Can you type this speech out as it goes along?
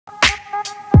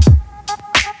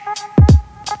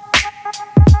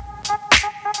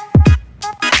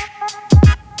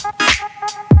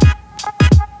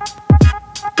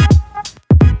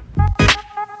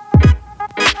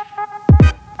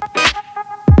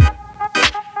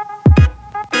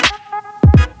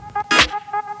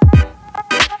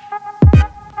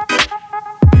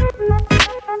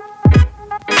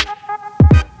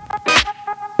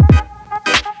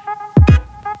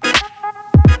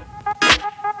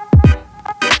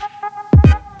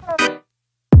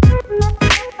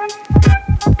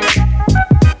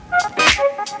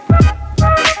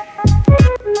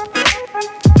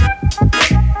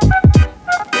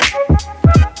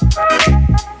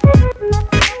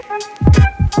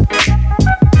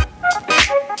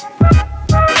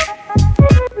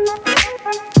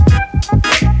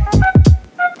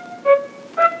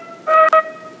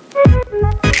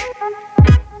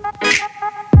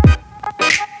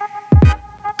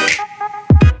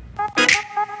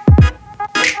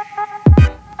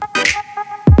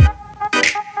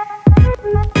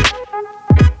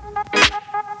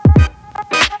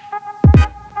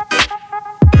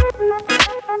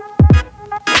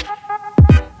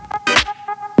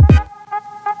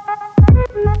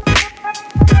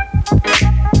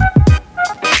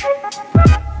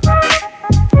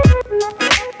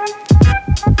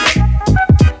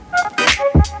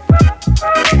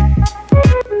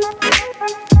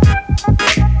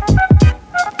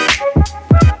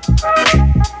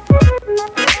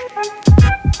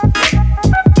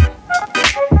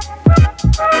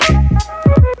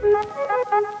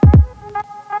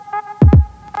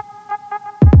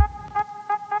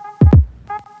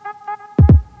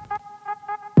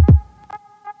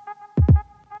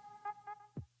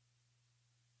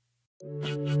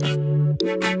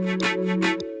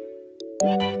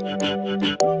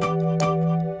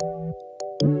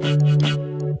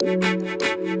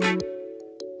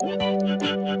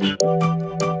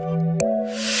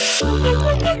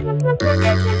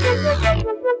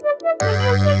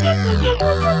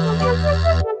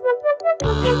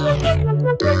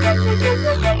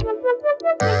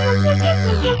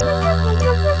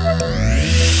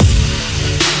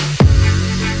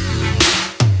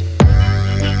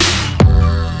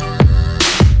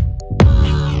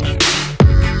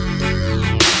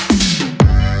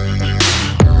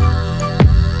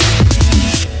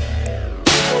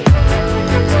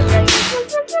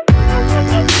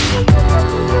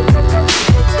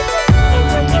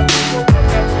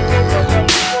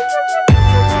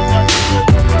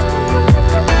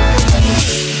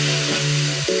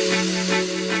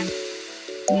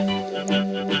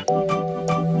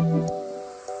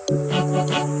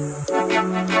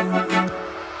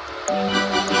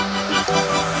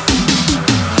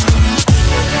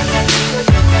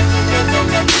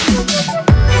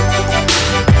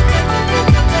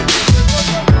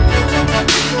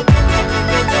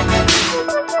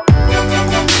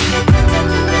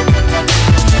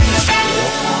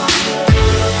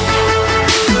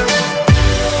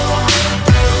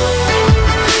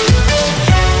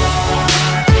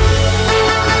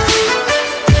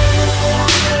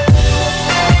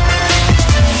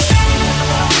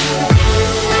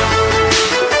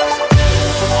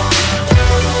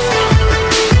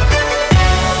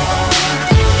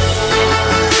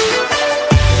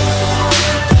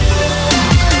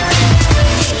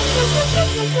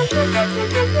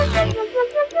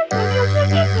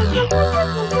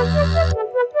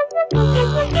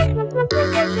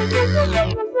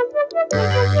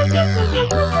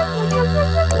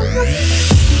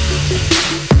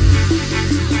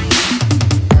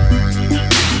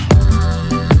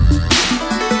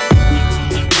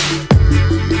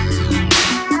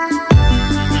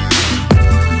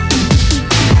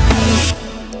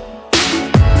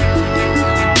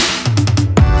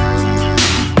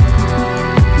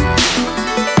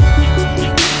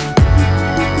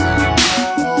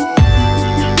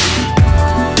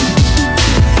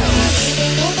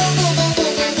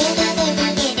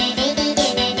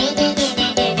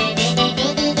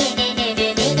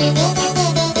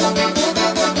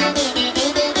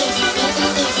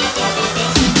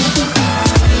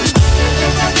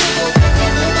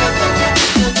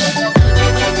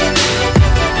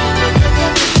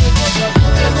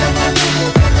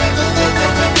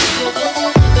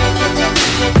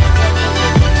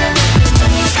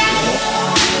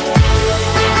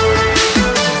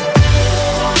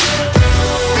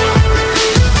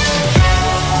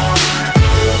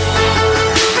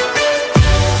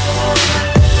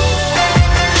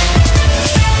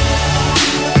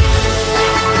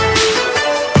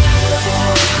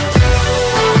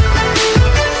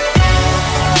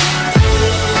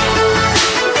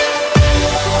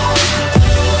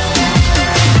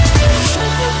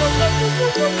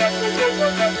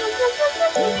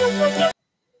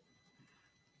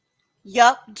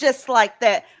Yup, just like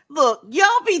that. Look, y'all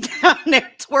be down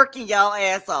there twerking y'all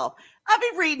ass off. I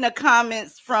be reading the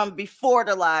comments from before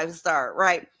the live start,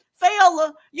 right?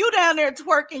 Fayola, you down there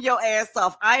twerking your ass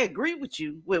off. I agree with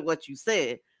you with what you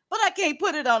said, but I can't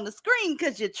put it on the screen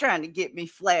because you're trying to get me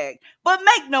flagged. But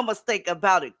make no mistake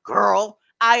about it, girl.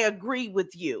 I agree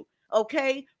with you.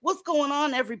 Okay? What's going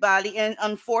on, everybody? And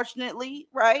unfortunately,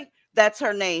 right? That's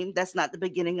her name. That's not the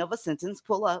beginning of a sentence.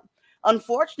 Pull up.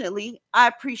 Unfortunately, I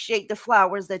appreciate the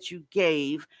flowers that you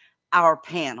gave our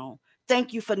panel.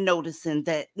 Thank you for noticing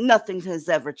that nothing has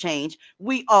ever changed.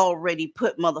 We already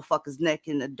put motherfuckers' neck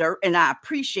in the dirt, and I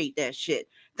appreciate that shit.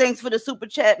 Thanks for the super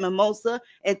chat, Mimosa,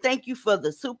 and thank you for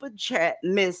the super chat,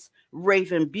 Miss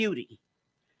Raven Beauty.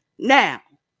 Now,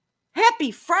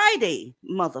 happy Friday,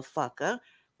 motherfucker.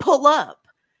 Pull up.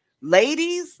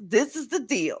 Ladies, this is the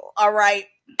deal. All right.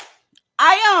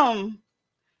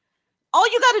 All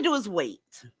you got to do is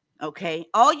wait. Okay?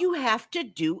 All you have to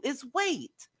do is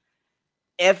wait.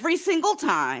 Every single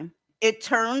time it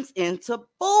turns into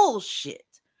bullshit.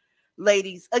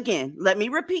 Ladies, again, let me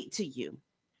repeat to you.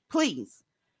 Please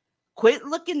quit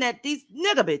looking at these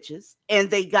nigga bitches and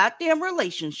they goddamn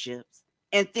relationships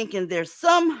and thinking there's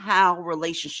somehow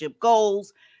relationship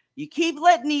goals. You keep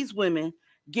letting these women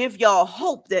give y'all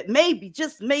hope that maybe,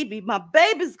 just maybe, my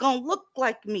baby's gonna look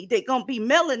like me. They're gonna be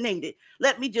melanated.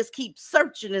 Let me just keep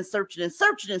searching and searching and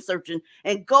searching and searching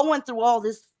and going through all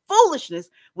this foolishness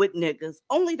with niggas,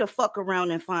 only to fuck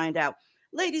around and find out.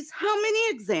 Ladies, how many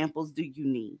examples do you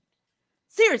need?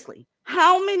 Seriously,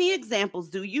 how many examples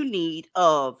do you need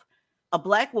of a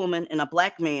black woman and a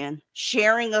black man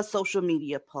sharing a social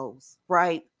media post,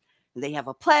 right? And they have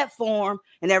a platform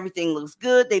and everything looks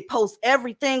good. They post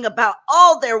everything about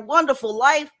all their wonderful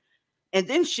life. And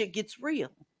then shit gets real,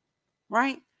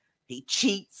 right? He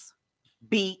cheats,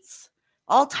 beats,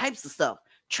 all types of stuff.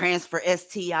 Transfer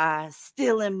STIs,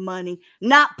 stealing money,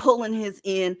 not pulling his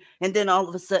end. And then all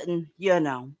of a sudden,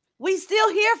 we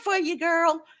still here for you,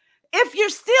 girl. If you're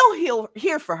still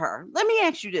here for her, let me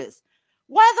ask you this.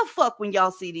 Why the fuck when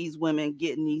y'all see these women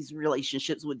getting these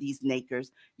relationships with these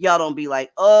nakers, y'all don't be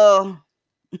like, oh,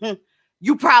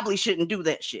 you probably shouldn't do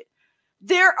that shit.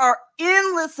 There are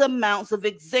endless amounts of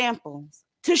examples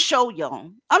to show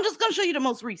y'all. I'm just going to show you the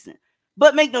most recent.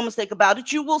 But make no mistake about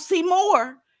it, you will see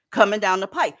more coming down the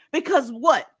pipe. Because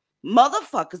what?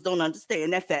 Motherfuckers don't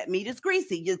understand that fat meat is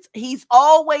greasy. He's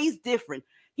always different.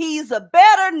 He's a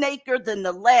better naker than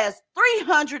the last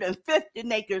 350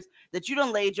 nakers that you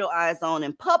done laid your eyes on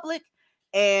in public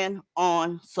and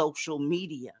on social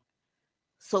media.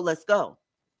 So let's go.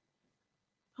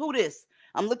 Who this?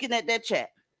 I'm looking at that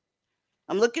chat.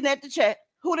 I'm looking at the chat.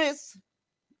 Who this?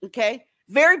 Okay.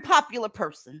 Very popular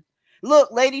person.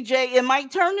 Look, Lady J, it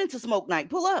might turn into smoke night.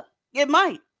 Pull up. It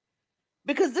might.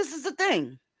 Because this is the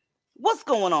thing. What's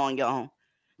going on, y'all?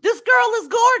 This girl is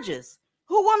gorgeous.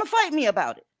 Who want to fight me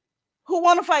about it? Who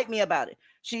want to fight me about it?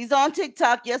 She's on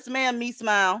TikTok. Yes, ma'am. Me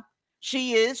smile.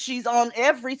 She is. She's on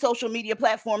every social media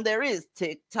platform there is.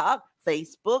 TikTok,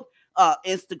 Facebook,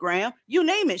 Instagram. You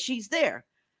name it. She's there.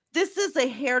 This is a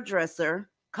hairdresser,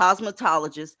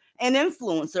 cosmetologist, and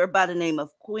influencer by the name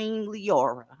of Queen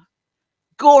Leora.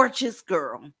 Gorgeous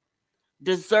girl.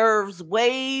 Deserves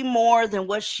way more than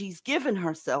what she's given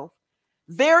herself.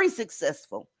 Very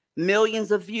successful.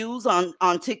 Millions of views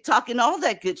on TikTok and all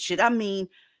that good shit. I mean,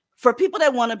 for people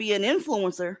that want to be an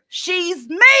influencer, she's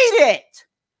made it.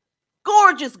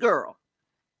 Gorgeous girl.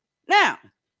 Now,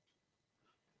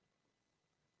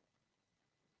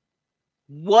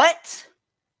 what?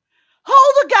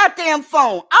 Hold the goddamn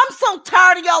phone. I'm so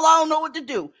tired of y'all. I don't know what to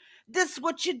do. This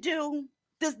what you do.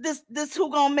 This who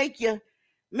gonna make you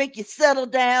settle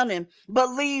down and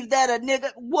believe that a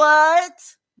nigga what?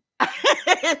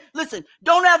 Listen,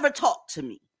 don't ever talk to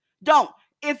me. Don't.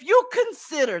 If you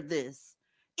consider this,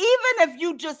 even if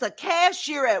you just a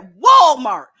cashier at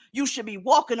Walmart, you should be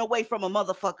walking away from a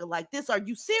motherfucker like this. Are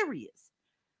you serious?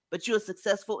 But you're a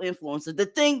successful influencer. The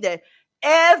thing that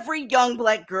every young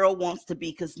black girl wants to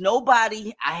be, because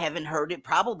nobody, I haven't heard it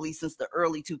probably since the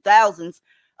early 2000s,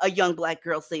 a young black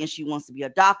girl saying she wants to be a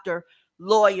doctor,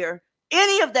 lawyer,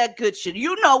 any of that good shit.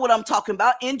 You know what I'm talking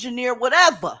about. Engineer,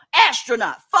 whatever.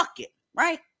 Astronaut. Fuck it.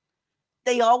 Right?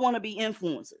 They all want to be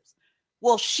influencers.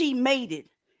 Well, she made it.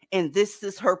 And this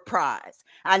is her prize.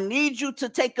 I need you to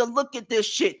take a look at this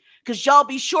shit. Because y'all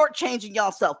be shortchanging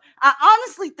yourself. I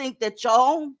honestly think that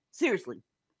y'all, seriously,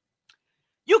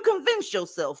 you convince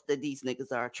yourself that these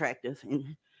niggas are attractive.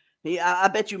 And I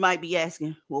bet you might be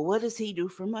asking, well, what does he do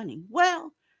for money?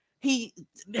 Well, he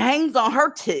hangs on her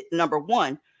tit, number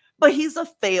one, but he's a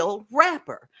failed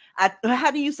rapper. How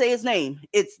do you say his name?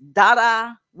 It's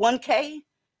Dada 1K?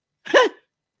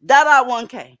 Dada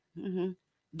 1K.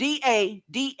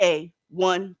 DADA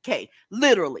 1K.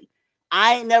 Literally.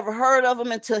 I ain't never heard of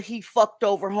him until he fucked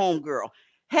over homegirl.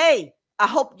 Hey, I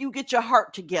hope you get your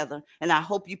heart together and I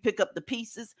hope you pick up the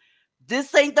pieces.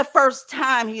 This ain't the first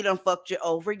time he done fucked you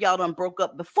over. Y'all done broke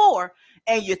up before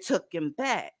and you took him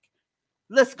back.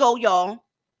 Let's go, y'all.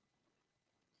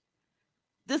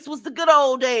 This was the good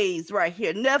old days right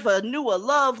here. Never knew a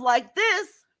love like this.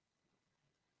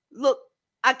 Look,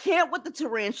 I can't with the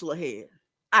tarantula head.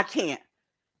 I can't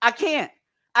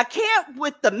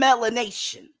with the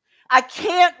melanation. I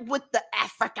can't with the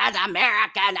African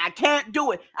American. I can't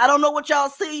do it. I don't know what y'all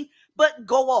see, but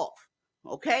go off.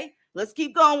 Okay? Let's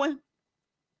keep going.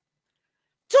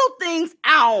 Two things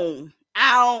I-O-N.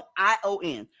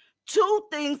 Two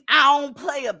things I don't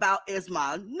play about is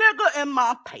my nigga and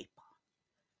my paper.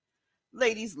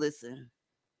 Ladies, listen.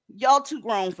 Y'all too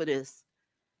grown for this.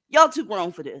 Y'all too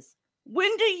grown for this.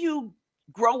 When do you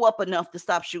grow up enough to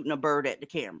stop shooting a bird at the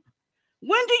camera?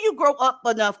 When do you grow up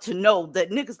enough to know that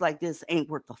niggas like this ain't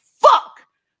worth a fuck?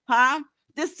 Huh?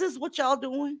 This is what y'all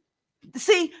doing?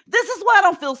 See, this is why I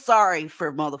don't feel sorry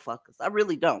for motherfuckers. I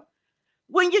really don't.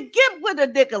 When you get with a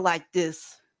nigga like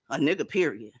this, a nigga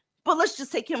period, but let's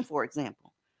just take him for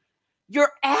example.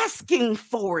 You're asking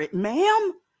for it,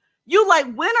 ma'am. You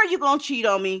like, when are you going to cheat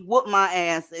on me, whoop my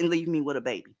ass, and leave me with a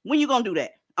baby? When you going to do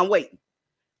that? I'm waiting.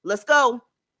 Let's go.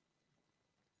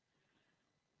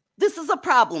 This is a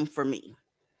problem for me.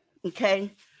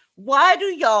 Okay. Why do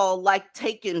y'all like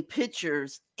taking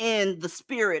pictures in the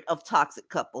spirit of toxic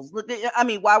couples. I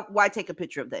mean, why take a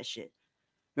picture of that shit?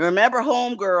 Remember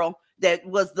homegirl that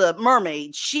was the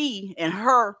mermaid? She and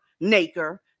her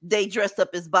Naker, they dressed up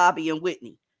as Bobby and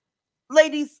Whitney.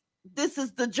 Ladies, this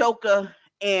is the Joker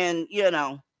and,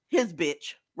 his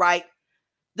bitch, right?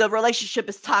 The relationship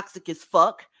is toxic as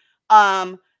fuck.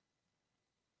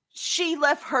 She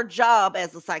left her job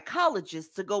as a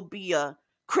psychologist to go be a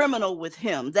criminal with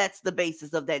him. That's the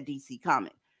basis of that DC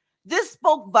comic. This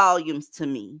spoke volumes to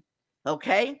me.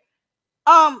 Okay.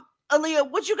 Aaliyah,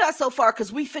 what you got so far?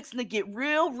 Because we fixing to get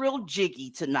real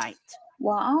jiggy tonight.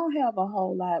 Well, I don't have a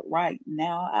whole lot right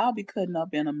now. I'll be cutting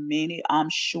up in a minute, I'm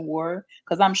sure,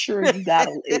 because I'm sure you got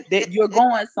that you're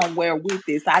going somewhere with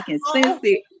this. I can sense Oh,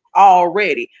 it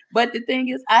already. But the thing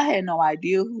is, I had no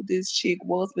idea who this chick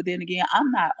was. But then again, I'm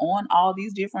not on all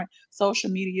these different social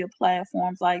media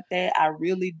platforms like that. I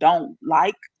really don't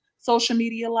like social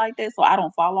media like that, so I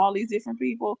don't follow all these different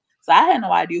people. So I had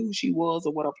no idea who she was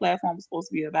or what her platform was supposed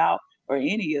to be about or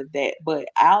any of that. But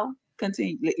I'll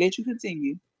continue. Let you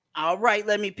continue. all right.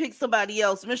 Let me pick somebody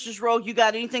else. Mrs. Rowe, you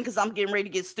got anything? Because I'm getting ready to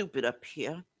get stupid up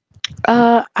here.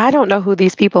 I don't know who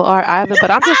these people are either,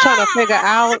 but I'm just trying to figure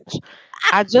out.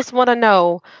 I just want to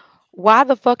know why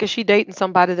the fuck is she dating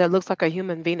somebody that looks like a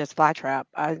human Venus flytrap?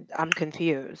 I'm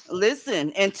confused.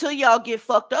 Listen, until y'all get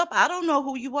fucked up, I don't know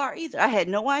who you are either. I had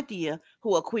no idea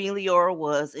who a Queen Leora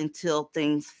was until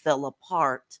things fell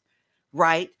apart.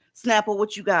 Right? Snapple,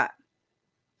 what you got?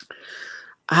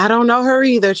 I don't know her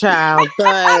either, child, I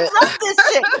but love this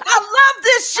shit. I love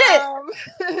this shit.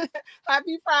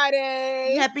 happy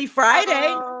Friday. Happy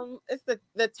Friday. It's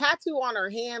the tattoo on her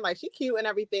hand, like she cute and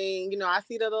everything. I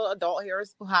see the little adult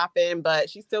hairs popping, but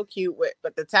she's still cute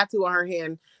but the tattoo on her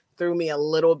hand threw me a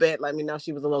little bit, let me know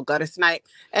she was a little gutter snipe.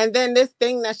 And then this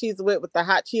thing that she's with the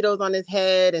hot Cheetos on his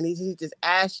head, and he's just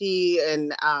ashy.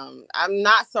 And I'm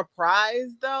not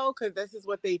surprised though, because this is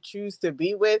what they choose to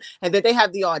be with, and that they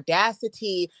have the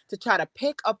audacity to try to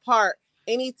pick apart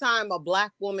anytime a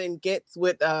black woman gets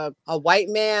with a white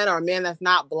man or a man that's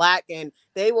not black, and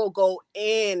they will go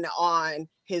in on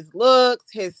his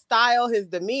looks, his style, his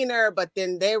demeanor, but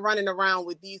then they're running around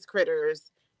with these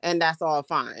critters, and that's all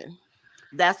fine.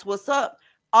 That's what's up.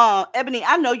 Ebony,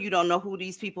 I know you don't know who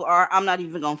these people are. I'm not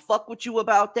even gonna fuck with you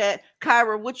about that.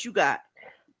 Kyra, what you got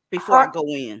before I go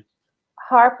in?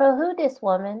 Harper, who this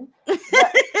woman? Hey,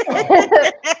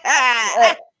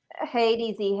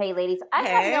 DZ. Hey, ladies. I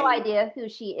have no idea who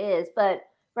she is, but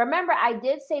remember, I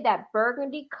did say that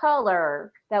burgundy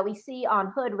color that we see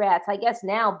on hood rats. I guess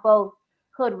now both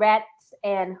hood rats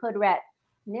and hood rat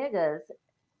niggas,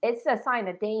 it's a sign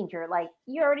of danger. Like,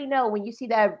 you already know when you see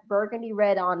that burgundy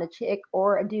red on a chick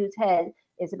or a dude's head,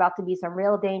 it's about to be some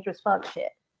real dangerous fuck shit.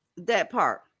 That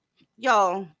part,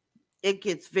 y'all, it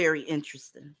gets very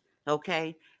interesting.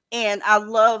 Okay. And I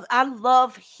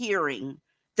love hearing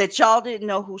that y'all didn't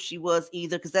know who she was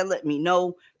either, because that let me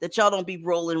know that y'all don't be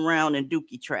rolling around in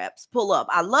dookie traps. Pull up.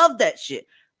 I love that shit.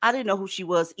 I didn't know who she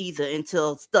was either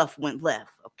until stuff went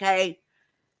left. Okay.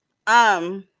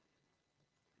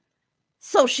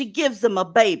 So she gives them a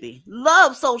baby.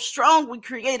 Love so strong, we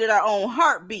created our own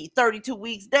heartbeat. 32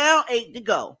 weeks down, 8 to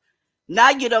go.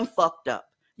 Now you done fucked up.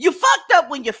 You fucked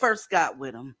up when you first got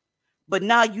with him, but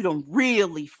now you done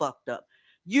really fucked up.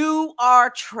 You are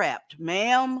trapped,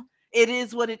 ma'am. It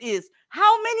is what it is.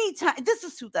 How many times? This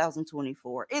is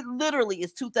 2024. It literally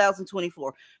is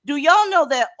 2024. Do y'all know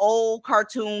that old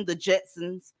cartoon, The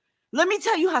Jetsons? Let me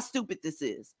tell you how stupid this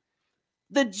is.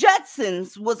 The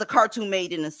Jetsons was a cartoon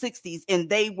made in the 60s, and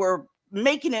they were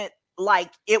making it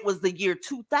like it was the year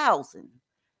 2000.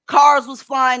 Cars was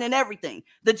flying and everything.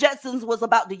 The Jetsons was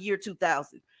about the year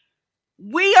 2000.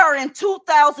 We are in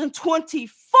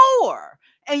 2024,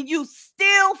 and you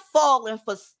still falling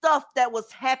for stuff that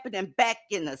was happening back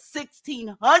in the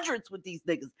 1600s with these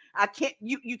niggas. I can't,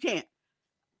 you can't.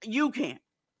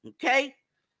 Okay?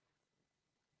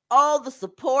 All the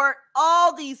support,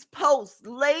 all these posts.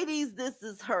 Ladies, this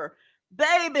is her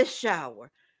baby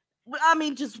shower. I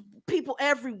mean, just people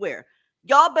everywhere.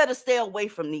 Y'all better stay away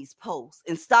from these posts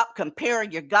and stop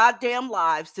comparing your goddamn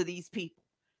lives to these people.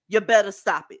 You better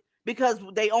stop it, because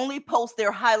they only post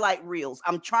their highlight reels.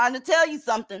 I'm trying to tell you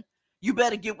something. You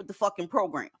better get with the fucking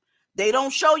program. They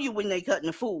don't show you when they cutting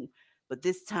the food, but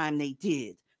this time they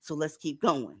did. So let's keep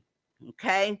going.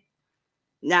 Okay.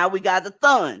 Now we got the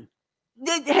Thun.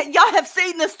 Y'all have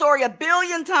seen this story a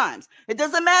billion times. It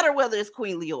doesn't matter whether it's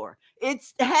Queen Leora.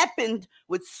 It's happened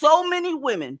with so many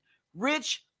women: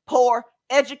 rich, poor,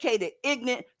 educated,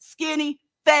 ignorant, skinny,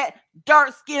 fat,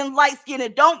 dark skin, light skin.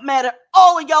 It don't matter.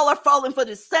 All of y'all are falling for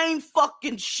the same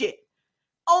fucking shit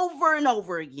over and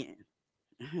over again.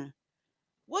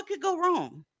 What could go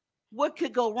wrong? What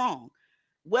could go wrong?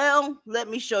 Well, let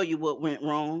me show you what went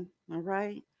wrong. All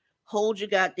right. Hold your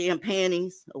goddamn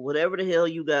panties or whatever the hell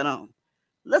you got on.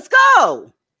 Let's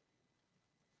go.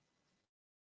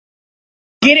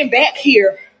 Getting back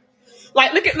here.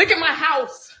 Like, look at my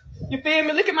house. You feel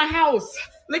me? Look at my house.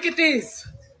 Look at this.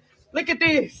 Look at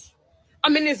this.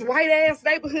 I'm in this white ass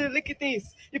neighborhood. Look at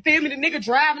this. You feel me? The nigga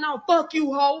driving on, fuck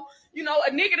you, ho. You know,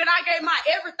 a nigga that I gave my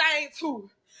everything to.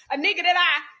 A nigga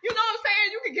that you know what I'm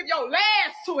saying? You can give your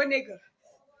last to a nigga.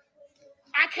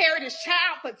 I carried this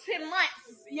child for 10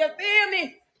 months. You feel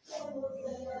me?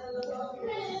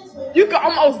 You could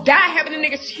almost die having a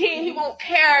nigga chin. He won't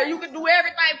care. You can do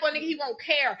everything for a nigga. He won't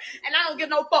care. And I don't give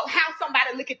no fuck how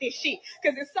somebody look at this shit.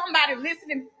 Because if somebody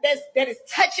listening that is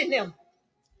touching them.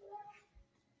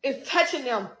 It's touching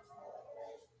them.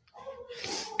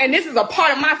 And this is a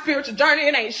part of my spiritual journey.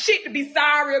 It ain't shit to be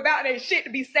sorry about. It ain't shit to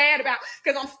be sad about.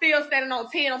 Because I'm still standing on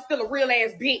 10. I'm still a real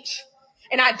ass bitch.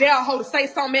 And I dare a hoe to say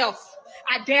something else.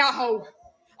 I dare a hoe.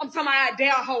 I'm talking about I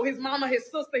dare a hoe. His mama, his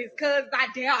sister, his cousins. I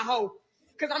dare a hoe.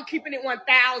 Because I'm keeping it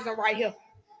 1,000 right here.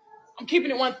 I'm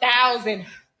keeping it 1,000.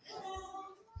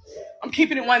 I'm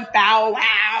keeping it 1,000.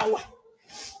 Wow.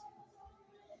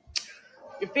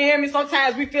 You feel me?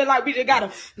 Sometimes we feel like we just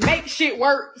gotta make shit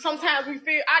work. Sometimes we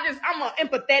feel, I'm an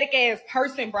empathetic ass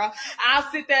person, bro.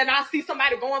 I'll sit there and I'll see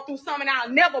somebody going through something and I'll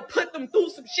never put them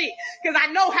through some shit. Because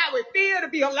I know how it feel to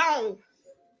be alone.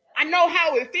 I know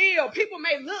how it feel. People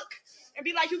may look and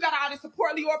be like, you got all this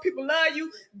support, Leora, people love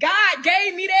you. God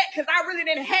gave me that because I really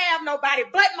didn't have nobody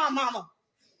but my mama.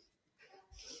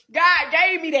 God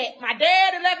gave me that. My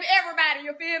dad and left everybody,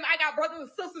 you feel me? I got brothers and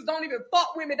sisters don't even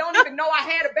fuck with me, don't even know I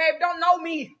had a baby, don't know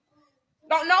me.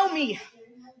 Don't know me.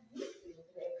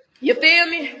 You feel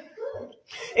me?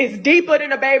 It's deeper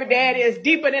than a baby daddy. It's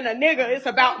deeper than a nigga. It's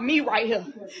about me right here.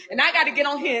 And I got to get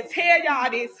on here and tell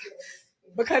y'all this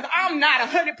because I'm not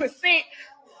 100%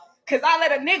 because I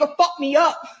let a nigga fuck me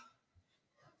up.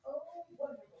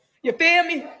 You feel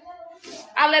me?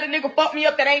 I let a nigga fuck me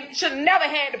up that should have never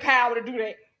had the power to do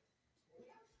that.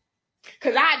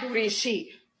 Because I do this shit.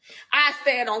 I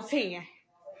stand on 10.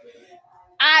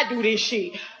 I do this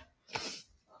shit.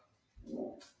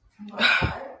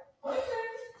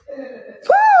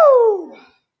 Woo!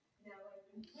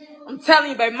 I'm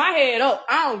telling you, baby, my head up.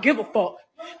 I don't give a fuck.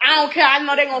 I don't care. I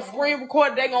know they're going to screen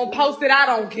record it. They're going to post it. I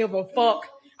don't give a fuck.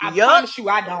 I promise you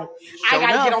I don't. I got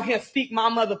to get on here and speak my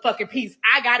motherfucking piece.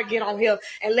 I got to get on here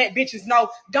and let bitches know.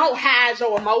 Don't hide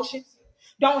your emotions.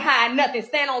 Don't hide nothing.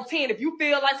 Stand on 10. If you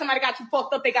feel like somebody got you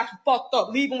fucked up, they got you fucked up.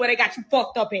 Leave them where they got you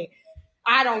fucked up at.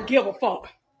 I don't give a fuck.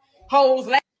 Hoes.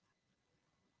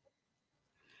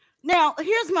 Now,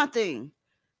 here's my thing.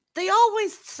 They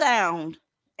always sound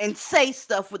and say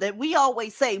stuff that we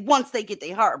always say once they get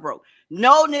their heart broke.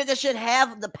 No nigga should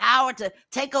have the power to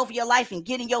take over your life and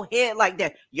get in your head like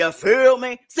that. You feel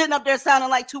me? Sitting up there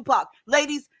sounding like Tupac.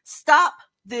 Ladies, stop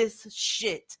this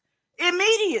shit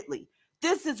immediately.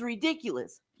 This is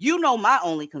ridiculous. You know my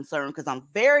only concern because I'm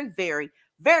very, very,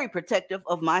 very protective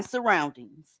of my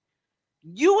surroundings.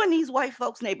 You in these white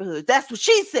folks' neighborhoods, that's what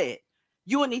she said.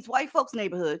 You in these white folks'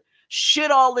 neighborhood, shit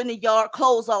all in the yard,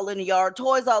 clothes all in the yard,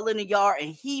 toys all in the yard,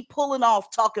 and he pulling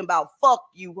off talking about fuck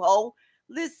you, ho.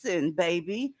 Listen,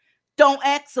 baby, don't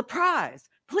act surprised.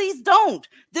 Please don't.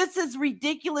 This is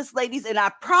ridiculous, ladies, and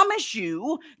I promise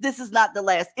you this is not the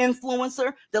last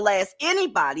influencer, the last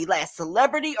anybody, last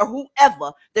celebrity or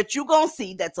whoever that you're going to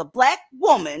see that's a black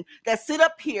woman that sit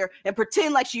up here and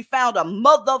pretend like she found a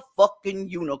motherfucking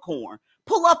unicorn.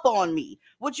 Pull up on me.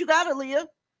 What you got, Aaliyah?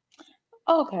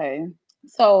 Okay.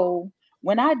 So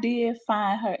when I did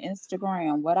find her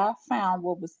Instagram, what I found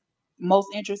what was most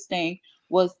interesting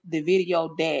was the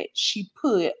video that she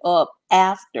put up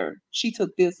after she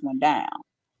took this one down,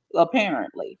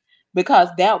 apparently, because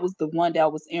that was the one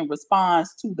that was in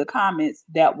response to the comments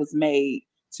that was made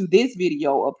to this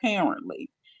video, apparently.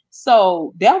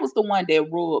 So that was the one that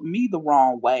rubbed me the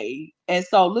wrong way. And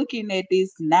so looking at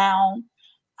this now,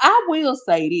 I will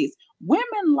say this.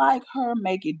 Women like her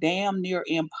make it damn near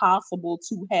impossible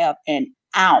to have an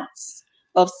ounce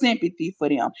of sympathy for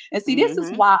them. And see, this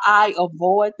is why I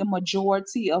avoid the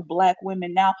majority of black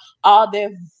women now. All their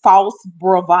false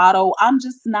bravado, I'm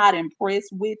just not impressed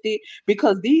with it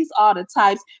because these are the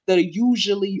types that are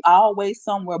usually always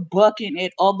somewhere bucking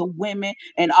at other women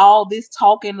and all this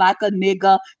talking like a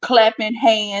nigga, clapping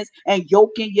hands and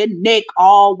yoking your neck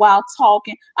all while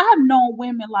talking. I've known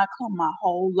women like her my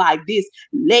whole life.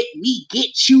 Let me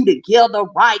get you together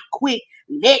right quick.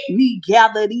 let me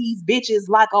gather these bitches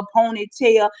like a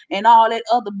ponytail and all that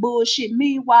other bullshit.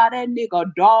 Meanwhile, that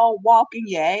nigga dog walking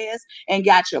your ass and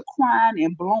got you crying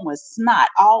and blowing snot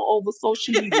all over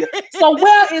social media. So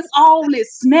where is all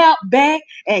this snap back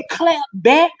and clap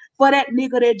back for that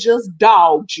nigga that just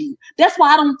dogged you? That's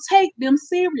why I don't take them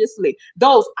seriously.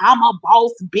 Those I'm a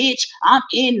boss bitch, I'm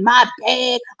in my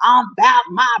bag, I'm about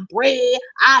my bread,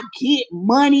 I get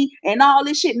money and all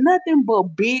this shit. Nothing but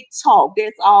big talk.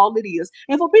 That's all it is.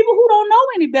 And for people who don't know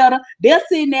any better, they're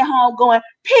sitting at home going,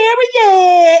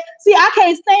 period. See, I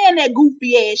can't stand that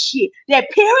goofy ass shit. That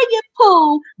period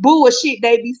poo bullshit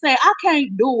they be saying. I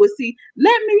can't do it. See,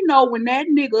 let me know when that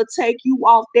nigga take you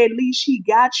off that leash he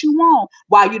got you on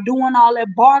while you're doing all that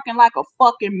barking like a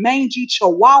fucking mangy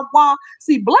chihuahua.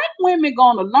 See, black women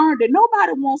gonna learn that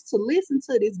nobody wants to listen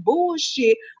to this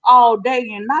bullshit all day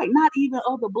and night. Not even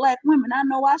other black women. I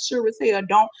know I sure as hell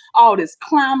don't. All this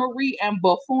clownery and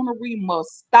buffoonery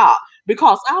must stop.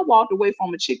 Because I walked away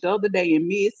from a chick the other day in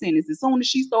mid-sentence. As soon as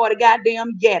she started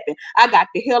goddamn yapping, I got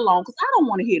the hell on because I don't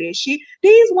want to hear that shit.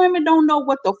 These women don't know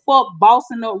what the fuck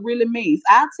bossing up really means.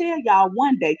 I'll tell y'all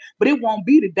one day, but it won't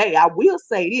be today. I will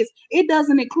say this. It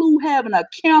doesn't include having a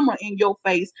camera in your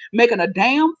face, making a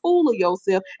damn fool of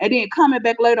yourself, and then coming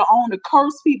back later on to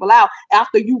curse people out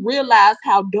after you realize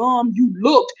how dumb you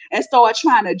looked and start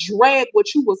trying to drag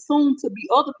what you assume to be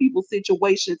other people's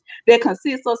situations that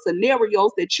consist of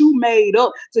scenarios that you made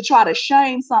up to try to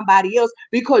shame somebody else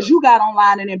because you got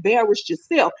online and embarrassed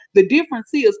yourself. The difference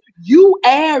is you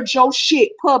aired your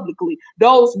shit publicly.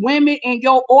 Those women in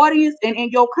your audience and in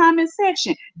your comment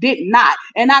section did not.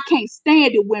 And I can't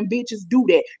stand it when bitches do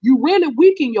that. You really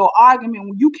weaken your argument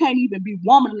when you can't even be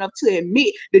woman enough to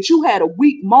admit that you had a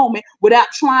weak moment without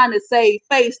trying to save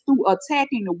face through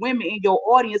attacking the women in your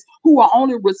audience who are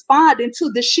only responding to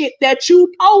the shit that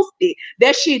you posted.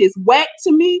 That shit is whack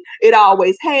to me. It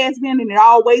always has been and it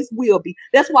always will be.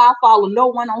 That's why I follow no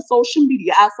one on social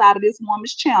media outside of this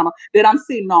woman's channel that I'm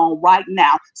sitting on right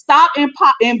now. Stop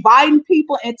inviting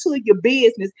people into your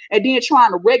business and then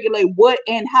trying to regulate what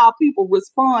and how people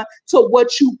respond to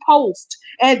what you post.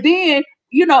 And then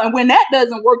and when that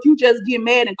doesn't work, you just get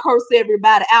mad and curse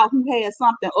everybody out who has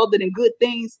something other than good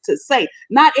things to say.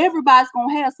 Not everybody's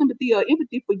gonna have sympathy or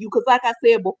empathy for you, because like I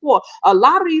said before, a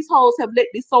lot of these hoes have let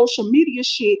this social media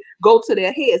shit go to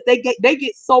their heads. They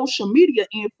get social media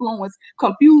influence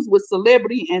confused with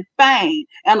celebrity and fame,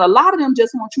 and a lot of them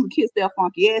just want you to kiss their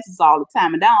funky asses all the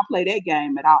time, and they don't play that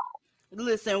game at all.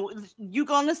 Listen, you're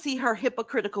going to see her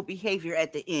hypocritical behavior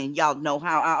at the end. Y'all know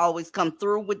how I always come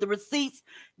through with the receipts.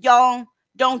 Y'all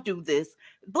don't do this.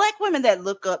 Black women that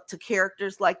look up to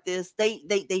characters like this,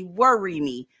 they worry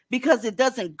me because it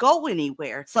doesn't go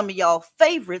anywhere. Some of y'all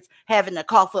favorites having to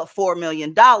cough up $4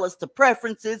 million to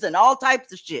preferences and all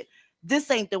types of shit. This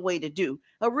ain't the way to do.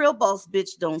 A real boss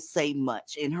bitch don't say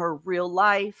much in her real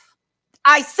life.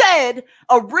 I said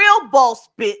a real boss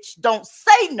bitch don't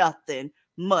say nothing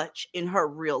much in her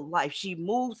real life. She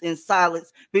moves in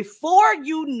silence. Before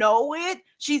you know it,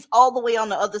 she's all the way on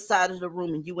the other side of the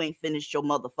room and you ain't finished your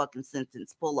motherfucking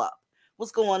sentence. Pull up.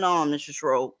 What's going on, Mr.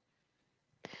 Schroed?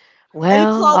 Hey,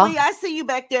 Chloe, I see you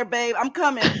back there, babe. I'm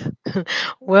coming.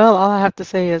 Well, all I have to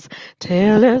say is,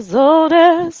 tale as old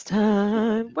as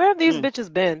time. Where have these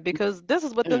bitches been? Because this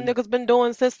is what them niggas been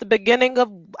doing since the beginning of,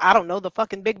 I don't know, the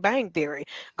fucking Big Bang Theory.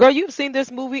 Girl, you've seen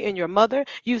this movie in your mother.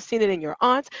 You've seen it in your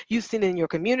aunts. You've seen it in your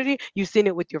community. You've seen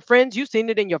it with your friends. You've seen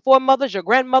it in your foremothers, your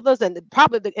grandmothers, and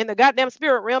probably in the goddamn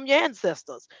spirit realm, your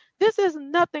ancestors. This is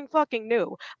nothing fucking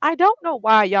new. I don't know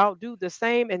why y'all do the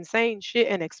same insane shit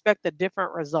and expect a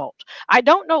different result. I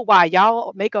don't know why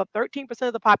y'all make up 13%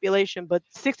 of the population, but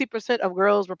 60% of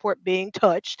girls report being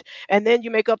touched. And then you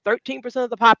make up 13%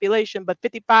 of the population, but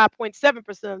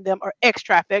 55.7% of them are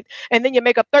ex-trafficked. And then you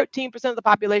make up 13% of the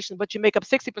population, but you make up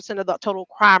 60% of the total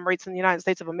crime rates in the United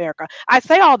States of America. I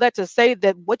say all that to say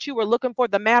that what you were looking for,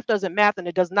 the math doesn't math and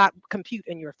it does not compute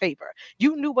in your favor.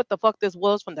 You knew what the fuck this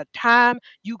was from the time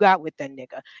you got with that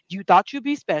nigga. You thought you'd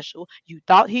be special. You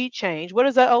thought he'd change. What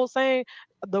is that old saying?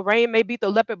 The rain may beat the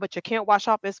leopard, but you can't wash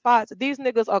off his spots. These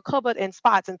niggas are covered in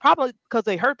spots, and probably because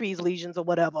they herpes lesions or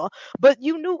whatever. But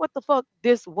you knew what the fuck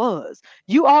this was.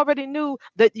 You already knew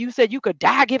that you said you could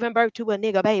die giving birth to a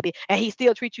nigga baby, and he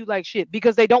still treats you like shit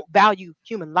because they don't value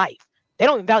human life. They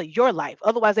don't even value your life.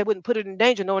 Otherwise, they wouldn't put it in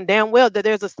danger, knowing damn well that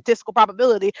there's a statistical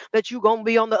probability that you're going to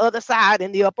be on the other side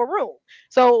in the upper room.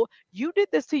 So you did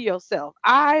this to yourself.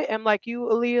 I am like you,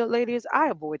 Aaliyah, ladies. I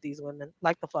avoid these women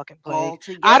like the fucking plague.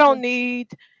 I don't need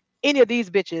any of these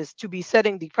bitches to be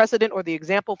setting the precedent or the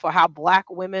example for how black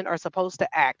women are supposed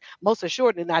to act. Most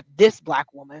assuredly not this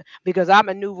black woman, because I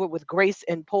maneuver with grace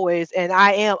and poise, and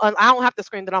I don't have to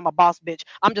scream that I'm a boss bitch.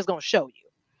 I'm just gonna show you.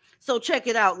 So check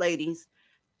it out, ladies.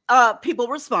 People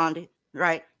responded,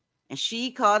 right? And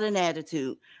she caught an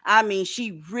attitude. I mean,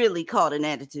 she really caught an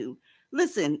attitude.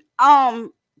 Listen,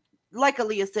 like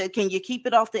Aaliyah said, can you keep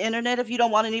it off the internet if you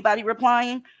don't want anybody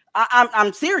replying?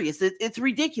 I'm serious. It's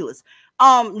ridiculous.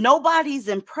 Nobody's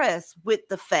impressed with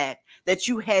the fact that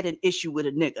you had an issue with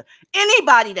a nigga.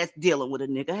 Anybody that's dealing with a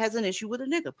nigga has an issue with a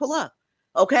nigga. Pull up.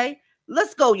 Okay?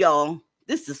 Let's go, y'all.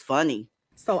 This is funny.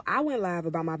 So I went live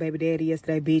about my baby daddy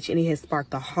yesterday, bitch, and it has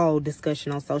sparked a whole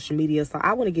discussion on social media. So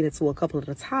I want to get into a couple of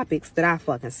the topics that I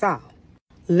fucking saw.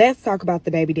 Let's talk about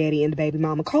the baby daddy and the baby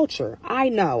mama culture. I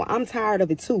know, I'm tired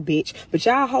of it too, bitch. But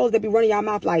y'all hoes that be running y'all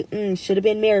mouth like, should have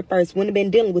been married first, wouldn't have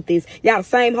been dealing with this. Y'all the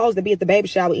same hoes that be at the baby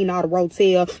shower eating all the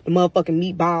rotel, the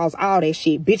motherfucking meatballs, all that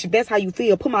shit. Bitch, if that's how you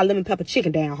feel, put my lemon pepper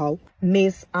chicken down, ho.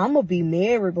 Miss, I'ma be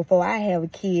married before I have a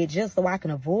kid just so I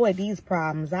can avoid these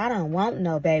problems. I don't want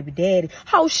no baby daddy.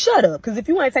 Ho, shut up. Because if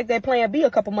you ain't take that plan B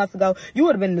a couple months ago, you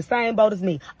would have been in the same boat as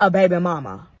me, a baby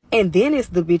mama. And then it's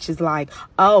the bitches like,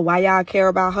 oh, why y'all care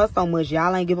about her so much?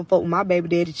 Y'all ain't give a fuck when my baby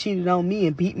daddy cheated on me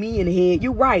and beat me in the head.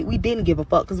 You right, we didn't give a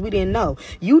fuck because we didn't know.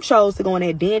 You chose to go in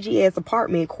that dingy ass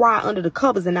apartment, cry under the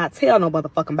covers and not tell no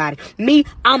motherfucking body. Me,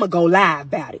 I'ma go live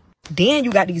about it. Then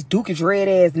you got these dookish red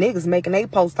ass niggas making they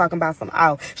posts talking about some,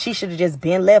 oh, she should have just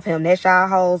been left him. That's y'all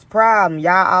hoes problem.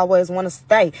 Y'all always want to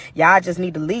stay. Y'all just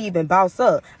need to leave and boss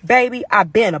up. Baby, I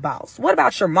been a boss. What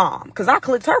about your mom? Because I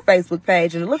clicked her Facebook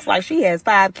page and it looks like she has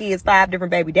 5 kids, 5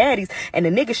 different baby daddies. And the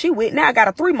nigga she with now got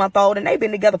a 3-month-old and they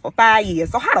been together for 5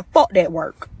 years. So how the fuck that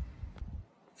work?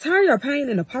 Turn your pain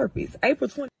into purpose. April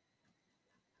 20.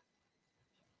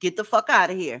 Get the fuck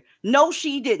out of here. No,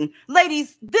 she didn't.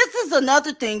 Ladies, this is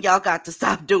another thing y'all got to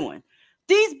stop doing.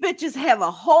 These bitches have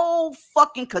a whole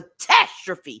fucking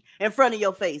catastrophe in front of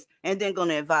your face and then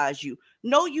gonna advise you.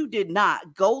 No, you did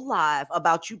not go live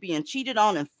about you being cheated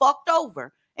on and fucked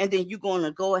over. And then you're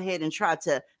gonna go ahead and try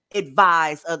to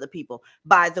advise other people.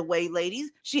 By the way,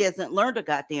 ladies, she hasn't learned a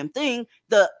goddamn thing.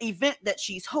 The event that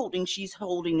she's holding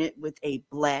it with a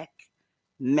black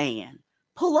man.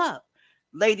 Pull up.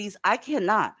 Ladies, I can't.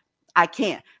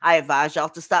 I advise y'all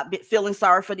to stop feeling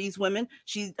sorry for these women.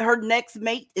 Her next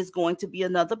mate is going to be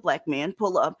another black man.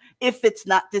 Pull up. If it's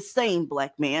not the same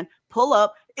black man, pull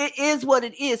up. It is what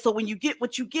it is. So when you get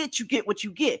what you get, you get what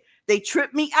you get. They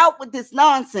trip me out with this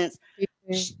nonsense.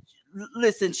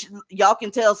 Listen, y'all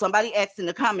can tell somebody asked in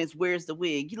the comments, where's the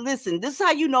wig? Listen, this is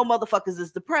how you know motherfuckers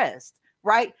is depressed,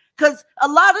 right? Because a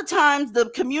lot of times the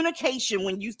communication,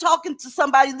 when you talking to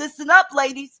somebody, listen up,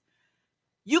 ladies.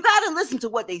 You got to listen to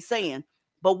what they saying,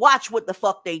 but watch what the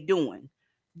fuck they doing.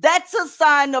 That's a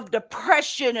sign of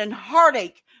depression and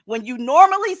heartache. When you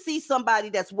normally see somebody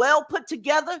that's well put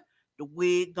together, the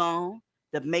wig gone,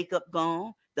 the makeup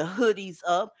gone, the hoodie's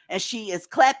up, and she is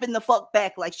clapping the fuck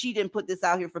back like she didn't put this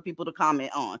out here for people to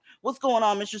comment on. What's going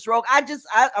on, Mr. Rogue? I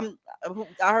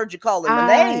heard you call him a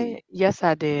name. Yes,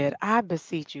 I did. I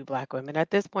beseech you, black women.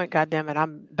 At this point, goddamn it,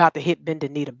 I'm about to hit bend the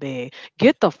knee to beg.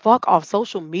 Get the fuck off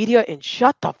social media and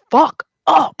shut the fuck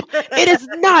up. It is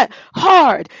not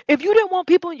hard. If you didn't want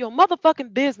people in your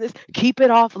motherfucking business, keep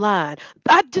it offline.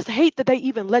 I just hate that they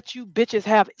even let you bitches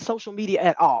have social media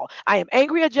at all. I am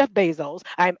angry at Jeff Bezos.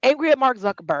 I am angry at Mark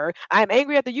Zuckerberg. I am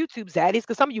angry at the YouTube zaddies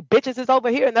because some of you bitches is over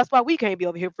here, and that's why we can't be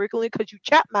over here frequently because you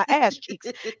chap my ass cheeks.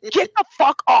 Get the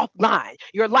fuck offline.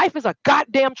 Your life is a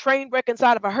goddamn train wreck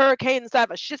inside of a hurricane, inside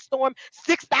of a shitstorm,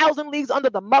 6,000 leagues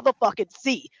under the motherfucking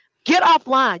sea. Get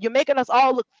offline. You're making us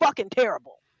all look fucking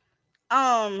terrible.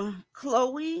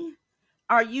 Chloe,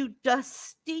 are you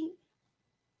dusty?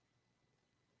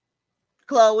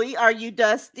 Chloe, are you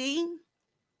dusty?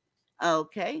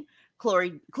 Okay.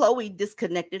 Chloe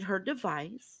disconnected her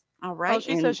device. All right. Oh,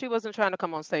 she said she wasn't trying to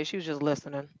come on stage. She was just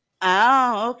listening.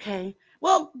 Oh, okay.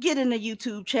 Well, get in the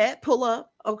YouTube chat. Pull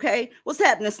up. Okay. What's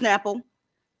happening, Snapple?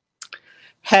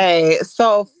 Hey,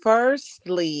 so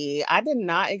firstly, I did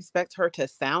not expect her to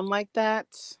sound like that.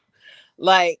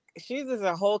 Like, she's just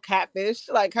a whole catfish.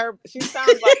 Like, she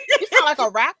sounds like a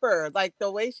rapper. Like,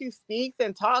 the way she speaks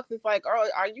and talks, it's like, oh,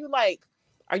 are you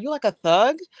like a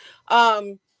thug?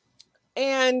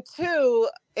 And 2,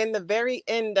 in the very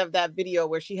end of that video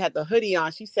where she had the hoodie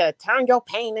on, she said, turn your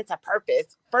pain into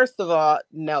purpose. First of all,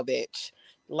 no, bitch.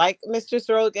 Like Mr.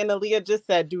 Rogue and Aaliyah just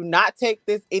said, do not take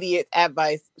this idiot's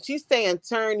advice. She's saying,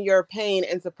 turn your pain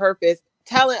into purpose,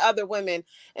 telling other women,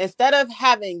 instead of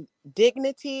having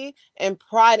dignity and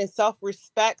pride and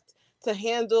self-respect to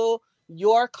handle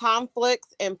your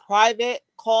conflicts in private,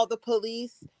 call the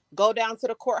police, go down to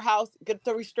the courthouse, get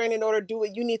the restraining order, do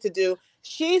what you need to do.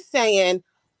 She's saying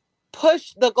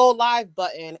push the go live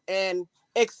button and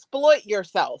exploit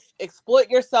yourself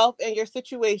and your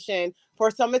situation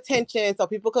for some attention so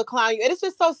people could clown you. And it's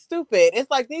just so stupid. It's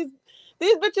like these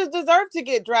bitches deserve to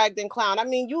get dragged and clowned. I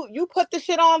mean, you put the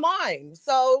shit online,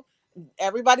 so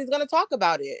everybody's gonna talk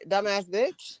about it. Dumbass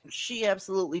bitch. She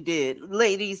absolutely did.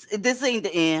 Ladies, this ain't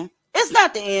the end. It's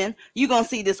not the end. You're going to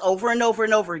see this over and over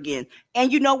and over again. And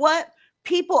you know what?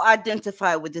 People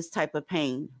identify with this type of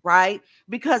pain, right?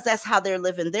 Because that's how they're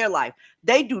living their life.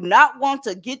 They do not want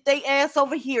to get their ass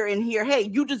over here and hear, hey,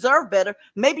 you deserve better.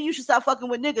 Maybe you should stop fucking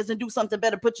with niggas and do something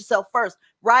better. Put yourself first,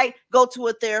 right? Go to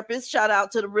a therapist. Shout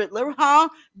out to the Riddler, huh?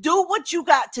 Do what you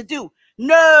got to do.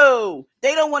 No,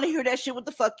 they don't want to hear that shit. What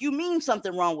the fuck you mean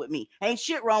something wrong with me? Ain't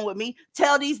shit wrong with me.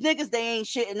 Tell these niggas they ain't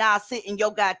shit and I'll sit in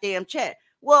your goddamn chat.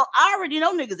 Well, I already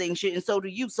know niggas ain't shit and so do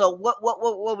you. So what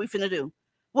we finna do?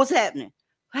 What's happening?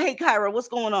 Hey, Kyra, what's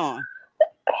going on?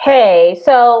 Hey,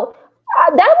 so I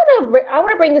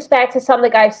want to bring this back to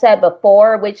something I've said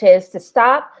before, which is to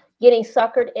stop getting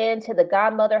suckered into the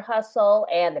godmother hustle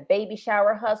and the baby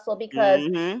shower hustle, because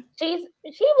she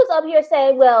was up here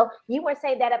saying, well, you weren't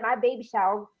saying that at my baby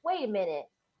shower. Wait a minute.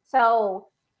 So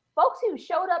folks who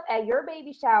showed up at your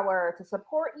baby shower to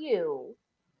support you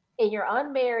in your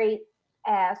unmarried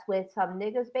ass with some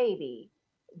nigga's baby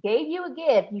gave you a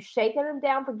gift, you shaking them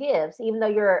down for gifts, even though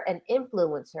you're an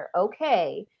influencer,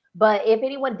 okay. But if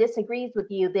anyone disagrees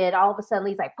with you, then all of a sudden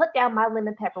he's like, put down my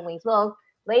lemon pepper wings. Well,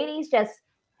 ladies, just,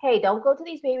 hey, don't go to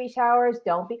these baby showers.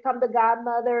 Don't become the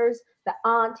godmothers, the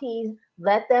aunties.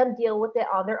 Let them deal with it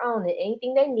on their own. And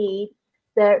anything they need,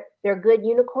 their good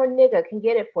unicorn nigga can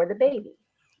get it for the baby.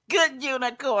 Good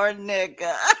unicorn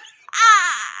nigga.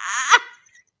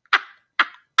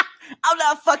 I'm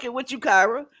not fucking with you,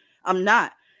 Kyra. I'm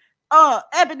not.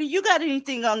 Ebony, you got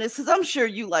anything on this? Because I'm sure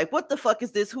you like, what the fuck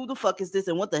is this? Who the fuck is this?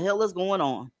 And what the hell is going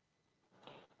on?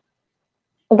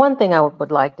 One thing I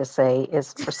would like to say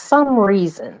is, for some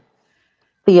reason,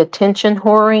 the attention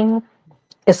whoring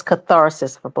is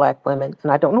catharsis for Black women.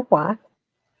 And I don't know why.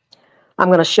 I'm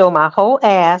going to show my whole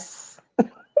ass,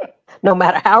 no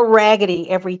matter how raggedy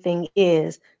everything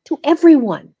is, to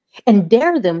everyone and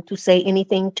dare them to say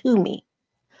anything to me.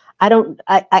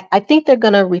 I think they're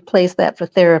going to replace that for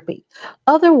therapy.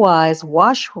 Otherwise,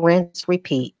 wash, rinse,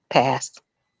 repeat, pass.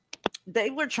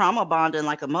 They were trauma bonding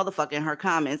like a motherfucker in her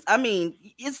comments. I mean,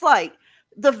 it's like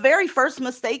the very first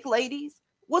mistake, ladies,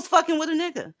 was fucking with a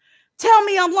nigga. Tell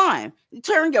me I'm lying. You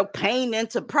turn your pain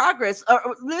into progress.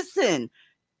 Listen,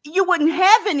 you wouldn't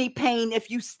have any pain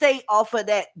if you stay off of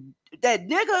that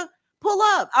nigga. Pull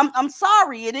up. I'm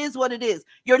sorry. It is what it is.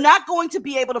 You're not going to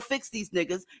be able to fix these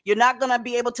niggas. You're not going to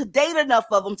be able to date enough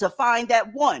of them to find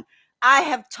that one. I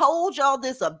have told y'all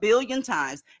this a billion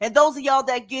times. And those of y'all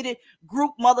that get it,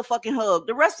 group motherfucking hug.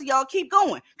 The rest of y'all keep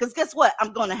going. Because guess what?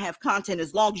 I'm going to have content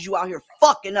as long as you out here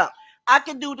fucking up. I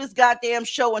can do this goddamn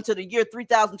show until the year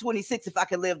 3026 if I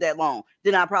can live that long.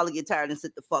 Then I'll probably get tired and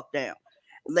sit the fuck down.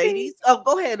 Ladies,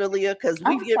 go ahead, Aaliyah, because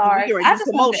we are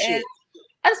some more shit.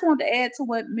 I just wanted to add to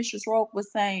what Mrs. Roque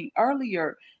was saying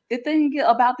earlier. The thing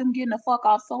about them getting the fuck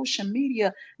off social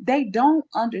media, they don't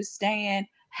understand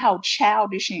how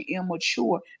childish and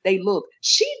immature they look.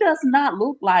 She does not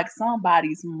look like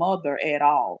somebody's mother at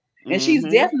all. And she's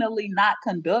definitely not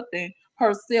conducting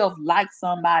herself like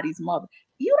somebody's mother.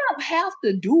 You don't have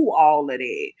to do all of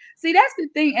that. See, that's the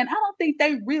thing. And I don't think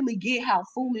they really get how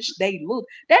foolish they look.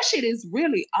 That shit is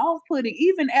really off-putting,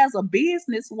 even as a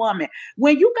businesswoman.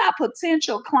 When you got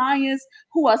potential clients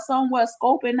who are somewhere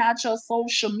scoping out your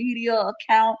social media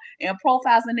account and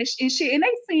profiles and shit, and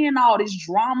they seeing all this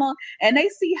drama and they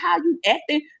see how you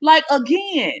acting, like,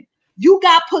 again, you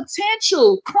got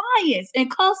potential clients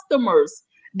and customers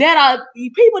that are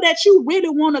people that you really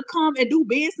want to come and do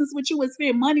business with you and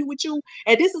spend money with you.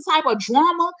 And this is type of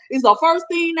drama is the first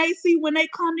thing they see when they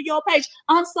come to your page.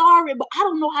 I'm sorry, but I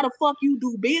don't know how the fuck you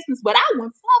do business, but I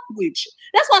wouldn't fuck with you.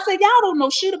 That's why I say y'all don't know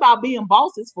shit about being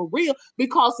bosses for real.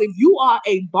 Because if you are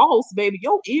a boss, baby,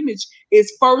 your image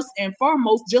is first and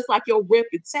foremost, just like your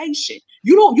reputation.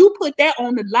 You put that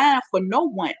on the line for no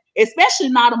one, especially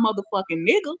not a motherfucking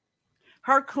nigga.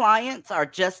 Her clients are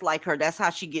just like her. That's how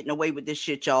she getting away with this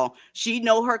shit, y'all. She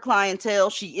know her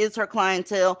clientele. She is her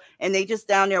clientele, and they just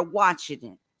down there watching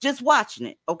it, just watching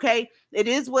it. Okay, it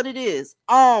is what it is.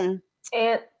 And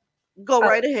go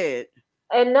right ahead.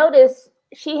 And notice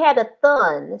she had a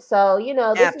thon, so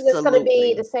this is just going to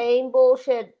be the same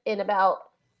bullshit in about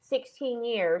 16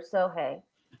 years. So hey,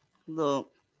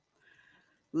 look,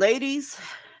 ladies,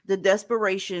 the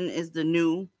desperation is the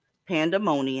new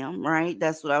pandemonium, right?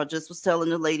 That's what I just was telling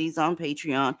the ladies on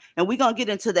Patreon. And we're gonna get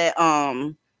into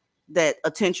that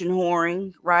attention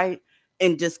whoring, right?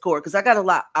 In Discord, because I got a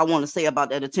lot I want to say about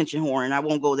that attention whoring. I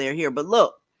won't go there here, but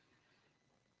look,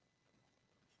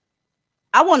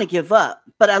 I want to give up,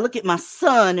 but I look at my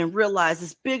son and realize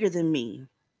it's bigger than me.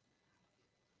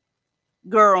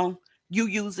 Girl, you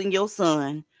using your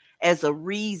son as a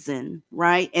reason,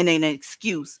 right? And an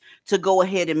excuse to go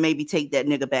ahead and maybe take that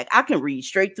nigga back. I can read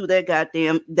straight through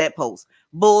that post.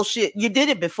 Bullshit. You did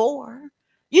it before.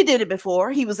 You did it before.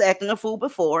 He was acting a fool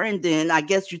before, and then I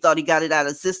guess you thought he got it out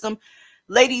of the system.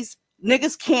 Ladies,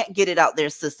 niggas can't get it out their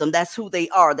system. That's who they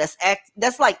are.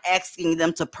 That's like asking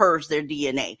them to purge their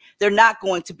DNA. They're not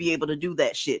going to be able to do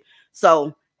that shit.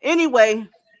 So anyway,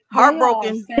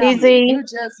 heartbroken. Easy. You're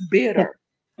just bitter.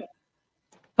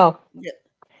 Oh, yeah.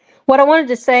 What I wanted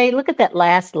to say, look at that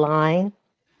last line.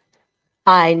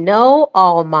 I know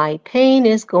all my pain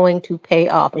is going to pay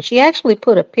off. And she actually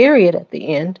put a period at the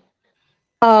end.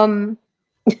 Why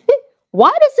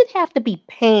does it have to be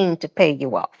pain to pay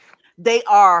you off? They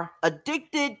are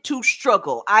addicted to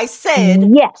struggle. I said,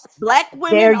 yes, black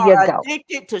women are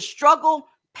addicted to struggle,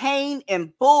 pain,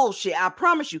 and bullshit. I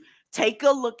promise you. Take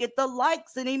a look at the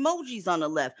likes and emojis on the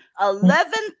left.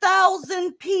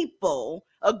 11,000 people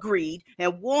agreed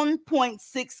and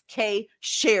 1.6K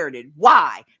shared it.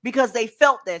 Why? Because they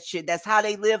felt that shit. That's how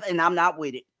they live, and I'm not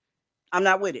with it. I'm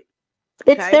not with it.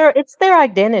 Okay? It's their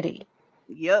identity.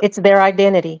 Yep. It's their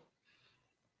identity.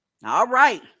 All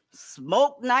right.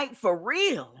 Smoke night for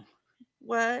real.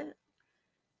 What?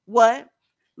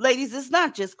 Ladies, it's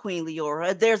not just Queen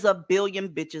Leora. There's a billion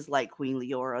bitches like Queen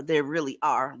Leora. There really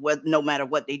are. No matter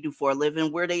what they do for a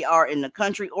living, where they are in the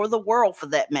country or the world for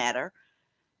that matter.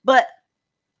 But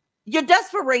your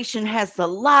desperation has a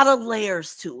lot of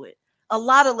layers to it. A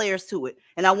lot of layers to it.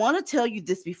 And I want to tell you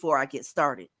this before I get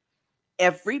started.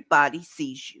 Everybody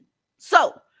sees you.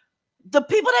 So the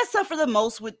people that suffer the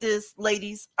most with this,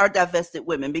 ladies, are divested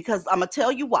women, because I'm going to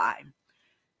tell you why.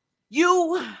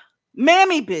 You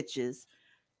mammy bitches,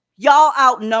 y'all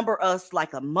outnumber us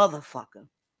like a motherfucker.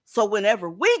 So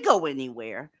whenever we go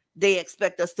anywhere, they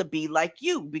expect us to be like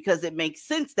you, because it makes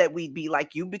sense that we be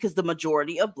like you, because the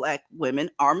majority of black women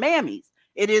are mammies.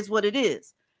 It is what it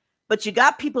is. But you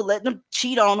got people letting them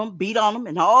cheat on them, beat on them,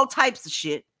 and all types of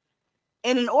shit.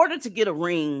 And in order to get a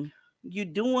ring, you're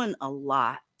doing a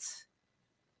lot.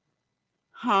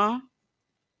 Huh?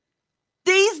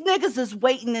 These niggas is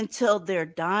waiting until their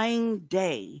dying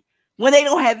day, when they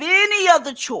don't have any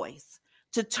other choice,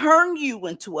 to turn you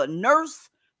into a nurse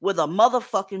with a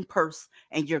motherfucking purse,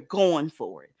 and you're going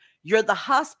for it. You're the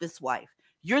hospice wife.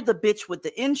 You're the bitch with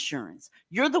the insurance.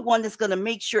 You're the one that's going to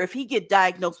make sure if he get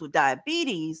diagnosed with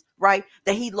diabetes, right,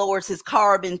 that he lowers his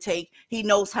carb intake. He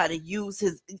knows how to use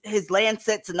his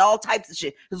Lancets and all types of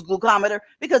shit, his glucometer,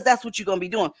 because that's what you're going to be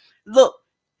doing. Look,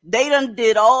 they done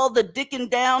did all the dicking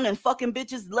down and fucking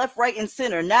bitches left, right, and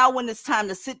center. Now when it's time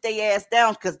to sit their ass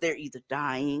down, because they're either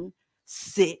dying,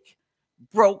 sick,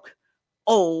 broke,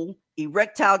 old,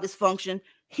 erectile dysfunction,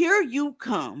 here you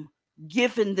come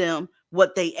giving them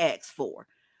what they asked for.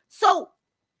 So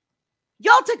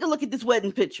y'all take a look at this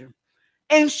wedding picture,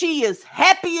 and she is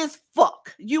happy as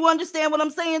fuck. You understand what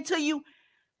I'm saying to you?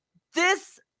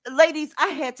 This, ladies, I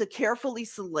had to carefully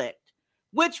select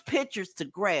which pictures to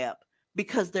grab,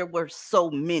 because there were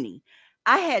so many.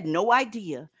 I had no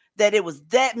idea that it was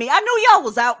that many. I knew y'all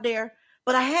was out there,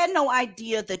 but I had no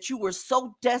idea that you were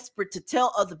so desperate to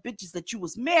tell other bitches that you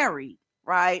was married,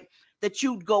 right? That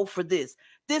you'd go for this.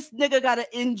 This nigga got an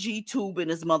NG tube in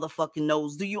his motherfucking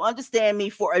nose. Do you understand me?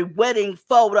 For a wedding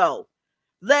photo.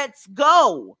 Let's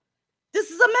go.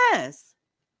 This is a mess.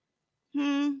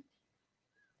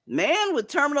 Man with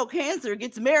terminal cancer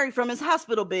gets married from his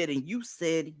hospital bed, and you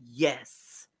said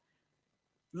yes.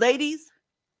 Ladies,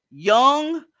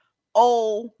 young,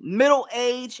 old, middle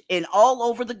age, and all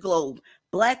over the globe,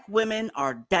 black women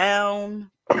are down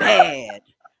bad.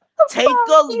 Take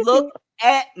a look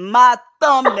at my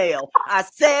thumbnail. I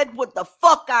said what the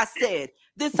fuck I said.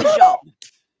 This is y'all.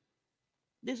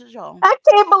 This is y'all. I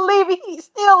can't believe he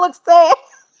still looks sad.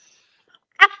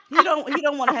 He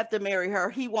don't want to have to marry her.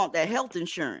 He want that health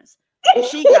insurance.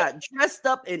 She got dressed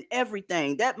up and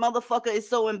everything. That motherfucker is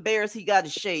so embarrassed he got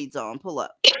his shades on. Pull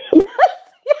up.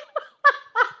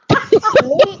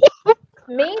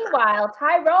 Meanwhile,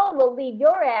 Tyrone will leave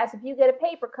your ass if you get a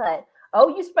paper cut. Oh,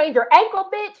 you sprained your ankle,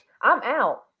 bitch? I'm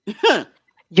out.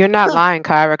 You're not lying,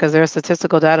 Kyra, because there's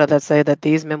statistical data that say that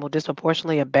these men will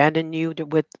disproportionately abandon you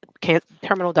with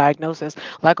terminal diagnosis.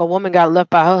 Like a woman got left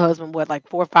by her husband, what, like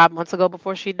 4 or 5 months ago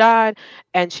before she died,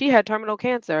 and she had terminal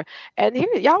cancer. And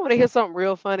here, y'all want to hear something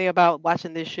real funny about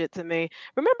watching this shit to me?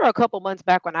 Remember a couple months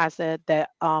back when I said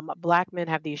that black men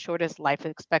have the shortest life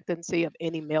expectancy of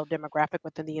any male demographic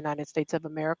within the United States of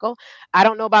America? I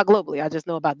don't know about globally. I just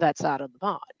know about that side of the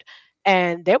pond.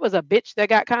 And there was a bitch that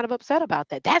got kind of upset about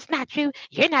that. That's not true.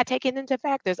 You're not taking into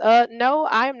factors. No,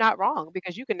 I am not wrong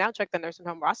because you can now check the nursing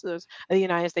home rosters of the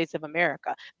United States of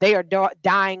America. They are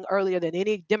dying earlier than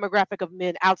any demographic of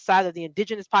men outside of the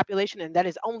indigenous population, and that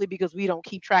is only because we don't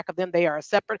keep track of them. They are a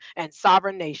separate and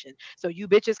sovereign nation. So you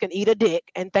bitches can eat a dick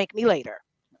and thank me later.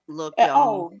 Look,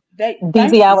 y'all. Oh, they DZ,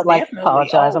 thanks I is would like to definitely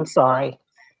apologize. I'm old. sorry.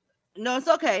 No, it's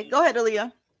okay. Go ahead,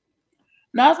 Aaliyah.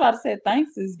 No, I was about to say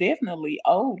thanks is definitely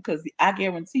old because I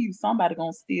guarantee you somebody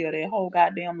gonna steal that whole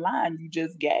goddamn line you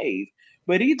just gave.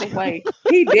 But either way,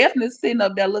 he definitely sitting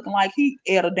up there looking like he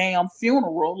at a damn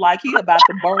funeral, like he about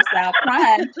to burst out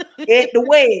crying at the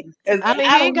wedding. And I mean,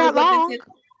 I he don't ain't know got what this long. is.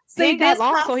 He See ain't got this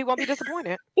long, so house. he won't be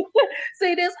disappointed.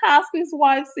 See, this hospice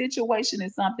wife situation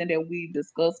is something that we've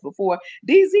discussed before.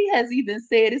 DZ has even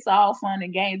said it's all fun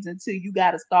and games until you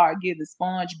got to start giving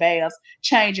sponge baths,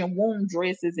 changing wound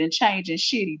dresses, and changing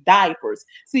shitty diapers.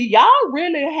 See, y'all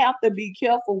really have to be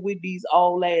careful with these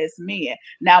old ass men.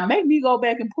 Now, make me go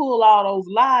back and pull all those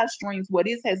live streams where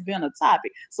this has been a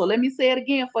topic. So let me say it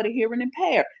again for the hearing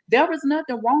impaired. There is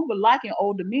nothing wrong with liking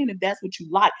older men if that's what you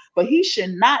like, but he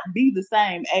should not be the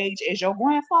same age as your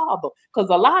grandfather. Because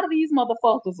a lot of these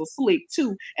motherfuckers are slick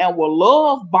too and will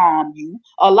love bomb you.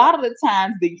 A lot of the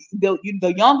times,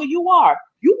 the younger you are,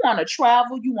 you want to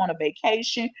travel, you want a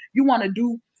vacation, you want to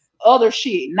do other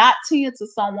shit, not tend to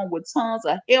someone with tons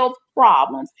of health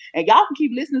problems. And y'all can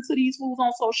keep listening to these fools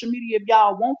on social media if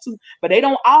y'all want to, but they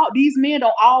don't all these men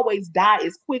don't always die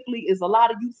as quickly as a lot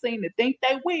of you seem to think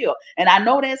they will. And I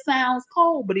know that sounds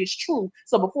cold, but it's true.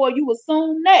 So before you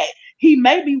assume that, he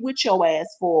may be with your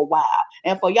ass for a while.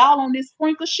 And for y'all on this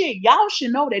sprinkle shit, y'all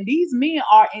should know that these men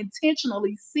are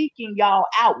intentionally seeking y'all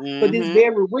out for this Mm-hmm.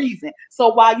 very reason.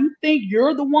 So while you think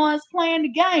you're the ones playing the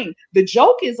game, the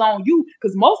joke is on you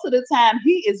because most of the time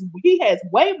he has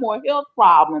way more health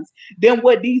problems than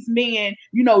what these men,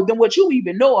 than what you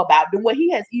even know about, than what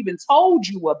he has even told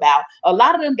you about. A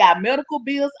lot of them got medical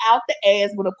bills out the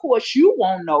ass, but of course you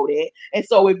won't know that. And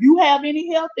so if you have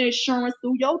any health insurance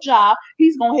through your job,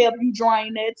 he's gonna help you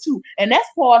drain that too. And that's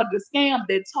part of the scam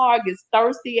that targets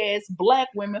thirsty ass black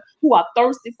women who are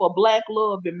thirsty for black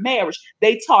love and marriage.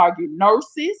 They target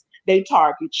nurses, they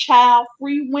target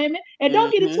child-free women, and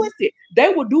don't get it Mm-hmm. twisted. They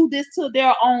will do this to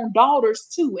their own daughters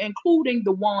too, including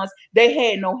the ones they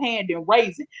had no hand in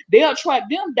raising. They'll track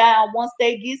them down once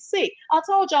they get sick. I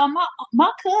told y'all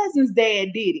my cousin's dad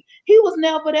did it. He was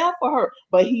never there for her,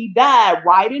 but he died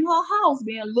right in her house,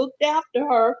 being looked after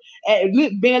her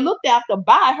and being looked after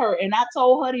by her. And I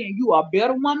told her then, you are a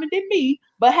better woman than me.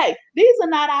 But hey, these are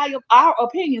not our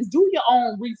opinions. Do your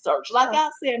own research. Like I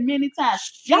said many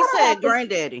times, y'all She don't have said to.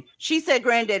 granddaddy. She said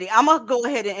granddaddy. I'm gonna go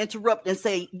ahead and interrupt and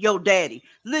say, yo, daddy.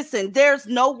 Listen, there's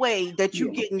no way that you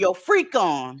Yeah. getting your freak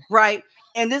on, right?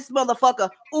 And this motherfucker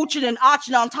ooching and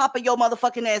arching on top of your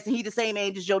motherfucking ass, and he the same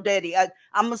age as your daddy. I'm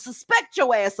gonna suspect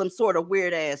your ass some sort of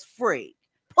weird ass freak.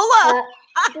 Pull up.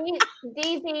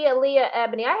 DZ, Aaliyah,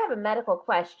 Ebony, I have a medical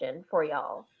question for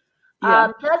y'all.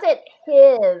 Yeah. Does it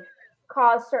HIV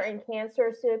cause certain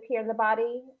cancers to appear in the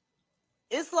body?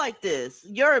 It's like this.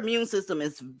 Your immune system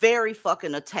is very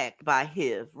fucking attacked by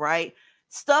HIV, right?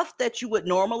 Stuff that you would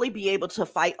normally be able to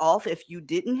fight off if you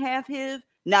didn't have HIV,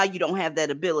 now you don't have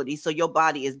that ability. So your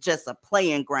body is just a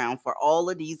playing ground for all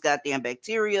of these goddamn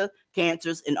bacteria,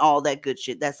 cancers, and all that good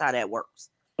shit. That's how that works.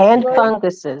 And Well,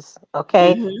 funguses,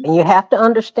 okay? Mm-hmm. And you have to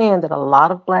understand that a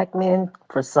lot of black men,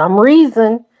 for some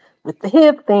reason, with the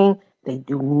hip thing, they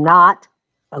do not,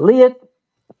 Aaliyah,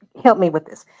 help me with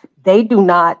this. They do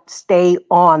not stay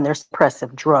on their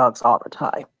suppressive drugs all the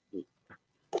time.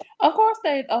 Of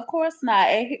course not.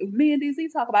 And me and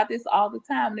DZ talk about this all the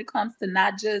time when it comes to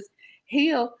not just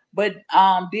health, but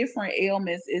different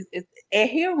ailments. Is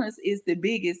adherence is the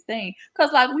biggest thing.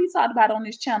 Because like we talked about on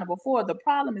this channel before, the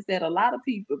problem is that a lot of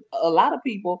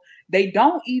people They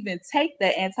don't even take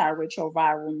the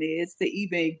antiretroviral meds to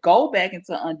even go back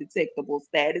into undetectable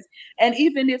status. And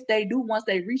even if they do, once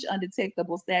they reach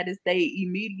undetectable status, they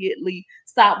immediately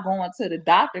stop going to the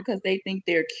doctor because they think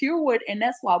they're cured. And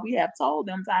that's why we have told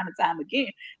them time and time again,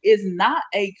 it's not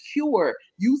a cure.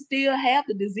 You still have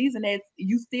the disease, and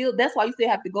that's why you still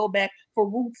have to go back for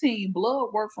routine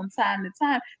blood work from time to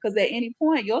time, because at any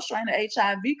point your strain of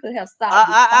HIV could have stopped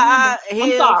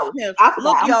responding. I'm sorry. I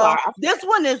Look, forgot. I'm y'all, sorry. this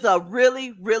one is a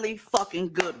really, really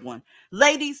fucking good one.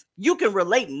 Ladies, you can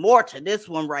relate more to this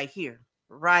one right here,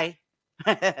 right?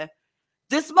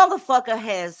 This motherfucker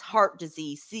has heart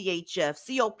disease, CHF,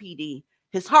 COPD.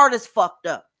 His heart is fucked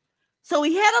up. So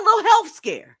he had a little health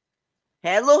scare.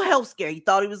 He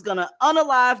thought he was going to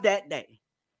unalive that day.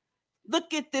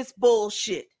 Look at this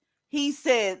bullshit. He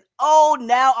said, oh,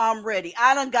 now I'm ready.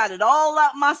 I done got it all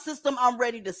out my system. I'm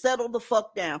ready to settle the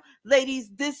fuck down. Ladies,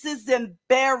 this is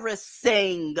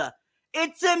embarrassing.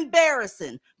 It's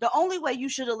embarrassing. The only way you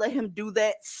should have let him do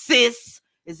that, sis,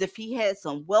 is if he had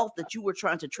some wealth that you were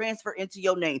trying to transfer into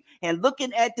your name. And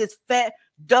looking at this fat,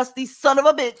 dusty son of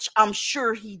a bitch, I'm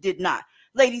sure he did not.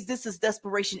 Ladies, this is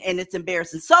desperation and it's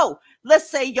embarrassing. So let's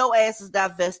say your ass is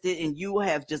divested and you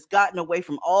have just gotten away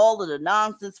from all of the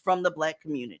nonsense from the black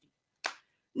community.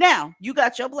 Now, you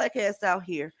got your black ass out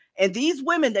here, and these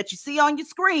women that you see on your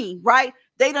screen, right?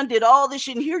 They done did all this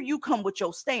shit, and here you come with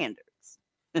your standards.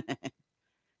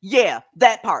 Yeah,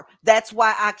 that part. That's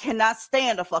why I cannot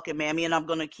stand a fucking mammy, and I'm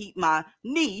going to keep my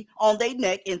knee on their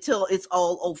neck until it's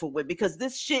all over with, because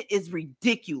this shit is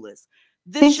ridiculous.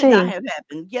 This should not have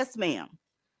happened. Yes, ma'am.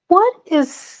 What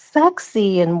is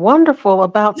sexy and wonderful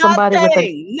about somebody with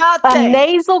a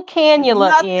nasal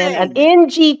cannula in an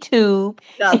NG tube?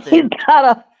 He's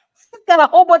got a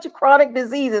whole bunch of chronic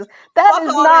diseases. That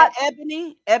is not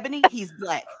Ebony. He's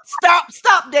black.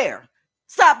 Stop there.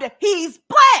 He's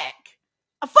black.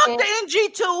 Fuck the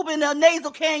NG tube and the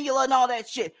nasal cannula and all that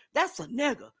shit. That's a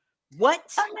nigga.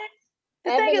 What?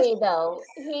 Ebony, though,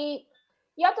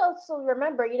 you have to also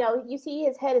remember, you see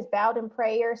his head is bowed in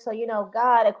prayer. So,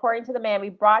 God, according to the man, we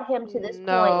brought him to this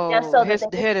point just so his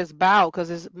head is bowed because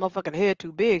his motherfucking head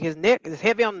too big. His neck is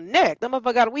heavy on the neck. That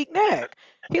motherfucker got a weak neck.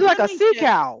 He like a sea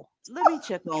cow. Let me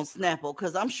check on Snapple,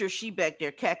 because I'm sure she back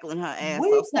there cackling her ass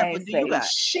off. Snapple, do you got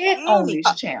shit on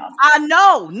this channel? I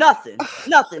know nothing.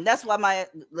 That's why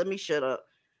let me shut up.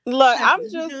 Look, Snapple, I'm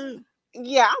just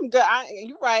I'm good.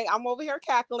 You're right. I'm over here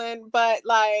cackling, but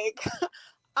like,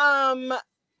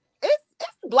 it's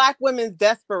black women's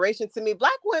desperation to me.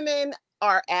 Black women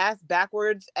are ass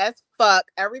backwards as fuck.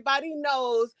 Everybody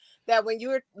knows that when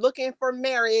you're looking for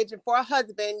marriage and for a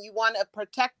husband, you want a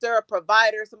protector, a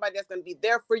provider, somebody that's going to be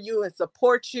there for you and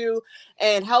support you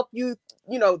and help you,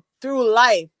 through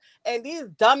life. And these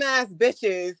dumbass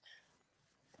bitches,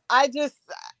 they're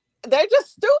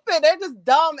just stupid. They're just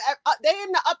dumb. They're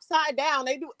in the upside down.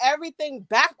 They do everything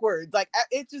backwards. Like,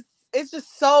 it's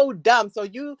just so dumb. So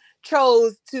you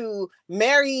chose to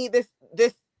marry this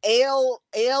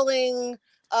ailing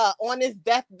on his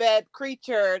deathbed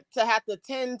creature to have to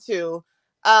tend to,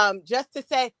 just to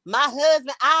say, my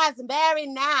husband, I's married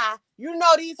now.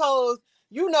 These hoes,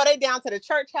 they down to the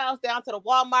church house, down to the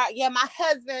Walmart. Yeah, my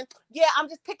husband. Yeah, I'm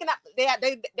just picking up. They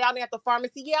down there at the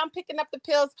pharmacy. Yeah, I'm picking up the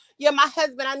pills. Yeah, my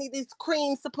husband. I need these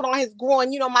creams to put on his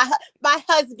groin. My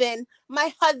husband.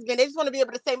 They just want to be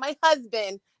able to say my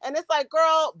husband. And it's like,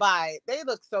 girl, bye. They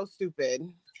look so stupid.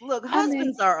 Look,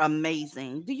 husbands are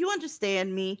amazing. Do you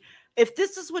understand me? If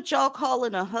this is what y'all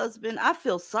calling a husband, I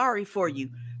feel sorry for you.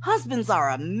 Husbands are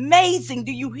amazing.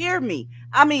 Do you hear me?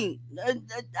 I mean,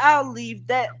 I'll leave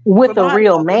that with a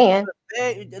real man.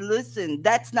 Listen,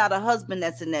 that's not a husband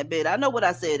that's in that bed. I know what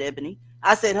I said, Ebony.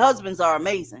 I said husbands are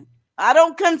amazing. I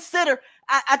don't consider.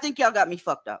 I think y'all got me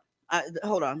fucked up.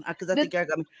 Hold on, because I think y'all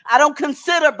got me. I don't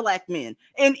consider black men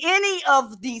in any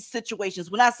of these situations.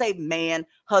 When I say man,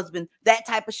 husband, that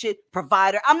type of shit,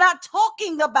 provider, I'm not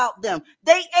talking about them.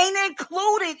 They ain't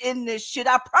included in this shit.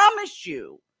 I promise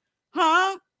you.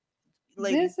 Huh?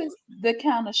 Ladies. This is the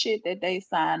kind of shit that they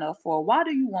sign up for. Why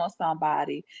do you want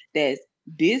somebody that's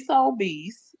this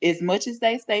obese, as much as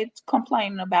they stay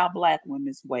complaining about black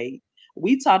women's weight?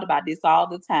 We talk about this all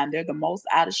the time. They're the most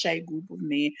out of shape group of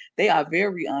men. They are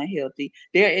very unhealthy.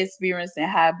 They're experiencing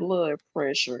high blood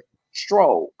pressure,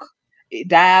 stroke,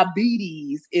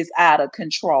 diabetes is out of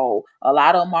control. A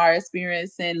lot of them are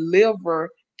experiencing liver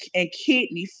and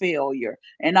kidney failure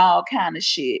and all kind of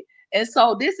shit. And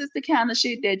so this is the kind of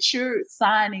shit that you're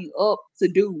signing up to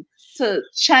do, to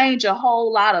change a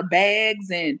whole lot of bags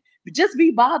and just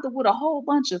be bothered with a whole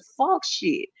bunch of fuck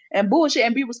shit and bullshit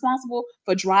and be responsible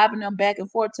for driving them back and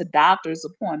forth to doctor's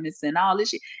appointments and all this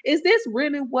shit. Is this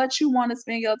really what you want to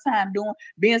spend your time doing?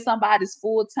 Being somebody's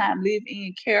full-time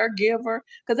live-in caregiver?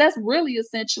 Because that's really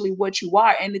essentially what you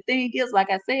are. And the thing is, like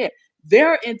I said,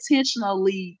 they're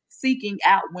intentionally seeking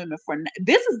out women for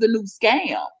this is the new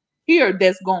scam here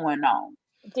that's going on.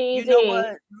 You know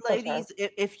what, ladies,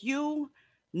 if you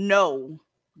know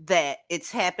that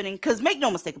it's happening, because make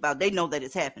no mistake about it, they know that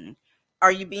it's happening.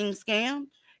 Are you being scammed?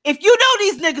 If you know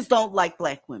these niggas don't like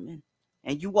black women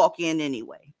and you walk in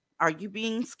anyway, are you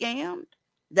being scammed?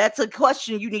 That's a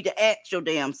question you need to ask your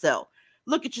damn self.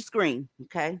 Look at your screen,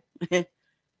 okay?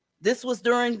 This was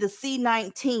during the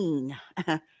C-19.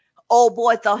 Old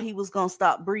boy thought he was going to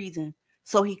stop breathing.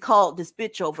 So he called this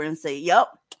bitch over and said, yep,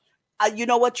 you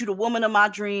know what? You the woman of my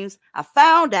dreams. I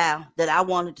found out that I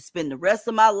wanted to spend the rest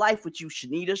of my life with you,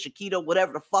 Shakita,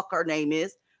 whatever the fuck her name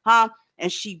is. Huh?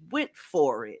 And she went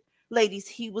for it. Ladies,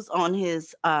 he was on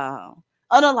his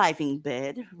unaliving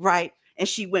bed, right? And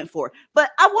she went for it.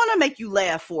 But I want to make you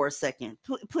laugh for a second.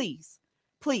 Please.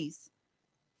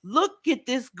 Look at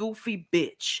this goofy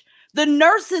bitch. The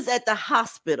nurses at the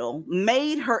hospital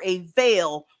made her a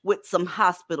veil with some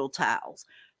hospital towels.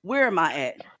 Where am I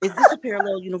at? Is this a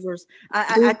parallel universe?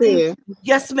 I think,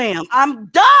 yes, ma'am. I'm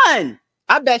done.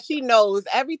 I bet she knows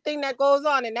everything that goes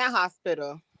on in that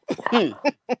hospital. Because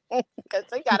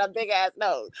she got a big ass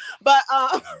nose. But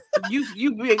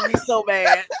you make me so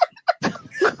mad. I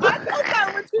don't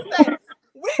know what you say.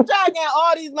 We dragging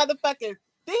all these motherfuckers.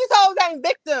 These hoes ain't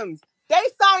victims. They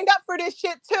signed up for this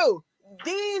shit too.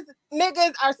 These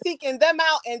niggas are seeking them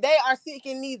out, and they are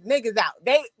seeking these niggas out.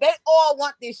 They all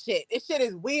want this shit. This shit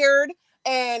is weird,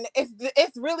 and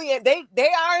it's really they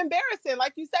are embarrassing,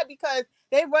 like you said, because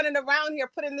they running around here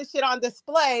putting this shit on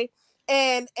display,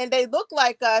 and they look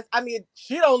like us. I mean,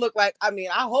 she don't look like. I mean,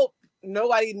 I hope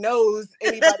nobody knows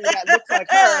anybody that looks like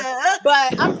her.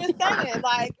 But I'm just saying,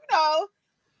 like, you know.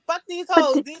 Fuck these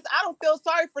hoes. I don't feel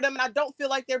sorry for them, and I don't feel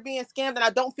like they're being scammed, and I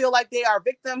don't feel like they are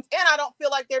victims, and I don't feel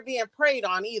like they're being preyed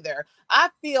on either. I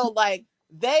feel like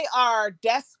they are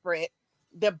desperate.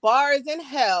 The bar is in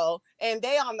hell, and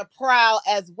they on the prowl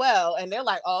as well. And they're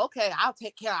like, "Oh, okay, I'll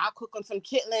take care. I'll cook them some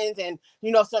chitlins and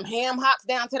some ham hocks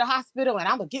down to the hospital, and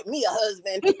I'm gonna get me a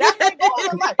husband." That's what they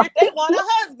want in life. They want a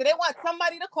husband. They want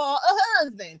somebody to call a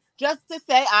husband just to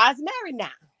say, "I's married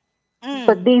now."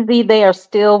 But they are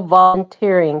still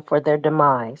volunteering for their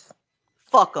demise.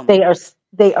 Fuck them. They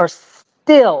are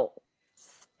still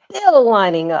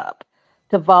lining up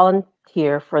to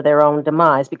volunteer for their own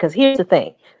demise. Because here's the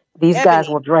thing: these guys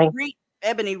will drink.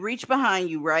 Ebony, reach behind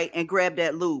you, right, and grab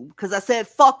that lube. Because I said,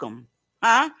 fuck them,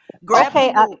 huh?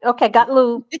 Okay, got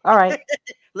lube. All right.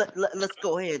 Let's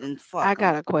go ahead and fuck. I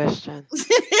got a question.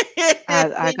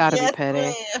 I gotta be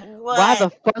petty. Why the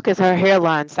fuck is her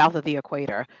hairline south of the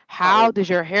equator? How does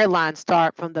your hairline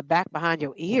start from the back behind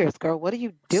your ears, girl? What are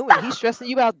you doing? He's stressing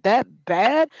you out that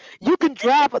bad? You can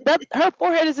drive that. Her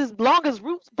forehead is as long as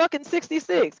Route fucking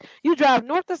 66. You drive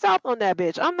north to south on that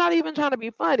bitch. I'm not even trying to be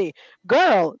funny,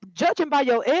 girl. Judging by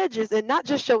your edges and not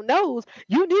just your nose,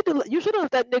 you should have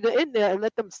left that nigga in there and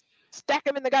let them stack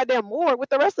him in the goddamn morgue with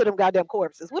the rest of them goddamn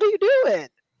corpses. What are you doing?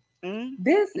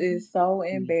 This is so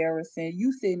embarrassing.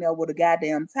 You sitting there with a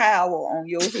goddamn towel on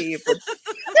your head.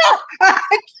 I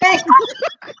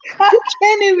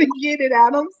can't even get it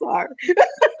out. I'm sorry.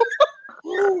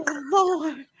 Oh,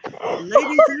 Lord.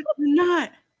 Ladies, I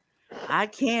cannot. I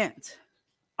can't.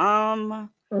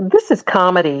 This is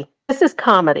comedy.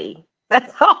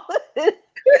 That's all it is.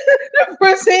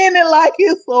 Pretending like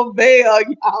it's a veil,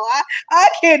 y'all. I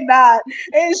cannot.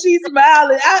 And she's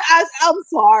smiling. I'm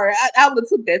sorry. I would have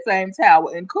took that same towel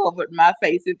and covered my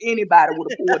face if anybody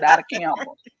would have pulled out a camera.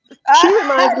 She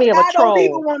reminds me of a troll. I don't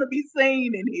even want to be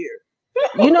seen in here.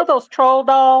 You know those troll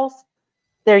dolls?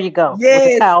 There you go. Yes.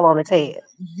 With a towel on its head.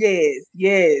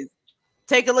 Yes.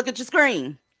 Take a look at your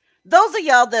screen. Those of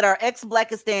y'all that are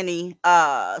ex-Blackistani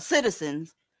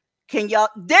citizens, can y'all?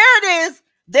 There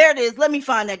it is. Let me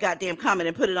find that goddamn comment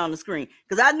and put it on the screen,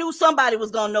 because I knew somebody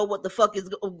was gonna know what the fuck is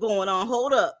going on.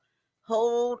 Hold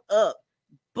up.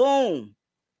 Boom.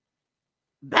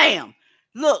 Bam.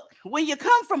 Look, when you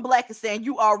come from Blackistan,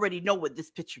 you already know what this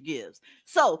picture gives.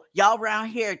 So y'all around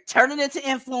here turning into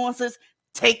influencers,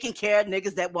 taking care of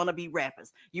niggas that want to be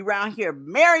rappers. You around here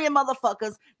marrying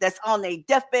motherfuckers that's on their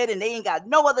deathbed and they ain't got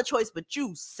no other choice but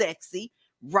you, sexy,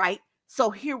 right? So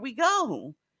here we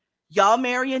go. Y'all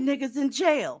marrying niggas in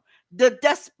jail. The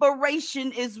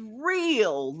desperation is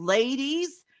real,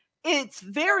 ladies. It's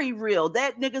very real.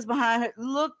 That nigga's behind her.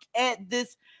 Look at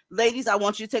this. Ladies, I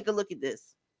want you to take a look at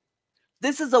this.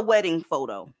 This is a wedding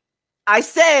photo. I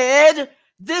said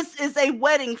this is a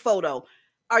wedding photo.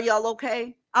 Are y'all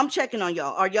okay? I'm checking on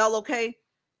y'all. Are y'all okay?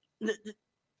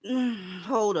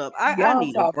 Hold up. I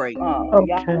need a break.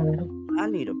 Okay. I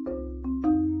need a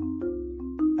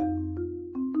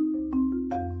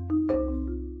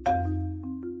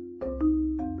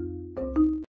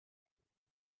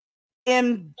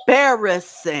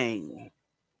embarrassing.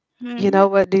 You know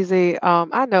what, DZ?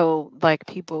 I know like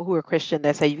people who are Christian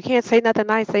that say you can't say nothing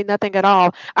nice, say nothing at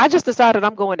all. I just decided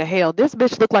I'm going to hell. This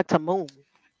bitch looked like Moon.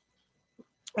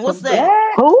 What's that?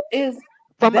 That Who? is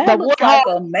From the that looks like a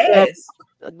warthog, mess.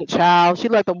 the child. She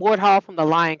like the warthog from the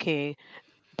Lion King.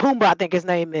 Pumbaa, I think his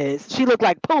name is. She looked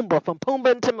like Pumbaa from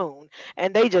Pumbaa and Timon.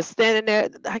 And they just standing there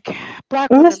like, black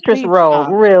women, Mistress please Rowe,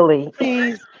 stop. really?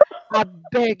 Please, I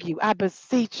beg you, I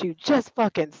beseech you, just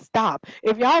fucking stop.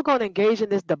 If y'all gonna engage in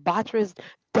this debaucherous,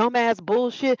 dumbass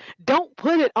bullshit, don't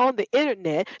put it on the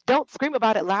internet. Don't scream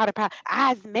about it loud and proud.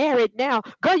 I's married now.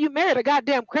 Girl, you married a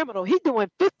goddamn criminal. He doing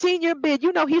 15-year bid.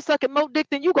 You know he's sucking more dick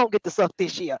than you gonna get to suck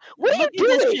this year. What are Look you at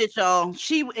this doing? shit, y'all.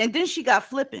 And then she got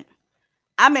flippant.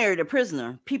 I married a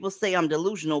prisoner. People say I'm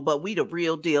delusional, but we the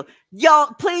real deal.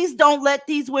 Y'all, please don't let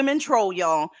these women troll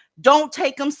y'all. Don't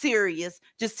take them serious.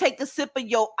 Just take a sip of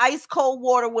your ice cold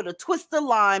water with a twist of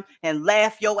lime and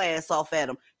laugh your ass off at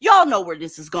them. Y'all know where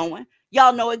this is going.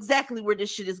 Y'all know exactly where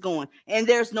this shit is going. And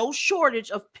there's no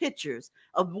shortage of pictures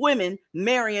of women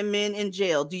marrying men in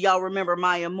jail. Do y'all remember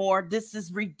Maya Moore? This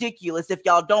is ridiculous. If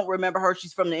y'all don't remember her,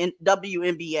 she's from the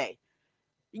WNBA.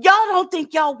 Y'all don't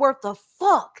think y'all worth a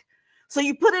fuck. So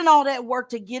you put in all that work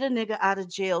to get a nigga out of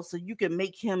jail so you can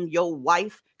make him your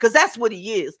wife? Because that's what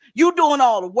he is. You doing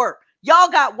all the work. Y'all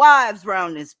got wives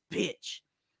around this bitch.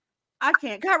 I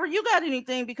can't. Kyra, you got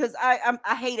anything? Because I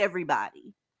hate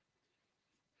everybody.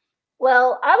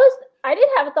 Well, I did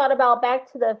have a thought about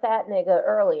back to the fat nigga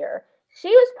earlier. She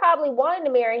was probably wanting to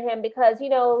marry him because, he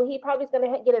probably is going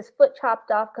to get his foot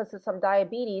chopped off because of some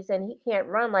diabetes and he can't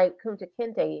run like Kunta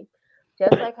Kinte.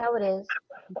 Just like how it is.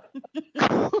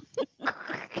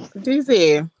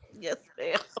 DZ. Yes,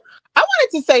 ma'am. I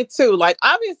wanted to say too, like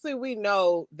obviously we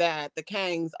know that the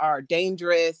Kangs are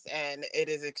dangerous and it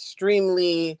is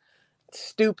extremely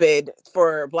stupid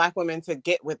for Black women to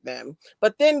get with them.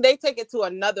 But then they take it to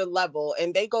another level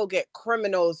and they go get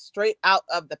criminals straight out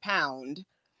of the pound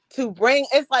to bring.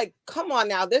 It's like, come on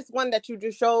now, this one that you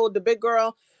just showed, the big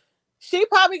girl, she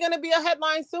probably gonna be a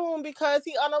headline soon because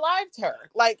he unalived her.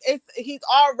 Like he's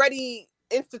already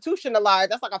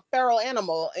institutionalized. That's like a feral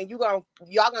animal, and y'all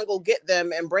gonna go get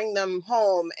them and bring them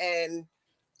home. And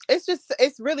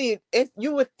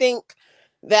you would think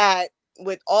that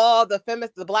with all the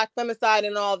Black femicide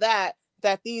and all that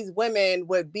these women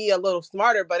would be a little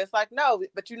smarter, but it's like, no,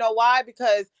 but you know why?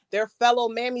 Because their fellow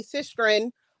mammy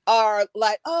sistren are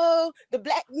like, oh, the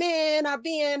Black men are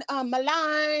being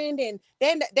maligned, and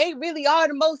then they really are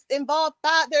the most involved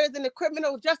fathers, and the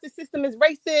criminal justice system is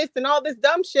racist and all this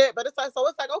dumb shit. But it's like,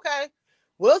 okay,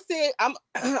 we'll see. I'm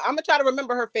gonna try to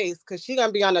remember her face because she's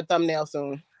gonna be on the thumbnail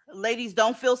soon. Ladies,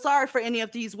 don't feel sorry for any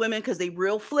of these women because they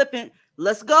real flippant.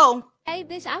 Let's go. Hey,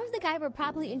 bitch, I was the guy who would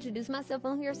probably introduce myself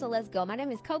on here, so let's go. My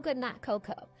name is Coca, not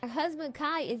Coco. Her husband,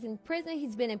 Kai, is in prison.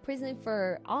 He's been in prison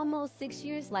for almost 6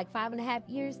 years, like 5.5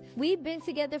 years. We've been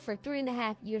together for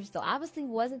 3.5 years, so obviously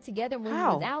we wasn't together when he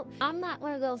was out. I'm not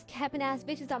one of those capping ass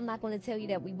bitches. I'm not going to tell you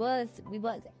that we was.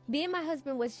 Me and my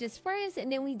husband was just friends,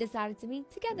 and then we decided to be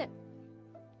together.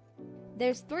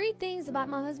 There's 3 things about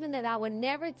my husband that I would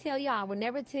never tell you. I would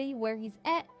never tell you where he's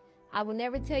at. I would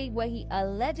never tell you what he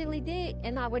allegedly did,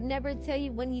 and I would never tell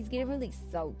you when he's getting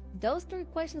released. So those 3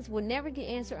 questions will never get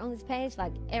answered on this page,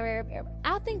 like ever.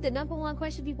 I think the number 1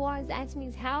 question people always ask me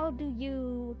is, how do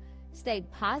you stay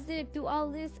positive through all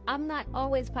this? I'm not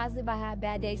always positive. I have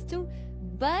bad days too,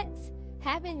 but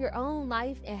having your own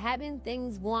life and having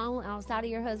things go on outside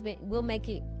of your husband will make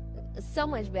it so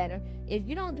much better. If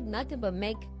you don't do nothing but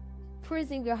make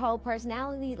prison your whole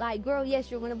personality, like, girl, yes,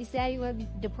 you're gonna be sad, you're gonna be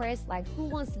depressed. Like, who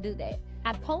wants to do that?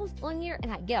 I post on here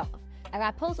and I get off. Like,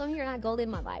 I post on here and I go live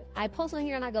my life. I post on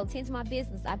here and I go tend to my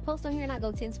business. I post on here and I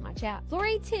go tend to my child.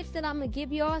 3 tips that I'm gonna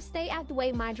give y'all: stay out the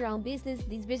way, mind your own business.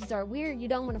 These bitches are weird. You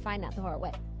don't want to find out the hard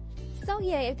way. So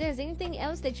yeah, if there's anything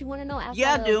else that you want to know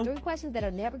outside of 3 questions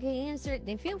that'll never get answered,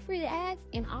 then feel free to ask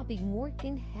and I'll be more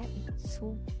than happy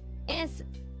to answer.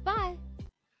 Bye.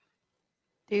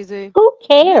 Easy. Who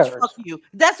cares? Bitch, fuck you.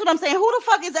 That's what I'm saying. Who the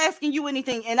fuck is asking you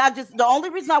anything? And the only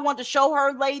reason I want to show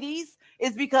her, ladies,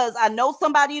 is because I know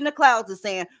somebody in the clouds is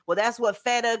saying, well, that's what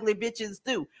fat, ugly bitches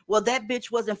do. Well, that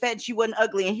bitch wasn't fat and she wasn't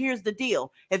ugly. And here's the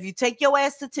deal. If you take your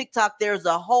ass to TikTok, there's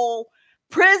a whole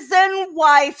prison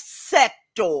wife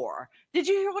sector. Did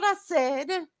you hear what I said?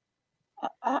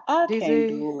 I can't DZ,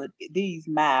 do it. These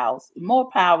mouths. More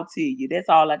power to you. That's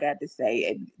all I got to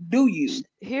say. Do you?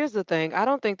 here's the thing. I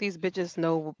don't think these bitches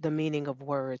know the meaning of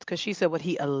words because she said what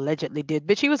he allegedly did.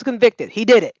 Bitch, he was convicted. He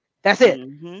did it. That's it.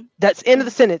 Mm-hmm. That's end of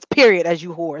the sentence, period, as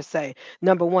you whores say.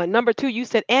 Number one. Number two, you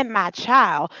said, and my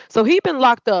child. So he been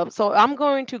locked up. So I'm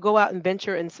going to go out and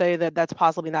venture and say that that's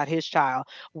possibly not his child.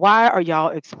 Why are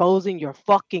y'all exposing your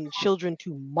fucking children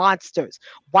to monsters?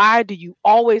 Why do you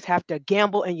always have to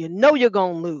gamble and you know you're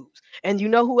going to lose? And you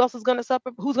know who else is going to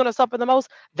suffer? Who's going to suffer the most?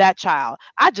 That child.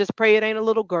 I just pray it ain't a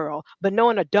little girl. But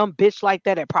knowing a dumb bitch like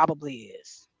that, it probably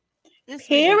is. It's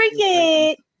ridiculous, lady.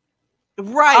 Period.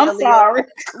 Right, I'm Aaliyah. sorry.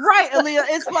 Right, Aaliyah.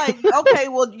 It's like, okay,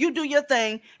 well, you do your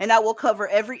thing, and I will cover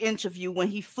every inch of you when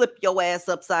he flip your ass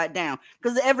upside down.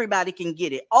 Because everybody can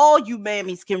get it. All you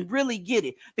mammies can really get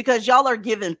it. Because y'all are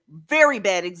giving very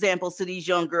bad examples to these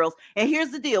young girls. And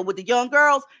here's the deal with the young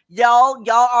girls, y'all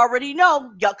already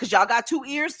know, y'all, because y'all got 2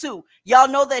 ears too. Y'all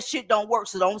know that shit don't work.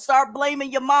 So don't start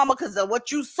blaming your mama because of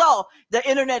what you saw. The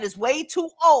internet is way too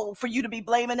old for you to be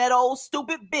blaming that old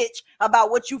stupid bitch about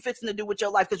what you fixing to do with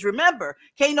your life. Because remember,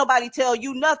 can't nobody tell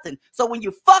you nothing. So when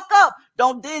you fuck up,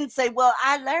 don't then say, well,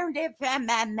 I learned it from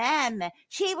my mama.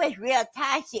 She was real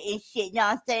toxic and shit. You know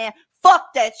what I'm saying?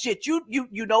 Fuck that shit. You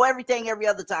know everything every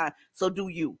other time. So do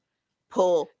you.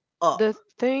 Pull up. The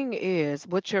thing is,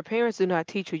 what your parents do not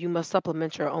teach you, you must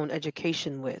supplement your own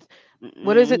education with.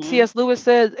 What is it? Mm-hmm. C.S. Lewis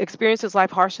said, experience is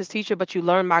life harshest teacher, but you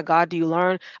learn, my God, do you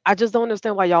learn? I just don't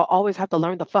understand why y'all always have to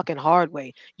learn the fucking hard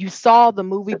way. You saw the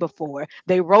movie before,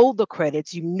 they rolled the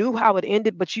credits, you knew how it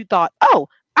ended, but you thought, oh,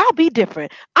 I'll be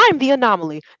different. I'm the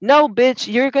anomaly. No,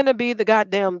 bitch, you're gonna be the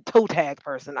goddamn toe tag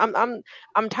person.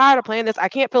 I'm tired of playing this. I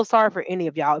can't feel sorry for any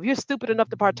of y'all. If you're stupid enough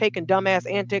to partake in dumbass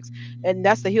antics and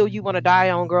that's the hill you want to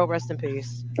die on, girl, rest in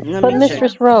peace. Let But me check.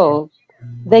 Mistress Rose,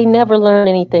 they never learn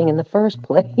anything in the first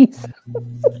place.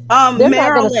 They're not going to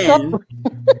Marilyn. suffer.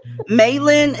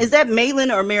 Malin. Is that Malin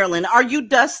or Marilyn? Are you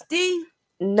Dusty?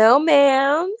 No,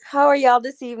 ma'am. How are y'all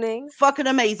this evening? Fucking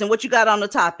amazing. What you got on the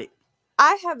topic?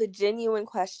 I have a genuine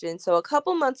question. So a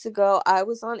couple months ago, I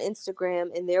was on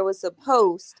Instagram and there was a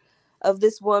post of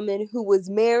this woman who was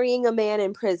marrying a man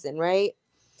in prison, right?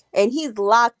 And he's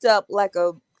locked up like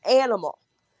a animal.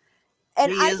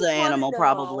 And He I is an just want to animal, know,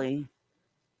 probably.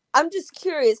 I'm just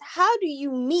curious, how do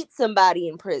you meet somebody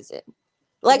in prison?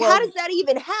 Like, how Well, does that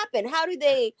even happen? How do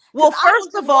they? well, Because I first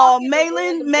don't just of walk all, into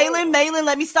random jails. Malin,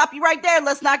 let me stop you right there.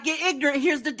 Let's not get ignorant.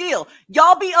 Here's the deal.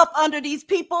 Y'all be up under these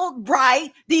people,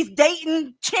 right? These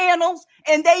dating channels,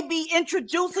 and they be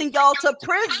introducing y'all to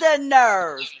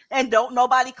prisoners. And don't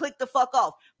nobody click the fuck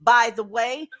off. By the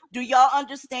way, do y'all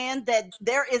understand that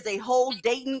there is a whole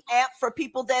dating app for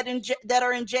people that that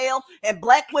are in jail, and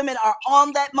black women are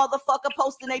on that motherfucker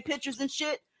posting their pictures and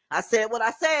shit? I said what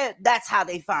I said. That's how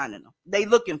they finding them. They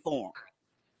looking for them.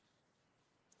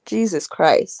 Jesus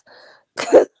Christ.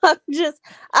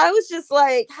 I was just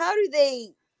like, how do they,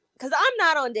 because I'm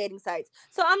not on dating sites.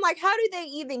 So I'm like, how do they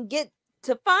even get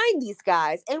to find these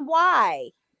guys and why?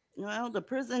 Well, the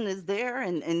prison is there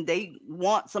and they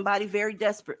want somebody very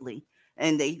desperately.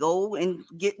 And they go and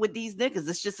get with these niggas.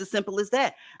 It's just as simple as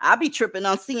that. I be tripping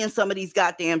on seeing some of these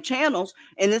goddamn channels,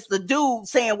 and it's the dude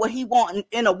saying what he want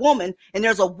in a woman, and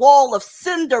there's a wall of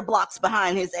cinder blocks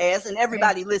behind his ass, and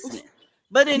everybody listening.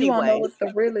 But You want to know anyway, what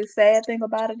the really sad thing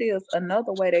about it is?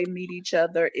 Another way they meet each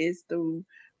other is through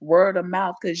word of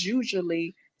mouth, because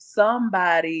usually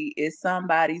somebody is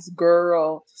somebody's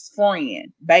girl's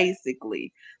friend,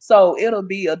 basically. So it'll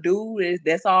be a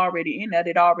that's already in there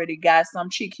that already got some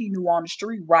chick he knew on the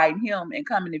street writing him and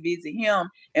coming to visit him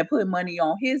and put money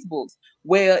on his books.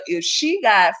 Well, if she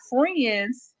got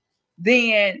friends,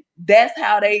 then that's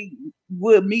how they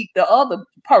would meet the other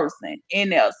person in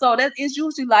there. So that it's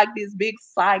usually like this big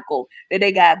cycle that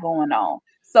they got going on.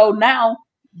 So now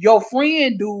your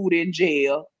friend dude in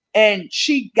jail and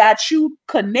she got you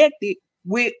connected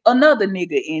with another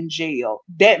nigga in jail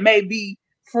that may be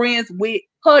friends with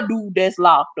her dude that's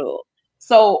locked up.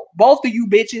 So both of you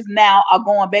bitches now are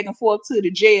going back and forth to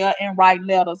the jail and writing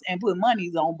letters and put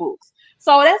monies on books.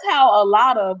 So that's how a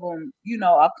lot of them,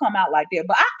 are come out like that.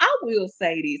 But I will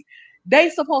say this. They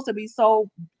supposed to be so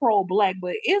pro-black,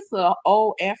 but it's a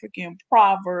old African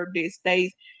proverb that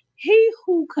states, he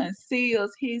who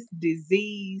conceals his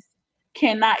disease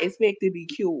cannot expect to be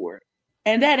cured.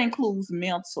 And that includes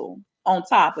mental on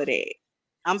top of that.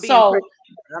 I'm being So pretty.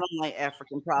 I don't like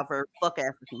African proverbs. Fuck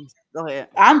Africans. Go ahead.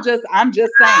 I'm just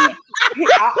saying.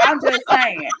 I'm just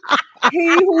saying. He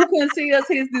who conceals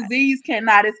his disease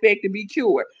cannot expect to be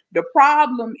cured. The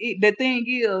thing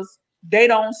is, they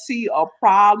don't see a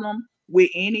problem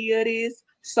with any of this.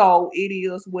 So it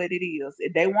is what it is.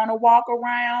 If they want to walk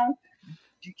around,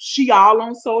 she all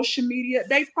on social media.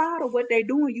 They proud of what they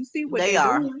doing. You see what They they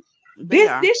are. doing. They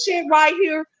are. This shit right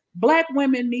here, black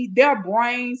women need their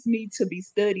brains need to be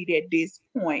studied at this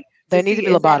point to They need to see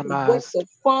be exactly what lobotomized. the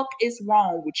fuck is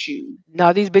wrong with you.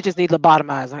 No, these bitches need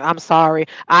lobotomizing. I'm sorry.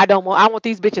 I don't want. I want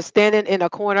these bitches standing in a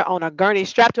corner on a gurney,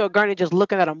 strapped to a gurney, just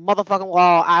looking at a motherfucking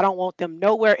wall. I don't want them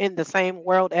nowhere in the same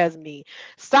world as me.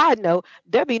 Side note: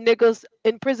 there be niggas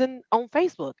in prison on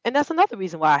Facebook, and that's another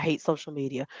reason why I hate social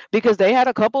media. Because they had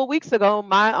a couple of weeks ago,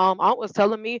 my aunt was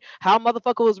telling me how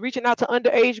motherfucker was reaching out to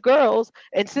underage girls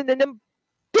and sending them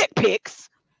dick pics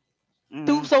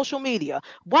through social media.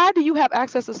 Why do you have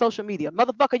access to social media?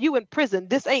 Motherfucker, you in prison.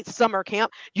 This ain't summer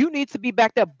camp. You need to be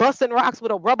back there busting rocks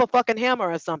with a rubber fucking hammer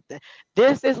or something.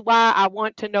 This is why I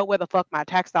want to know where the fuck my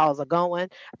tax dollars are going.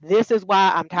 This is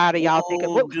why I'm tired of y'all thinking,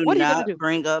 Oh, do what are you gonna not do?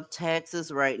 bring up taxes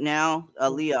right now.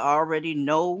 Aaliyah already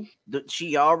know that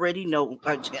she already know.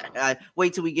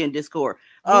 Wait till we get in Discord.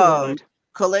 You would.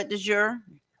 Colette de Jure,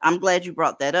 I'm glad you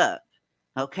brought that up.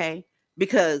 Okay,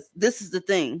 because this is the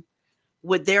thing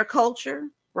with their culture,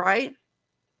 right?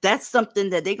 That's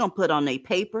something that they're gonna put on their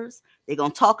papers. They're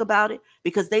gonna talk about it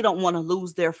because they don't want to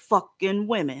lose their fucking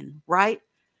women, right?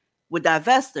 With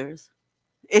divestors,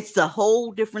 it's a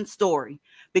whole different story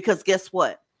because guess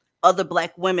what? Other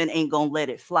black women ain't gonna let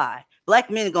it fly.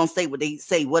 Black men are gonna say what they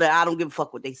say. What I don't give a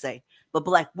fuck what they say. But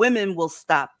black women will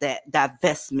stop that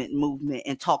divestment movement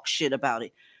and talk shit about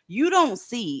it. You don't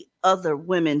see other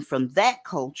women from that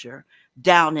culture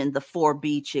down in the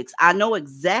 4B chicks. I know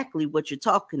exactly what you're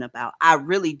talking about. I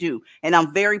really do. And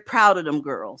I'm very proud of them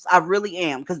girls. I really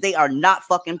am because they are not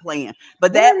fucking playing.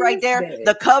 But that What right is there, that?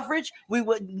 the coverage, we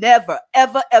would never,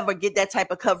 ever, ever get that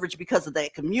type of coverage because of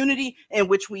that community in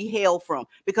which we hail from.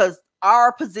 Because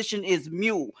our position is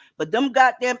mule, but them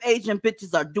goddamn Asian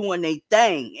bitches are doing their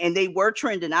thing, and they were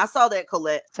trending. I saw that,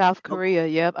 Colette. South Korea,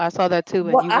 yep, I saw that too.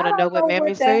 And Well, you I want to know don't what know what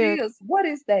Mammy that said? is. What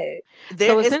is that? There,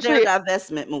 So it's their essentially,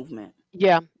 divestment movement.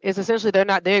 yeah, it's essentially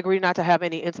they agree not to have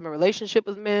any intimate relationship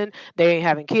with men. They ain't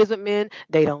having kids with men.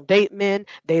 They don't date men.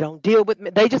 They don't deal with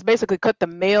men. They just basically cut the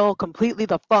male completely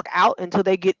the fuck out until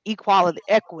they get equality,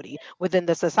 equity within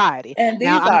the society. And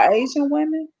Now, these are Asian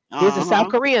women? this is South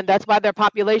Uh-huh. Korean. That's why their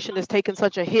population is taking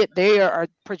such a hit. They are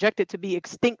projected to be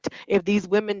extinct if these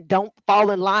women don't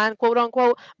fall in line, quote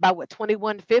unquote, by what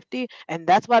 2150, and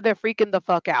that's why they're freaking the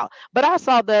fuck out. But I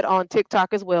saw that on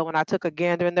TikTok as well when I took a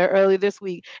gander in there early this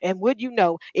week. And would you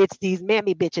know, it's these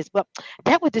mammy bitches. But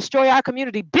that would destroy our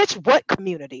community. Bitch, what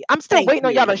community? I'm still Thank waiting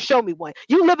on y'all to you. show me one.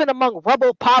 You living among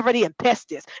rubble, poverty, and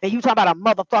pestis, and you talk about a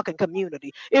motherfucking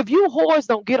community. If you whores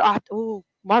don't get off, ooh,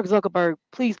 Mark Zuckerberg,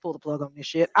 please pull the plug on this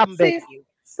shit. I'm See, begging you.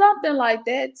 something like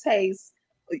that takes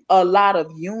a lot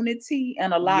of unity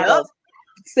and a lot Yep. of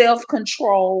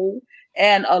self-control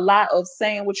and a lot of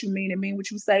saying what you mean and mean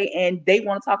what you say. And they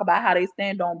want to talk about how they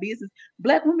stand on business.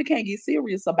 Black women can't get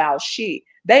serious about shit.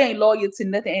 They ain't loyal to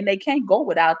nothing and they can't go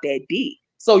without that dick.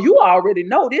 So you already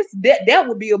know this that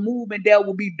would be a movement that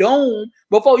would be doomed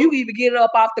before you even get it up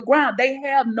off the ground. They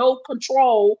have no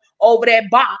control over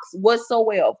that box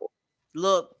whatsoever.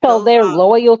 Look, So those they're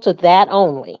loyal to that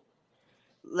only.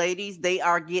 ladies, they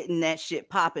are getting that shit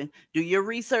popping. Do your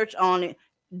research on it.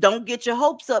 Don't get your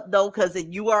hopes up though, because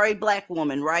you are a black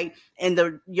woman, right? And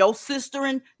your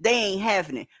sisterin, they ain't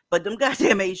having it. But them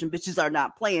goddamn Asian bitches are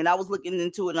not playing. I was looking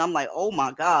into it and I'm like, oh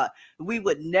my God, we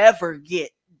would never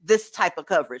get this type of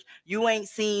coverage. You ain't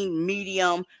seen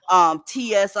Medium,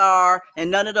 TSR,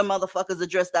 and none of the motherfuckers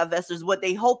address divestors. What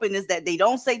they hoping is that they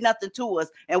don't say nothing to us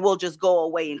and we'll just go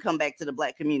away and come back to the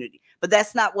black community. But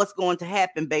that's not what's going to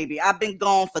happen, baby. I've been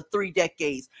gone for 3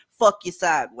 decades. Fuck you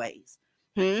sideways.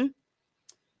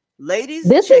 Ladies,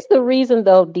 This check is the reason,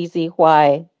 though, DZ,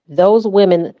 why those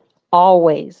women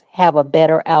always have a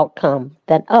better outcome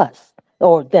than us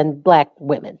or than black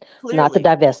women, not the clearly,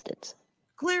 divesteds.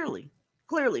 clearly,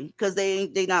 clearly, because they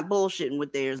not bullshitting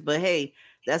with theirs. But hey,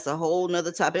 that's a whole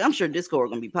nother topic. I'm sure Discord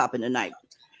gonna be popping tonight.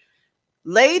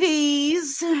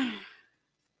 Ladies,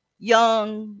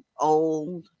 young,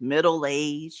 old, middle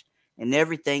age, and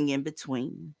everything in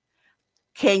between.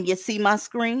 Can you see my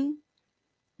screen?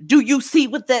 Do you see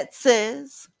what that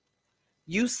says?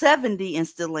 You 70 and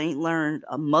still ain't learned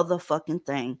a motherfucking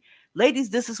thing.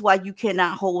 Ladies, this is why you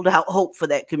cannot hold out hope for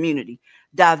that community.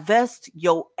 Divest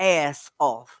your ass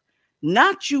off.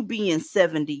 Not you being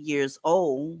 70 years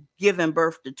old, giving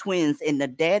birth to twins, and the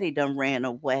daddy done ran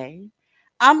away.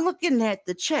 I'm looking at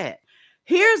the chat.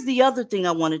 Here's the other thing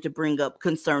I wanted to bring up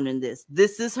concerning this.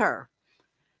 This is her.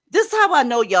 This is how I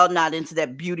know y'all not into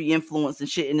that beauty influence and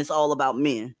shit, and it's all about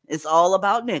men. It's all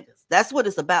about niggas. That's what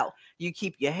it's about. You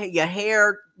keep your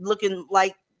hair looking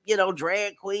like,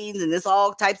 drag queens, and it's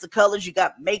all types of colors. You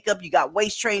got makeup, you got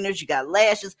waist trainers, you got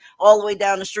lashes all the way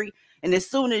down the street. And as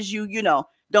soon as you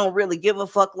don't really give a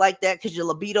fuck like that because your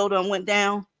libido done went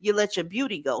down, you let your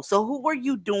beauty go. So who were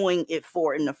you doing it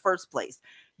for in the first place?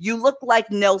 You look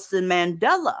like Nelson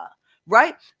Mandela,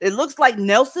 right? It looks like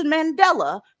Nelson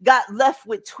Mandela got left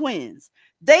with twins.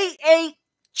 They ain't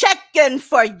checking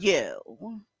for you.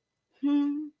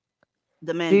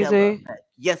 The Mandela DZ, effect.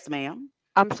 Yes, ma'am.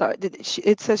 I'm sorry.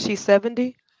 It says she's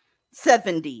 70?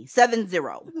 70.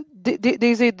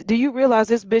 DZ, do you realize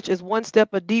this bitch is one step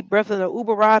a deep breath in an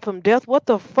Uber ride from death? What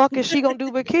the fuck is she gonna do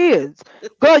with kids?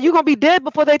 Girl, you gonna be dead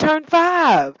before they turn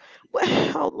 5.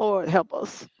 Oh Lord, help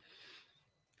us.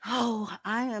 Oh,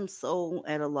 I am so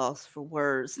at a loss for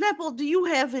words. Snapple, do you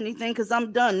have anything? Because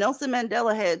I'm done. Nelson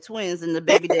Mandela had twins and the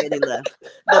baby daddy left.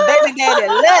 The baby daddy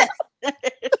left.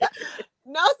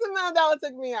 Nelson Mandela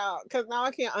took me out because now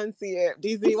I can't unsee it.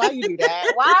 DZ, why you do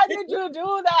that? Why did you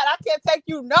do that? I can't take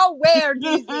you nowhere,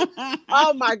 DZ.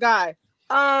 Oh my God.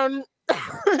 I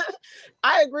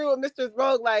agree with Mr.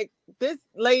 Rogue. Like, this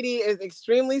lady is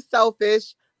extremely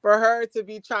selfish for her to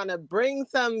be trying to bring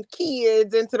some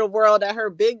kids into the world at her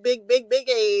big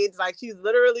age. Like, she's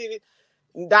literally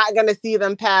not gonna see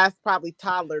them past probably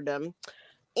toddlerdom.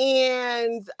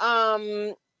 And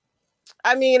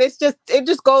I mean, it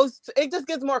just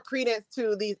gives more credence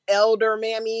to these elder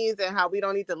mammies and how we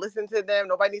don't need to listen to them.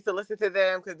 Nobody needs to listen to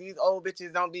them because these old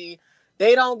bitches don't be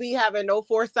having no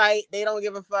foresight. They don't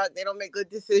give a fuck. They don't make good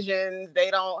decisions.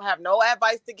 They don't have no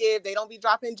advice to give. They don't be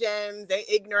dropping gems. They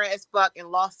ignorant as fuck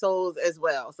and lost souls as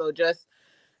well. So just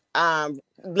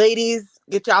ladies,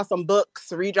 get y'all some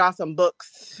books, read y'all some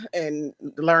books, and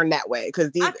learn that way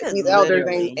because these elders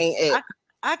ain't it.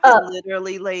 I could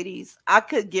literally, ladies, I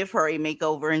could give her a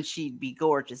makeover and she'd be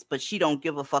gorgeous, but she don't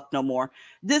give a fuck no more.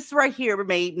 This right here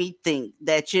made me think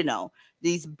that,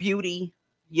 these beauty,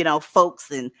 folks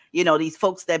and, these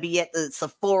folks that be at the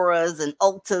Sephora's and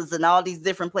Ultas and all these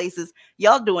different places,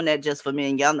 y'all doing that just for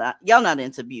men. Y'all not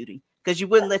into beauty because you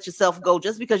wouldn't let yourself go.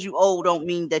 Just because you old don't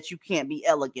mean that you can't be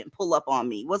elegant. Pull up on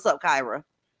me. What's up, Kyra?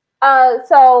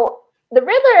 So the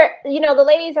Riddler, the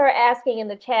ladies are asking in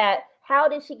the chat, how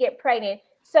did she get pregnant?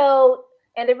 So,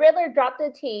 and the Riddler dropped the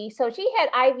T. So she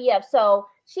had IVF. So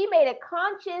she made a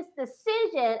conscious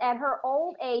decision at her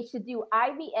old age to do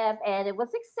IVF, and it was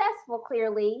successful,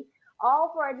 clearly,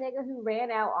 all for a nigga who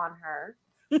ran out on her.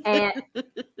 And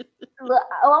look,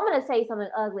 I'm going to say something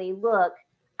ugly. Look,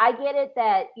 I get it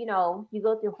that, you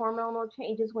go through hormonal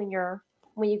changes when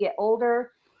you get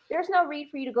older. There's no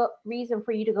reason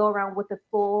for you to go around with a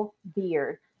full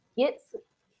beard. Get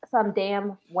some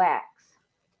damn wax.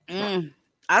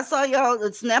 I saw y'all.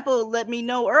 Snapple let me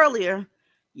know earlier.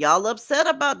 Y'all upset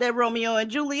about that Romeo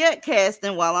and Juliet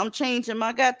casting while I'm changing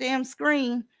my goddamn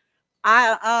screen.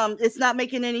 It's not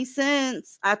making any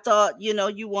sense. I thought,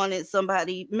 you wanted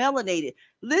somebody melanated.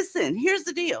 Listen, here's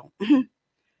the deal.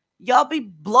 Y'all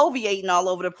be bloviating all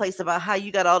over the place about how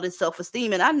you got all this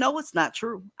self-esteem, and I know it's not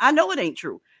true. I know it ain't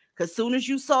true. Because soon as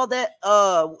you saw that,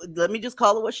 let me just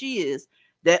call her what she is,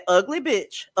 that ugly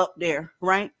bitch up there,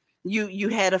 right? You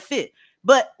had a fit.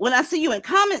 But when I see you in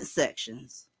comment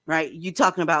sections, right, you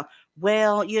talking about,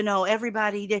 well,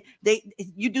 everybody,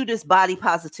 you do this body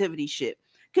positivity shit.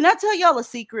 Can I tell y'all a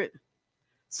secret?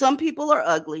 Some people are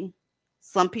ugly,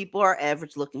 some people are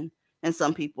average looking, and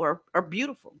some people are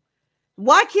beautiful.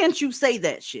 Why can't you say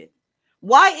that shit?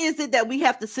 Why is it that we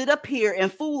have to sit up here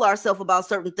and fool ourselves about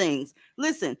certain things?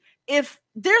 Listen, if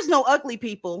there's no ugly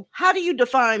people, how do you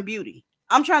define beauty?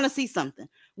 I'm trying to see something.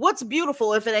 What's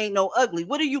beautiful if it ain't no ugly?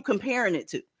 What are you comparing it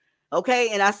to? Okay.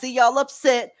 And I see y'all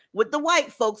upset with the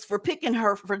white folks for picking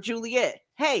her for Juliet.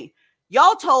 Hey,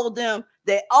 y'all told them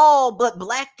that all but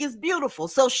black is beautiful.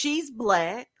 So she's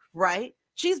black, right?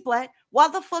 She's black. Why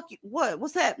the fuck?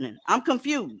 What's happening? I'm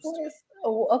confused.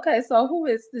 Okay. So who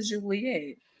is the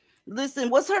Juliet? Listen,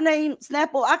 what's her name?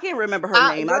 Snapple? I can't remember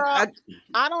her name. Girl,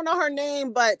 I don't know her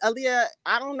name, but Aaliyah,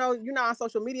 I don't know, on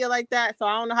social media like that, so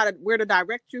I don't know where to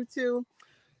direct you to.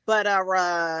 But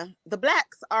the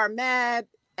blacks are mad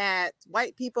at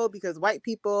white people because white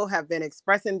people have been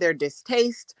expressing their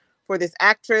distaste for this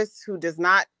actress who does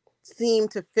not seem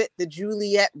to fit the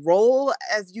Juliet role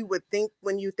as you would think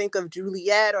when you think of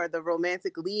Juliet or the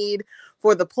romantic lead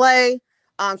for the play.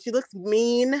 She looks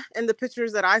mean in the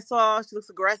pictures that I saw. She looks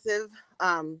aggressive.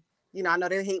 I know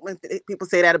they hate when people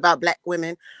say that about black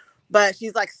women, but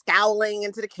she's like scowling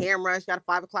into the camera. She got a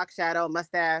 5 o'clock shadow,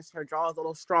 mustache. Her jaw is a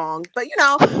little strong, but it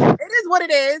is what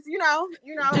it is.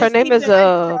 Her name is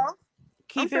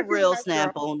Keep it real,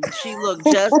 Snapple. She looked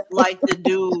just like the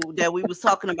dude that we was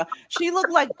talking about. She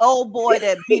looked like old boy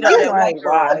that beat up that white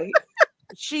girl. Right.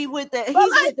 She with that. He's But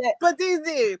with that. But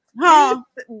DZ, Huh?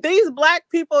 these black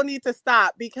people need to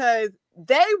stop, because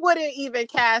they wouldn't even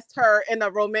cast her in a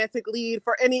romantic lead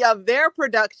for any of their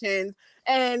productions.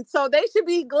 And so they should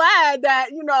be glad that,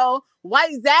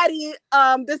 White Zaddy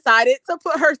decided to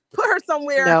put her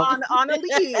somewhere No. on a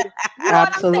lead. You know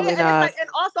Absolutely what I'm saying? not. And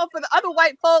also for the other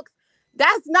white folks,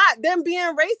 that's not them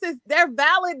being racist. They're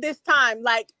valid this time.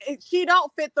 Like, she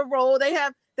don't fit the role. They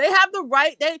have the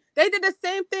right. They did the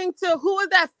same thing to, who was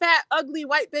that fat, ugly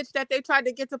white bitch that they tried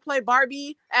to get to play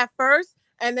Barbie at first,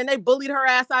 and then they bullied her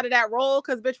ass out of that role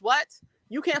because, bitch, what?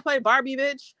 You can't play Barbie,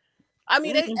 bitch. I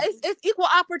mean, it's equal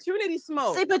opportunity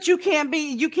smoke. See, but you can't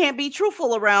be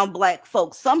truthful around black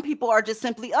folks. Some people are just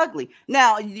simply ugly.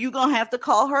 Now, you're going to have to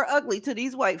call her ugly to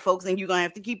these white folks, and you're going to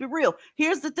have to keep it real.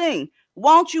 Here's the thing.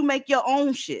 Won't you make your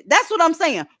own shit? That's what I'm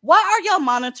saying. Why are y'all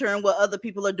monitoring what other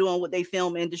people are doing with their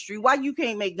film industry? Why you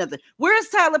can't make nothing? Where's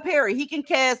Tyler Perry? He can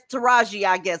cast Taraji,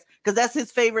 I guess, because that's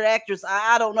his favorite actress.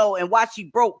 I don't know. And why she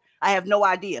broke, I have no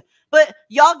idea. But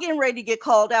y'all getting ready to get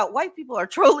called out. White people are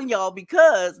trolling y'all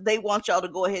because they want y'all to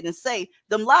go ahead and say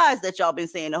them lies that y'all been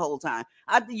saying the whole time.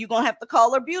 You're going to have to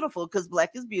call her beautiful, because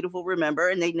black is beautiful, remember?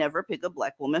 And they never pick a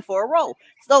black woman for a role.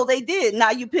 So they did.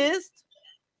 Now you pissed?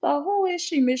 So who is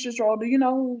she, Mrs. Roll? Do you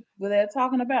know who they're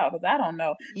talking about? Because I don't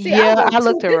know. See, Yeah, I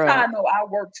looked her I up. know I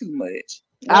work too much.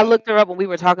 I looked her up when we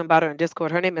were talking about her in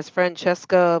Discord. Her name is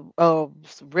Francesca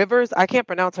Rivers. I can't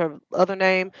pronounce her other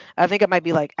name. I think it might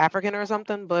be like African or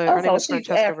something, but her name So is she's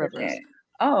Francesca Rivers. African.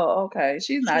 Oh, okay.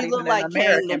 She's not She even looked an like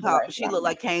American black She looked woman.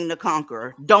 like Kang the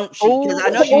Conqueror, don't she? Because I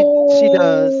know she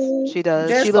does. She does.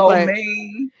 That's She look so like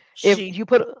mean. if you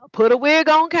put a wig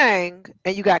on Kang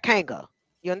and you got Kanga.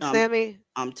 You understand me?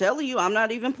 I'm telling you, I'm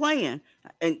not even playing.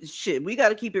 And shit, we got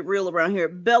to keep it real around here.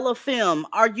 Bella Film,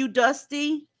 are you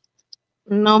dusty?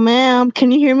 No, ma'am.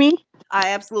 Can you hear me? I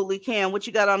absolutely can. What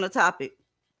you got on the topic?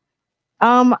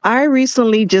 I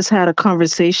recently just had a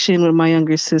conversation with my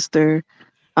younger sister.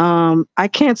 I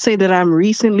can't say that I'm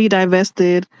recently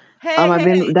divested. I've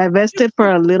been divested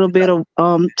for a little bit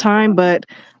of time, but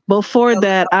before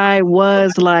that, I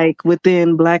was like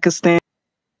within Blackistan.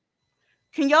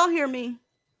 Can y'all hear me?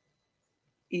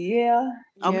 Yeah.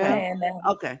 Okay.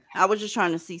 Okay. I was just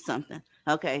trying to see something.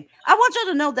 Okay. I want you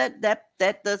to know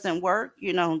that doesn't work.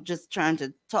 Just trying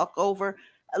to talk over.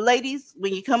 Ladies,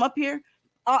 when you come up here,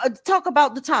 talk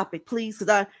about the topic, please,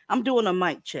 because I'm doing a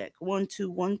mic check. 1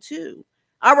 2 1 2.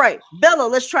 All right, Bella,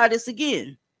 let's try this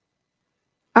again.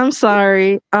 I'm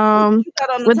sorry.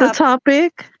 With the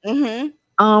topic,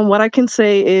 what I can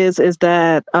say is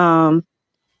that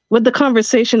with the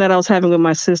conversation that I was having with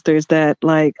my sister is that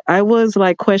like I was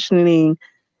like questioning,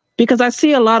 because I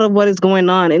see a lot of what is going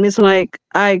on, and it's like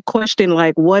I question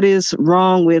like what is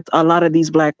wrong with a lot of these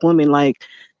black women. Like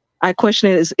I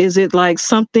question is it like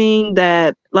something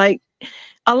that like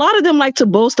a lot of them like to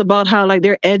boast about how like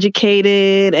they're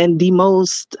educated and the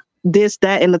most this,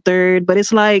 that, and the third, but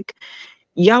it's like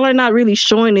y'all are not really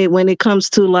showing it when it comes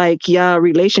to like y'all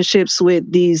relationships with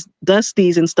these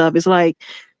dusties and stuff. It's like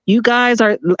you guys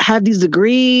have these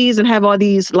degrees and have all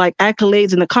these like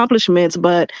accolades and accomplishments,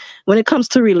 but when it comes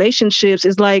to relationships,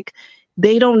 it's like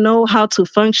they don't know how to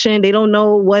function. They don't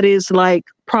know what is like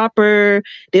proper.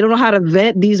 They don't know how to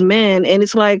vet these men, and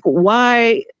it's like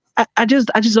why? I just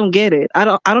don't get it. I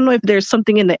don't know if there's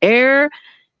something in the air,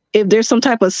 if there's some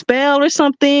type of spell or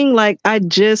something. Like I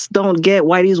just don't get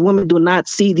why these women do not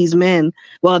see these men.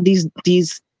 Well, these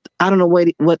I don't know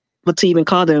what to even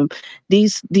call them.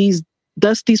 These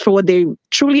dusties for what they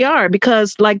truly are,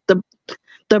 because like the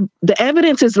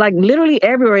evidence is like literally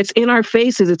everywhere. It's in our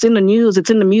faces. It's in the news. It's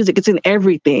in the music. It's in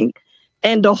everything,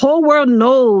 and the whole world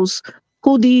knows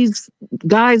who these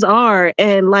guys are,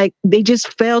 and like they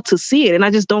just fail to see it. And I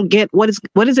just don't get what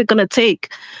is it going to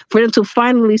take for them to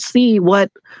finally see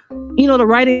what the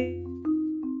writing.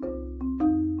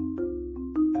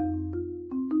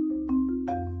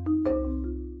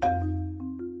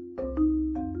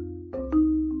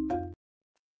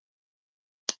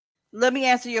 Let me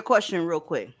answer your question real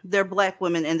quick. They're black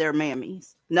women and they're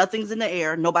mammies. Nothing's in the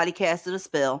air. Nobody casted a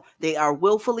spell. They are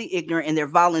willfully ignorant and they're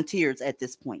volunteers at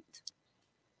this point.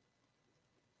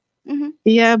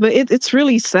 Yeah, but it's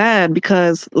really sad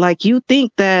because like you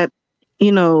think that,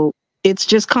 it's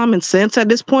just common sense at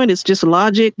this point. It's just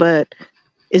logic, but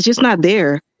it's just not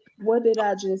there. What did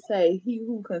I just say? He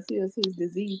who conceals his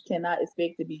disease cannot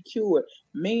expect to be cured,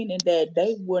 meaning that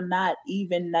they will not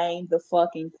even name the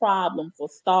fucking problem for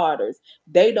starters.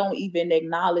 They don't even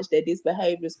acknowledge that this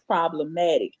behavior is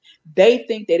problematic. They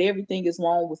think that everything is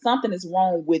wrong with something is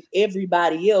wrong with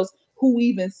everybody else who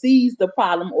even sees the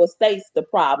problem or states the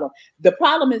problem. The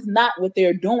problem is not what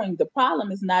they're doing. The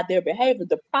problem is not their behavior.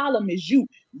 The problem is you.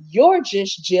 You're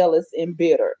just jealous and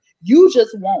bitter. You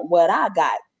just want what I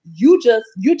got. You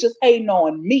just hating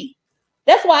on me.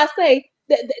 That's why I say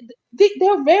that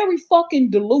they're very fucking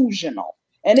delusional,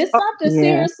 and it's something Yeah.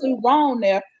 seriously wrong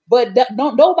there. But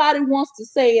nobody wants to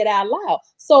say it out loud.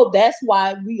 So that's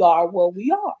why we are where we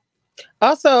are.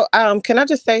 Also, can I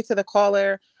just say to the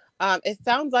caller, it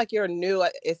sounds like you're new.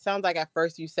 It sounds like at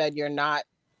first you said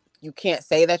you can't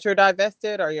say that you're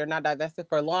divested or you're not divested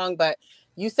for long, but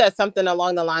you said something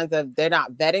along the lines of they're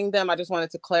not vetting them. I just wanted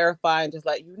to clarify and just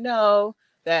let you know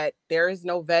that there is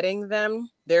no vetting them.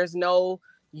 There's no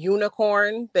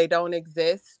unicorn. They don't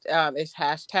exist. It's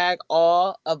hashtag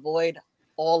all, avoid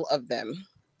all of them.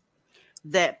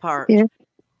 That part. Yeah.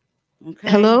 Okay.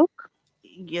 Hello?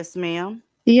 Yes, ma'am.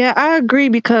 Yeah, I agree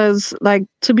because, like,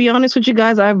 to be honest with you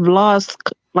guys, I've lost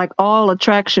like all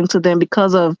attraction to them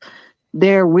because of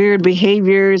their weird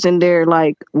behaviors and their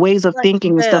like ways of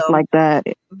thinking and stuff like that.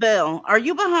 Belle, are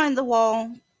you behind the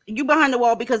wall? You behind the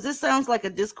wall because this sounds like a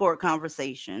Discord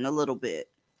conversation a little bit.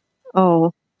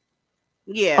 Oh.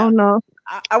 Yeah. Oh no.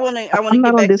 I want to I'm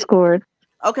not on Discord.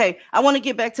 Okay, I want to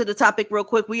get back to the topic real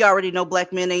quick. We already know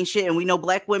black men ain't shit, and we know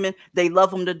black women, they love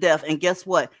them to death. And guess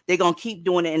what? They're going to keep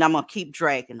doing it, and I'm going to keep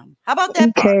dragging them. How about that?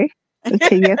 Okay.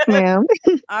 Okay, yes, ma'am.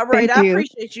 All right, Thank I you.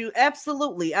 appreciate you.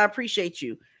 Absolutely, I appreciate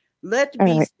you. Let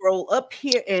me scroll up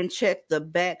here and check the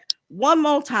back one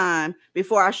more time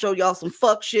before I show y'all some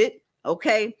fuck shit.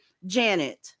 Okay,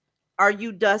 Janet, are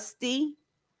you dusty?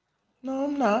 No,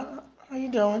 I'm not. How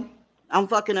you doing? I'm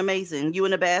fucking amazing. You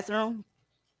in the bathroom?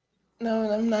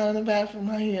 No, I'm not in the bathroom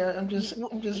right here. I'm just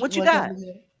What you got?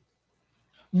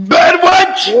 Bad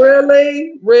witch!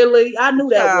 Really? I knew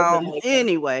that wasn't like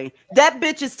anyway, that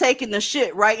bitch is taking the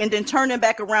shit, right? And then turning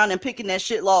back around and picking that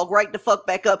shit log right the fuck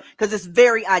back up because it's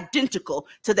very identical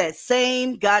to that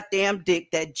same goddamn dick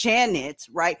that Janet,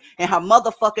 right? And her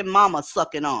motherfucking mama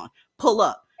sucking on. Pull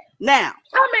up. Now,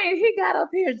 I mean, he got up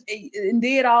here and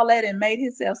did all that and made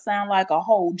himself sound like a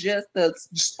hoe just to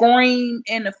scream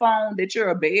in the phone that you're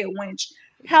a bed wench.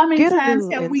 How many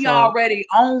times have we already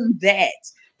owned that?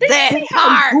 That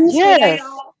part, yes.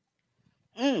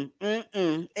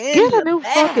 Get a new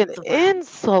fucking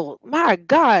insult. My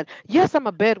God. Yes, I'm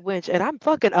a bed wench and I'm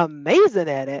fucking amazing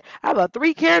at it. I have a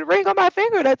 3-carat ring on my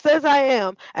finger that says I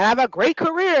am. And I have a great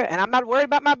career and I'm not worried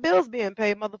about my bills being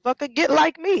paid, motherfucker. Get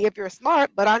like me if you're smart,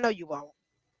 but I know you won't.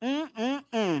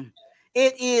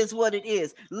 It is what it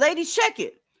is. Ladies, check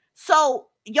it. So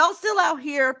y'all still out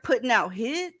here putting out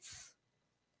hits?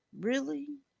 Really?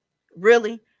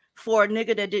 For a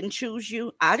nigga that didn't choose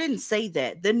you? I didn't say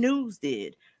that. The news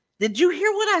did. Did you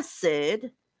hear what I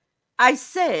said? I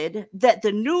said that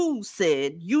the news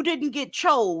said you didn't get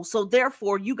chose, so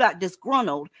therefore you got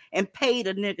disgruntled and paid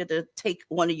a nigga to take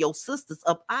one of your sisters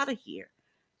up out of here.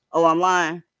 Oh, I'm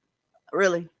lying.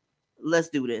 Really? Let's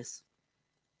do this.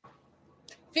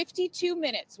 52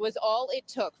 minutes was all it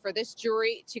took for this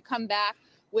jury to come back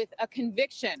with a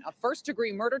conviction of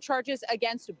first-degree murder charges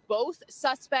against both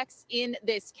suspects in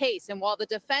this case. And while the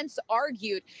defense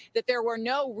argued that there were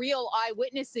no real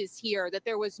eyewitnesses here, that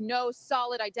there was no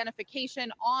solid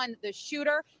identification on the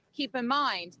shooter, keep in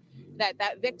mind that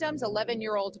that victim's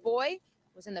 11-year-old boy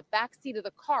was in the backseat of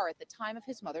the car at the time of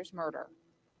his mother's murder.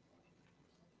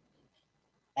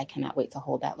 I cannot wait to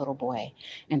hold that little boy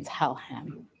and tell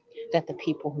him that the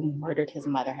people who murdered his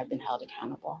mother have been held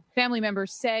accountable. Family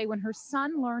members say when her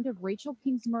son learned of Rachel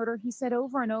King's murder, he said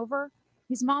over and over,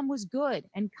 his mom was good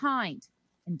and kind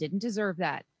and didn't deserve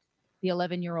that. The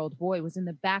 11-year-old boy was in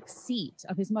the back seat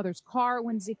of his mother's car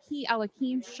when Zaki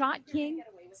Al-Hakim shot King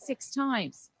 6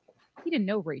 times. He didn't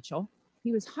know Rachel.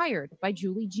 He was hired by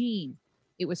Julie Jean.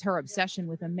 It was her obsession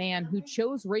with a man who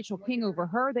chose Rachel King over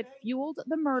her that fueled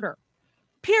the murder.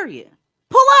 Period.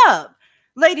 Pull up.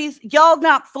 Ladies, y'all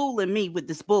not fooling me with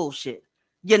this bullshit.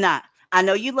 You're not. I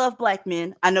know you love black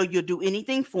men. I know you'll do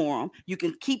anything for them. You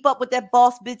can keep up with that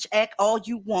boss bitch act all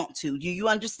you want to. Do you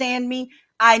understand me?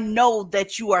 I know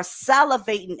that you are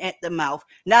salivating at the mouth,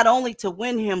 not only to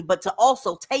win him, but to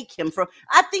also take him from.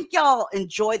 I think y'all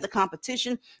enjoy the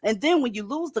competition. And then when you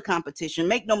lose the competition,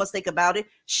 make no mistake about it,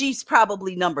 she's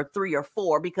probably number 3 or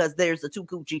 4 because there's a 2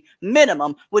 coochie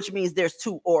minimum, which means there's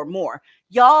 2 or more.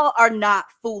 Y'all are not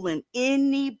fooling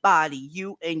anybody.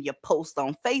 You and your post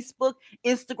on Facebook,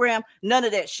 Instagram, none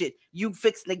of that shit. You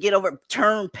fixing to get over,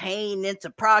 turn pain into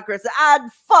progress. I'd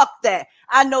fuck that.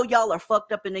 I know y'all are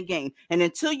fucked up in the game. And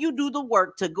until you do the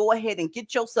work to go ahead and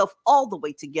get yourself all the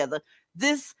way together,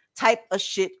 this type of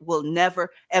shit will never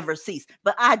ever cease.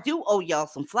 But I do owe y'all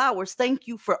some flowers. Thank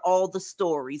you for all the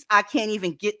stories. I can't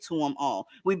even get to them all.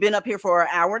 We've been up here for an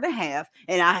hour and a half,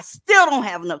 and I still don't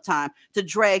have enough time to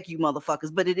drag you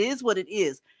motherfuckers. But it is what it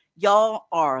is. Y'all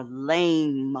are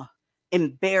lame,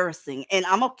 embarrassing, and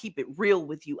I'm gonna keep it real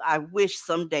with you. I wish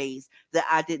some days that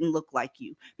I didn't look like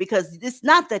you, because it's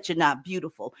not that you're not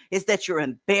beautiful, it's that you're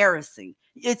embarrassing.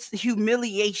 It's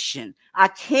humiliation. I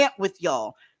can't with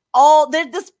y'all.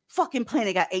 This fucking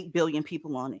planet got 8 billion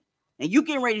people on it, and you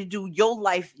getting ready to do your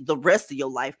life, the rest of your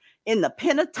life, in the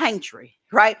penitentiary,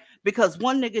 right? Because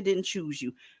one nigga didn't choose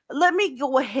you. Let me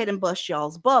go ahead and bust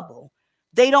y'all's bubble.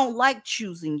 They don't like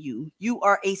choosing you. You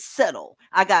are a settle.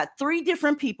 I got 3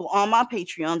 different people on my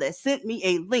Patreon that sent me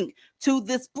a link to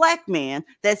this black man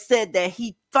that said that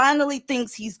he finally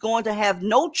thinks he's going to have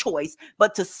no choice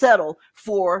but to settle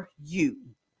for you.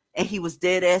 And he was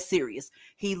dead ass serious.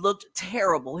 He looked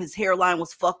terrible. His hairline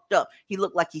was fucked up. He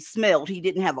looked like he smelled. He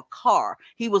didn't have a car.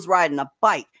 He was riding a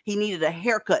bike. He needed a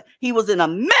haircut. He was in a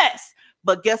mess.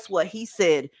 But guess what? He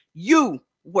said, you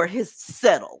were his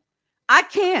settle. I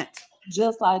can't.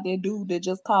 Just like that dude that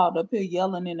just called up here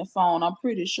yelling in the phone, I'm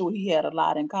pretty sure he had a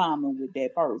lot in common with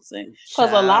that person.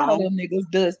 Because a lot of them niggas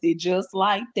does it just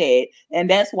like that. And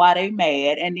that's why they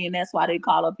mad. And then that's why they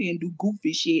call up here and do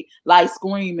goofy shit, like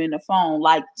scream in the phone.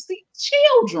 Like, see,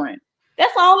 children.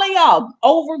 That's all they are.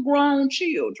 Overgrown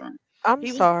children. I'm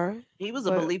sorry. He was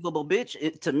a believable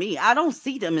bitch to me. I don't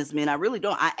see them as men. I really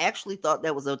don't. I actually thought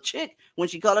that was a chick when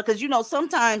she called her. Because, you know,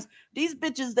 sometimes these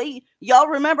bitches, y'all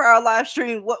remember our live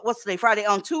stream, what's today, Friday?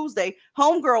 On Tuesday,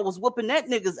 homegirl was whooping that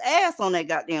nigga's ass on that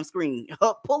goddamn screen.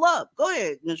 Pull up. Go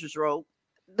ahead, Mrs. Rowe.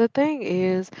 The thing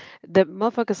is, the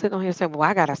motherfucker sitting on here saying, "Well,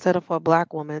 I gotta settle for a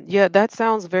black woman." Yeah, that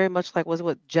sounds very much like, was it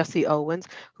with Jesse Owens,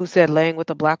 who said laying with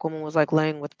a black woman was like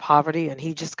laying with poverty, and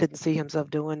he just couldn't see himself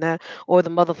doing that. Or the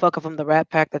motherfucker from the Rat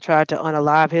Pack that tried to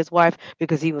unalive his wife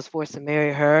because he was forced to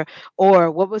marry her.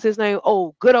 Or what was his name?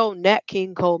 Oh, good old Nat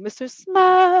King Cole, Mr.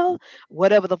 Smile,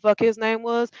 whatever the fuck his name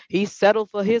was. He settled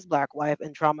for his black wife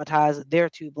and traumatized their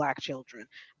 2 black children.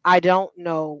 I don't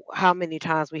know how many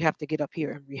times we have to get up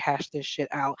here and rehash this shit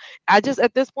out. I just,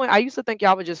 at this point, I used to think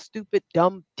y'all were just stupid,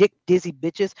 dumb, dick, dizzy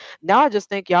bitches. Now I just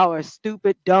think y'all are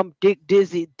stupid, dumb, dick,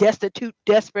 dizzy, destitute,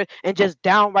 desperate, and just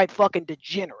downright fucking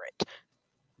degenerate.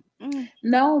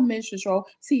 No, Mrs. Rowe.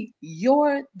 See,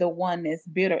 you're the one that's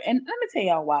bitter. And let me tell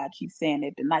y'all why I keep saying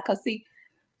it tonight. Because, see,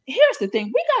 here's the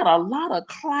thing. We got a lot of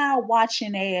cloud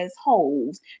watching ass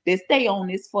hoes that stay on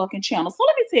this fucking channel. So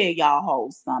let me tell y'all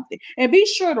hoes something. And be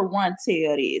sure to run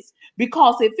tell this.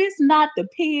 Because if it's not the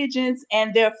pigeons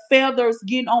and their feathers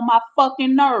getting on my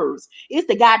fucking nerves, it's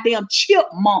the goddamn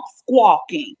chipmunk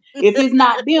squawking. If it's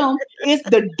not them, it's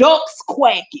the ducks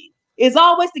quacking. It's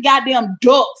always the goddamn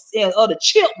ducks or the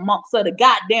chipmunks or the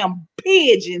goddamn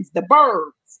pigeons, the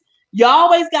birds. You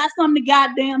always got something to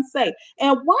goddamn say.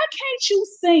 And why can't you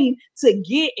seem to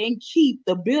get and keep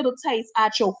the bitter taste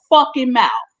out your fucking mouth?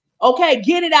 Okay,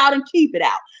 get it out and keep it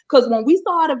out. Because when we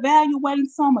start evaluating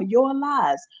some of your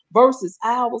lives versus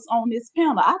ours on this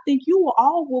panel, I think you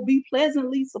all will be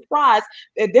pleasantly surprised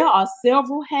that there are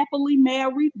several happily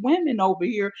married women over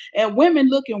here, and women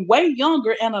looking way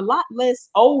younger and a lot less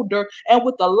older and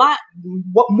with a lot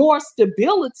more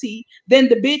stability than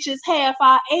the bitches half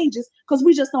our ages, because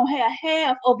we just don't have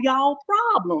half of y'all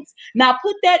problems. Now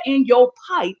put that in your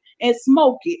pipe and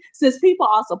smoke it. Since people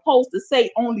are supposed to say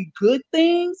only good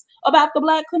things about the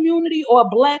black community or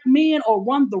black men, or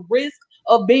run the risk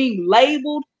of being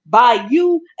labeled by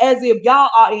you as if y'all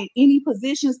are in any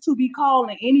positions to be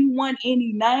calling anyone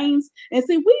any names. And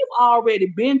see, we've already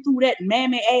been through that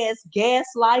mammy ass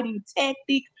gaslighting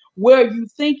tactic where you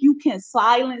think you can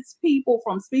silence people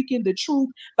from speaking the truth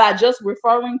by just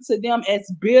referring to them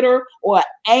as bitter or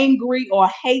angry or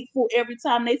hateful every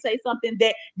time they say something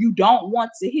that you don't want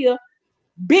to hear.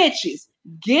 Bitches,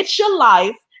 get your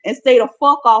life and stay the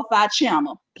fuck off our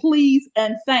channel, please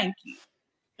and thank you.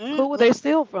 Who would they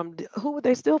steal from? Who would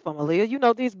they steal from, Aaliyah? You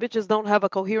know these bitches don't have a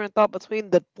coherent thought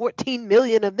between the 14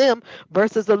 million of them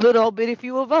versus the little old bitty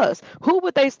few of us. Who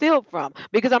would they steal from?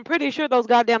 Because I'm pretty sure those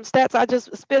goddamn stats I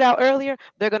just spit out earlier,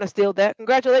 they're gonna steal that.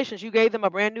 Congratulations, you gave them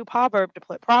a brand new proverb to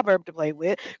play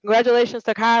with. Congratulations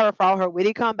to Kyra for all her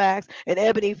witty comebacks, and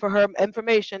Ebony for her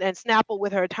information, and Snapple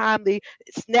with her timely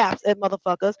snaps at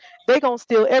motherfuckers. They gonna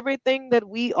steal everything that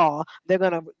we are. They're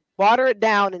gonna water it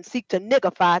down and seek to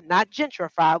niggify, not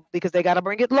gentrify, because they got to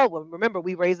bring it lower. Remember,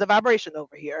 we raise the vibration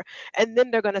over here. And then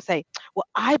they're going to say, well,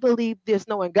 I believe this,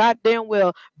 knowing goddamn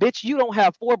well, bitch, you don't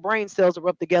have 4 brain cells to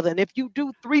rub together. And if you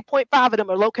do, 3.5 of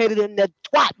them are located in the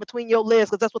twat between your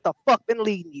legs, because that's what the fuck been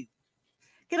leading you.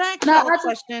 Can I ask you a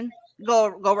question?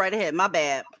 Go right ahead. My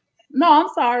bad. No, I'm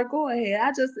sorry. Go ahead.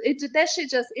 That shit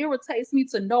just irritates me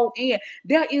to no end.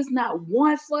 There is not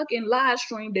one fucking live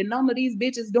stream that none of these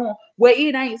bitches doing where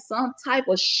it ain't some type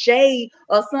of shade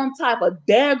or some type of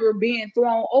dagger being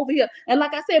thrown over here. And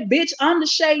like I said, bitch, I'm the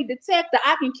shade detector.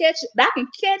 I can catch it. I can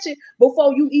catch it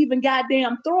before you even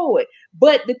goddamn throw it.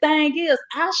 But the thing is,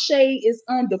 our shade is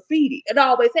undefeated. It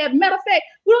always has. Matter of fact,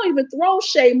 we don't even throw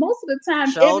shade most of the time.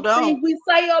 Everything we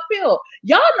say up here,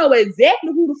 y'all know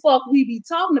exactly who the fuck we be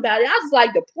talking about. I just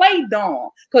like to play dumb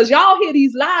because y'all hear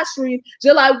these live streams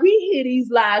just like we hear these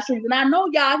live streams. And I know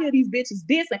y'all hear these bitches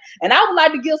dissing. And I would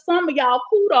like to give some of y'all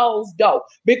kudos though,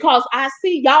 because I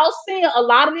see y'all seeing a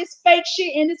lot of this fake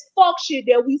shit and this fuck shit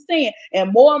that we seeing.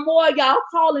 And more y'all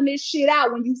calling this shit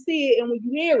out when you see it and when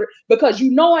you hear it, because you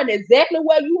knowing exactly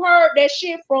where you heard that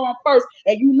shit from first.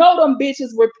 And you know them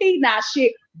bitches repeating our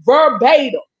shit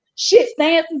verbatim. Shit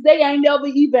stances they ain't never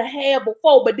even had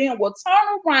before, but then will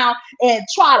turn around and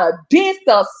try to diss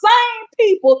the same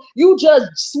people you just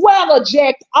swagger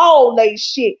jacked all they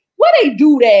shit. Where they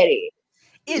do that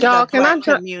at? In the black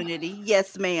community.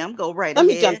 Yes, ma'am. Go right ahead.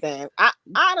 Let me jump in.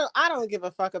 I don't give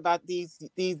a fuck about these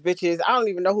bitches. I don't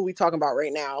even know who we talking about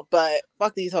right now, but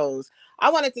fuck these hoes.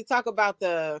 I wanted to talk about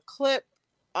the clip.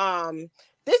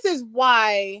 This is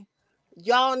why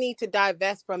y'all need to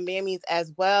divest from mammies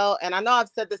as well. And I know I've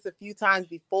said this a few times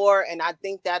before, and I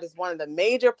think that is one of the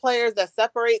major players that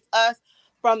separates us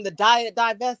from the diet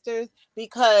divestors,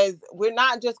 because we're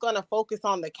not just going to focus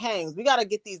on the kangs. We got to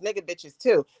get these nigga bitches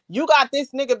too. You got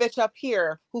this nigga bitch up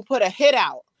here who put a hit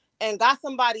out and got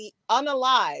somebody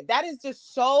unalive. That is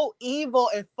just so evil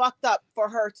and fucked up for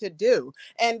her to do.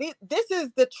 And this is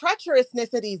the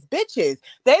treacherousness of these bitches.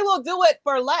 They will do it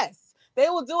for less. They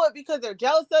will do it because they're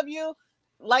jealous of you,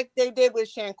 like they did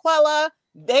with Shanquella.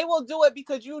 They will do it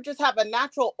because you just have a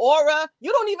natural aura.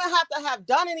 You don't even have to have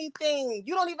done anything.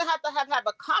 You don't even have to have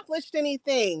accomplished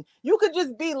anything. You could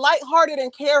just be lighthearted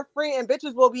and carefree, and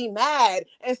bitches will be mad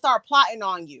and start plotting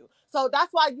on you. So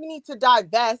that's why you need to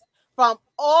divest from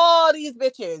all these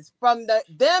bitches, from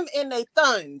them and they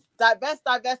thuns. Divest,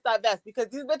 because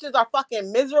these bitches are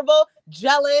fucking miserable,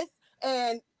 jealous,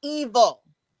 and evil.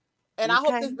 And I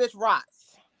hope this bitch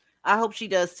rots. I hope she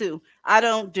does too. I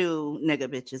don't do nigga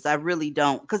bitches. I really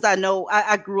don't. Because I know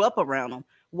I grew up around them.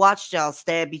 Watched y'all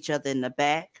stab each other in the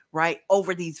back, right?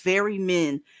 Over these very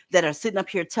men that are sitting up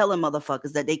here telling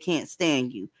motherfuckers that they can't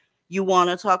stand you. You want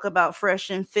to talk about fresh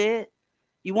and fit?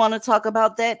 You want to talk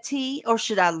about that tea? Or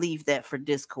should I leave that for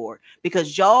Discord?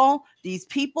 Because y'all, these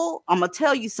people, I'm going to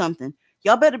tell you something.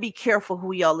 Y'all better be careful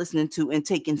who y'all listening to and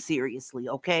taking seriously,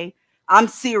 okay? I'm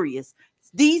serious.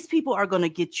 These people are going to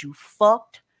get you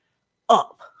fucked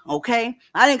up, okay?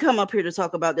 I didn't come up here to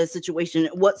talk about that situation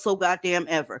what so goddamn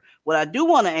ever. What I do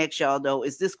want to ask y'all, though,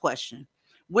 is this question.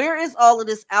 Where is all of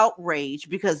this outrage?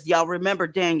 Because y'all remember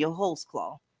Daniel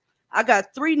Holtzclaw. I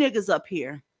got 3 niggas up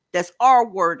here that's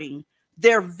R-wording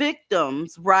their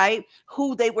victims, right?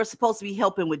 Who they were supposed to be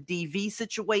helping with DV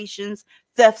situations,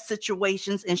 theft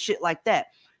situations, and shit like that.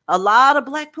 A lot of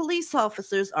black police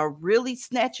officers are really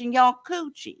snatching y'all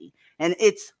coochie, and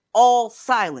it's all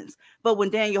silence. But when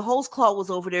Daniel Holtzclaw was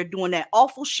over there doing that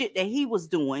awful shit that he was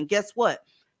doing, guess what?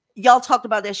 Y'all talked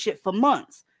about that shit for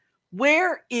months.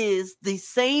 Where is the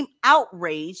same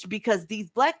outrage? Because these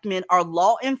black men are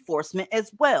law enforcement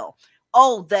as well.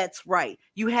 Oh, that's right.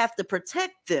 You have to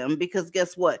protect them because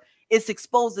guess what? It's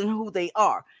exposing who they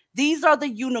are. These are the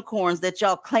unicorns that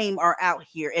y'all claim are out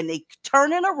here, and they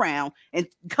turning around and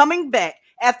coming back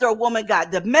after a woman got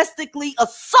domestically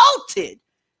assaulted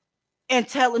and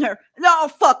telling her, no,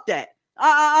 fuck that.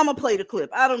 I'm going to play the clip.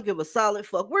 I don't give a solid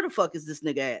fuck. Where the fuck is this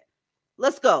nigga at?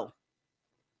 Let's go.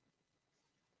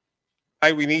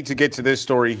 We need to get to this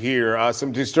story here.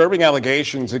 Some disturbing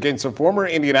allegations against a former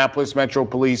Indianapolis Metro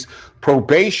Police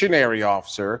probationary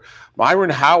officer, Myron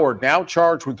Howard, now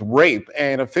charged with rape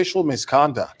and official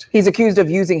misconduct. He's accused of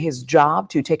using his job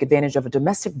to take advantage of a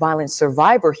domestic violence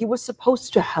survivor he was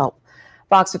supposed to help.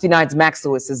 Fox 59's Max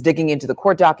Lewis is digging into the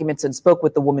court documents and spoke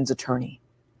with the woman's attorney.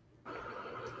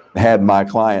 Had my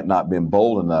client not been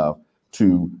bold enough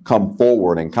to come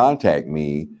forward and contact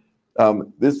me,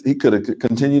 he could have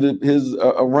continued his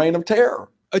reign of terror.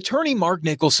 Attorney Mark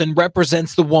Nicholson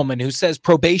represents the woman who says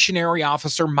probationary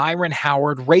officer Myron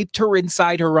Howard raped her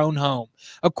inside her own home.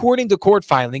 According to court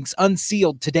filings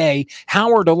unsealed today,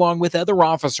 Howard, along with other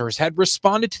officers, had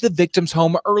responded to the victim's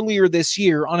home earlier this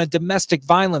year on a domestic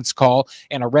violence call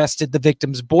and arrested the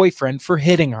victim's boyfriend for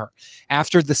hitting her.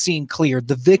 After the scene cleared,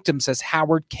 the victim says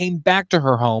Howard came back to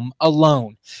her home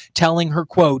alone, telling her,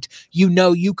 quote, "You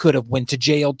know you could have went to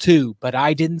jail too, but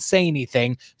I didn't say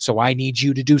anything, so I need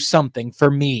you to do something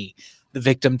for me." The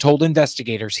victim told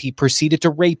investigators he proceeded to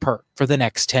rape her for the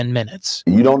next 10 minutes.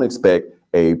 You don't expect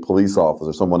a police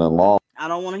officer, someone in law. I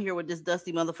don't want to hear what this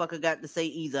dusty motherfucker got to say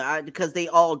either, because they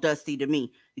all dusty to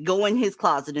me. Go in his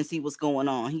closet and see what's going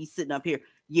on. He's sitting up here.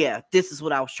 Yeah, this is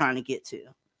what I was trying to get to.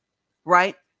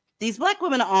 Right? These black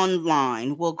women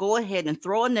online will go ahead and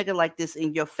throw a nigga like this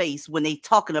in your face when they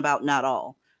talking about not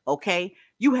all. Okay?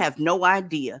 You have no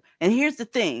idea. And here's the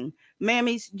thing,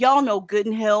 mammies, y'all know good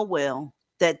and hell well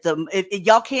that if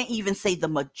y'all can't even say the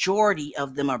majority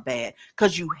of them are bad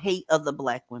because you hate other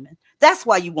black women. That's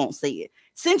why you won't say it.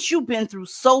 Since you've been through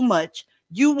so much,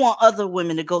 you want other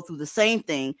women to go through the same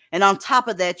thing. And on top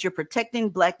of that, you're protecting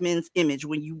black men's image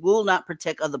when you will not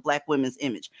protect other black women's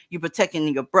image. You're protecting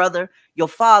your brother, your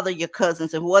father, your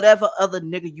cousins, and whatever other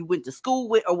nigga you went to school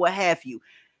with or what have you.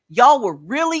 Y'all were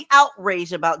really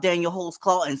outraged about Daniel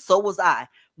Holtzclaw, and so was I.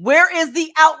 Where is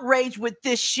the outrage with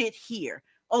this shit here?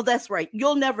 Oh, that's right.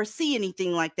 You'll never see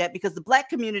anything like that because the black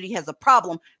community has a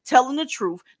problem telling the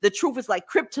truth. The truth is like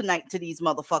kryptonite to these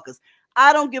motherfuckers.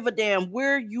 I don't give a damn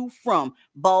where you from.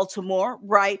 Baltimore,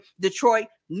 right? Detroit,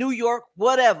 New York,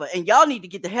 whatever. And y'all need to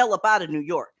get the hell up out of New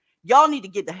York. Y'all need to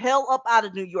get the hell up out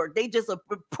of New York. They just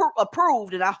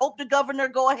approved, and I hope the governor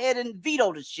go ahead and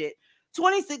veto the shit.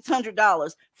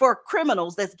 $2,600 for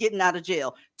criminals that's getting out of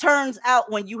jail. Turns out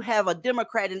when you have a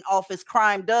Democrat in office,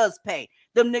 crime does pay.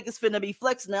 Them niggas finna be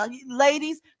flexing now.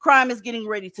 Ladies, crime is getting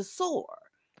ready to soar.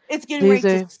 It's getting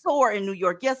ready to soar in New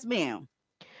York. Yes, ma'am.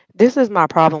 This is my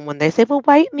problem when they say, well,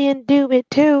 white men do it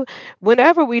too.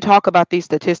 Whenever we talk about these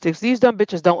statistics, these dumb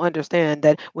bitches don't understand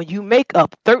that when you make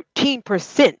up 13%,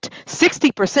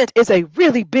 60% is a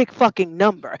really big fucking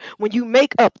number. When you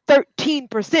make up 13%,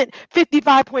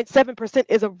 55.7%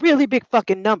 is a really big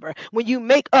fucking number. When you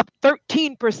make up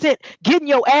 13%, getting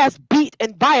your ass beat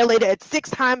and violated at 6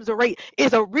 times the rate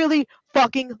is a really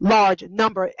fucking large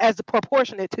number as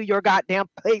proportionate to your goddamn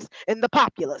place in the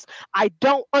populace. I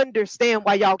don't understand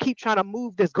why y'all keep trying to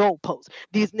move this goalpost.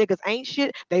 These niggas ain't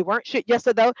shit. They weren't shit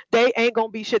yesterday. They ain't gonna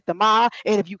be shit tomorrow.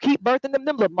 And if you keep birthing them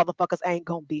little motherfuckers ain't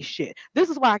gonna be shit. This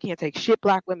is why I can't take shit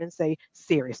black women say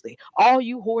seriously. All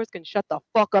you whores can shut the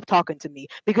fuck up talking to me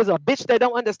because a bitch that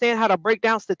don't understand how to break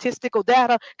down statistical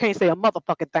data can't say a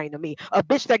motherfucking thing to me. A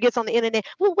bitch that gets on the internet,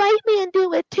 well, white men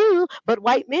do it too. But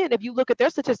white men, if you look at their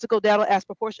statistical data as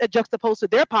proportion juxtaposed to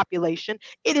their population,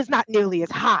 it is not nearly as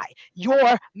high.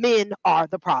 Your men are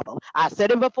the problem. I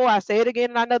said it before, I say it again,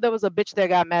 and I know there was a bitch that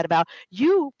got mad about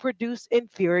you produce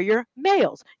inferior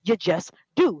males. You just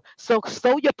do. So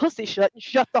sew your pussy shut and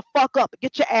shut the fuck up.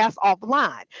 Get your ass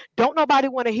offline. Don't nobody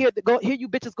want to hear you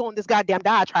bitches go on this goddamn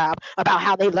diatribe about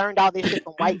how they learned all this shit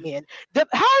from white men.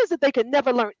 How is it they can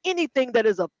never learn anything that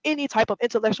is of any type of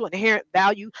intellectual inherent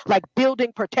value, like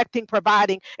building, protecting,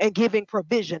 providing, and giving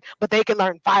provision, but they can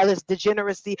learn violence,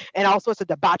 degeneracy, and all sorts of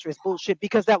debaucherous bullshit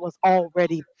because that was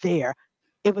already there.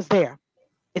 It was there.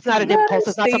 It's not an impulse.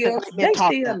 It's not something white men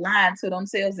taught them. They still lying to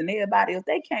themselves and everybody else.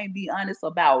 They can't be honest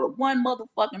about one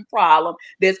motherfucking problem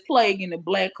that's plaguing the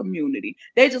black community.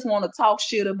 They just want to talk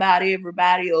shit about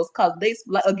everybody else because they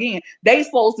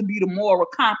supposed to be the moral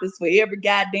compass for every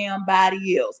goddamn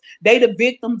body else. They the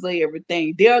victims of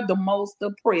everything. They're the most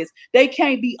oppressed. They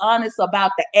can't be honest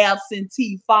about the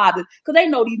absentee fathers because they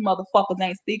know these motherfuckers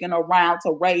ain't sticking around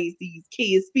to raise these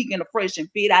kids. Speaking of fresh and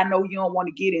fit, I know you don't want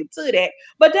to get into that,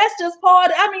 but that's just part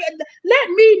of let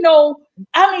me know.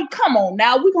 Come on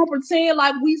now. We're going to pretend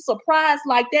like we surprised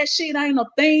like that shit ain't a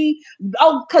thing.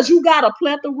 Oh, because you got a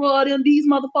plethora of them, these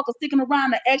motherfuckers sticking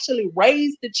around to actually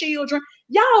raise the children.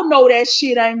 Y'all know that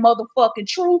shit ain't motherfucking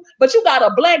true, but you got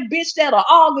a black bitch that'll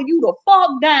argue you the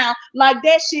fuck down like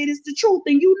that shit is the truth,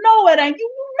 and you know it ain't.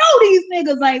 You know these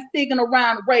niggas ain't sticking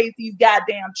around to raise these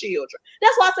goddamn children.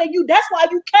 That's why I say that's why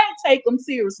you can't take them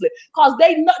seriously. Cause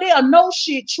they know they are no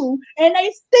shit true, and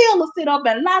they still will sit up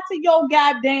and lie to your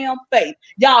goddamn face.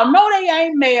 Y'all know they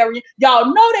ain't marrying.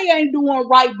 Y'all know they ain't doing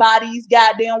right by these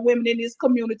goddamn women in this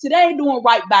community. They ain't doing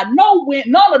right by none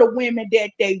of the women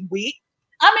that they with.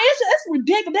 I mean, it's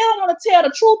ridiculous. They don't want to tell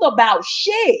the truth about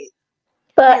shit.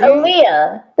 But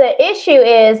Aaliyah, the issue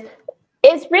is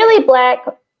it's really Black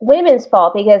women's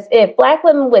fault, because if Black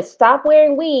women would stop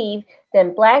wearing weave,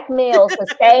 then Black males would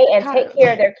stay and take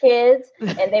care of their kids,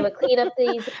 and they would clean up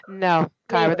these. No,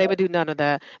 Kyra, they would do none of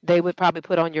that. They would probably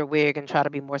put on your wig and try to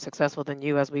be more successful than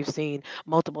you, as we've seen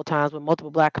multiple times with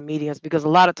multiple Black comedians, because a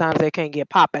lot of times they can't get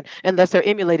popping unless they're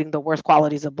emulating the worst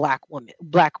qualities of Black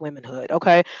womanhood.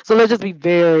 Okay, so let's just be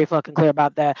very fucking clear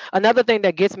about that. Another thing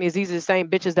that gets me is these are the same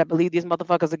bitches that believe these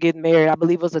motherfuckers are getting married. I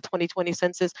believe it was a 2020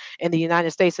 census in the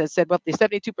United States that said roughly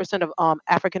 72% of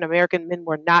African American men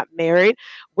were not married,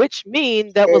 which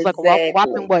means that was like a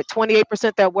whopping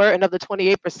 28% that were, and of the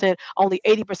 28%, only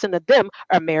 80% of them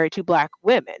are married to Black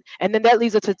women. And then that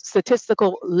leaves a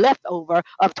statistical leftover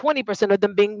of 20% of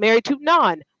them being married to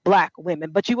non-Black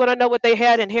women. But you want to know what they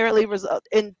had inherently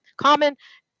in common?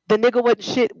 The nigga wasn't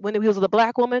shit when he was with a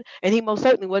Black woman, and he most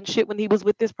certainly wasn't shit when he was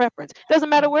with this preference. It doesn't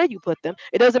matter where you put them.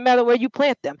 It doesn't matter where you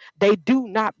plant them. They do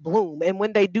not bloom. And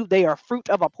when they do, they are fruit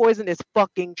of a poisonous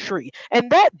fucking tree.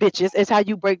 And that, bitches, is how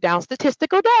you break down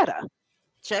statistical data.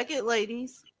 Check it,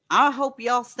 ladies. I hope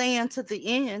y'all stand to the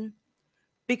end,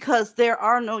 because there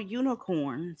are no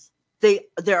unicorns. There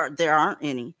aren't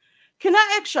any. Can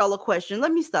I ask y'all a question?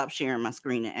 Let me stop sharing my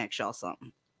screen and ask y'all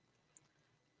something.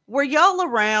 Were y'all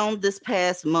around this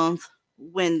past month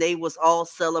when they was all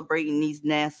celebrating these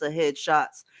NASA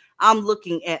headshots? I'm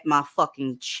looking at my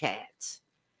fucking chat.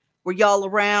 Were y'all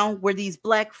around where these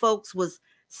Black folks was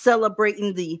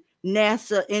celebrating the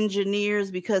NASA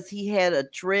engineers because he had a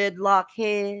dreadlock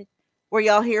head? Were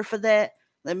y'all here for that?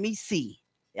 Let me see.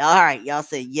 All right, y'all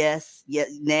say yes,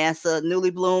 NASA, newly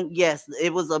bloomed. Yes,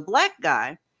 it was a Black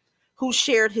guy who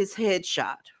shared his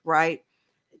headshot, right?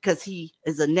 Because he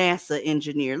is a NASA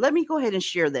engineer. Let me go ahead and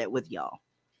share that with y'all.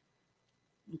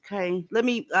 Okay, let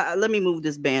me move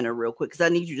this banner real quick, because I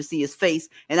need you to see his face.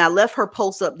 And I left her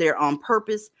post up there on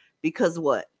purpose because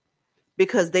what?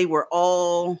 Because they were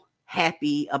all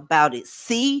happy about it.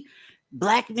 See,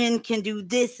 Black men can do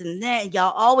this and that.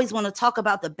 Y'all always want to talk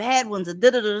about the bad ones and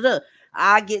da-da-da-da.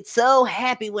 I get so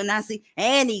happy when I see,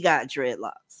 and he got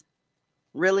dreadlocks.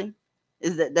 Really?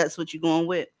 That's what you're going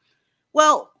with?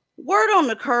 Well, word on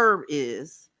the curb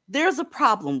is there's a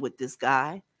problem with this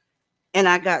guy, and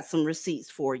I got some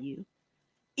receipts for you.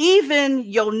 Even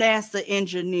your NASA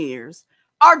engineers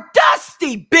are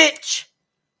dusty, bitch.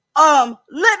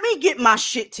 Let me get my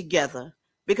shit together,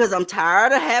 because I'm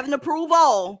tired of having to prove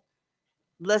all.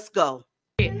 Let's go.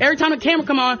 Every time the camera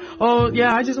come on, oh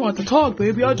yeah, I just want to talk,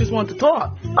 baby. I just want to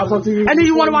talk. And then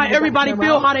you wonder why everybody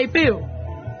feel how they feel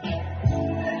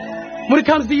when it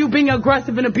comes to you being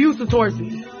aggressive and abusive towards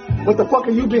me. What the fuck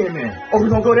are you being, man? Oh, we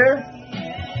gonna go there?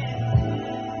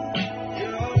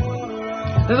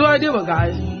 This is what I deal with,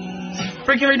 guys. It's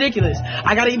freaking ridiculous.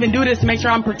 I gotta even do this to make sure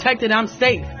I'm protected and I'm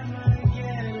safe.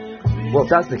 Well, if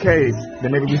that's the case,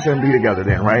 then maybe we shouldn't be together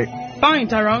then, right? Fine,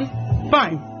 Tyrone.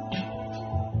 Fine.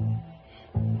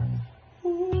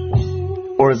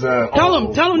 Or is Tell him.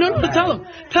 No, tell him.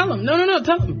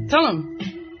 Tell him.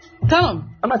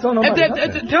 I'm not telling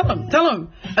nobody. Tell him.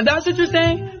 If that's what you're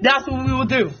saying, that's what we will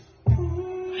do.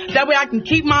 That way I can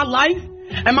keep my life,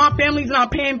 and my family's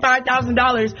not paying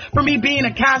 $5,000 for me being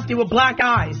a casket with black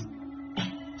eyes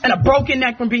and a broken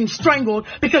neck from being strangled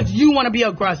because you want to be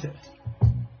aggressive.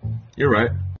 You're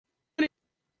right.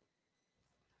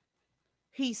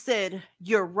 He said,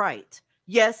 you're right.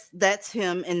 Yes, that's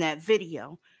him in that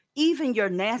video. Even your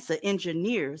NASA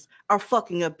engineers are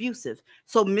fucking abusive.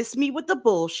 So miss me with the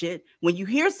bullshit. When you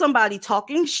hear somebody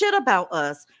talking shit about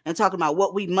us and talking about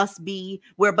what we must be,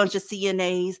 we're a bunch of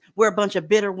CNAs, we're a bunch of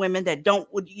bitter women that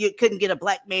you couldn't get a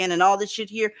black man and all this shit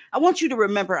here. I want you to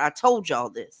remember I told y'all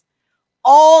this.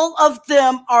 All of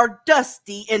them are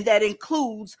dusty, and that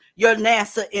includes your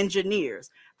NASA engineers.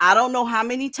 I don't know how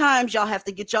many times y'all have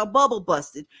to get y'all bubble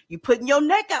busted. You putting your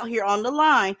neck out here on the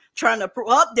line trying to prove,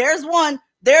 oh, there's one.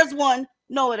 There's one.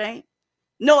 No, it ain't.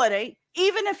 No, it ain't.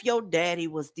 Even if your daddy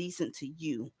was decent to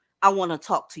you, I want to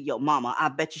talk to your mama. I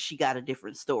bet you she got a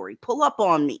different story. Pull up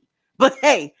on me. But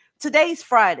hey, today's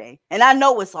Friday, and I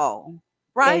know it's all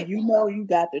right. And you know you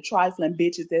got the trifling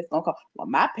bitches that's gonna come. Well,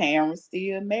 my parents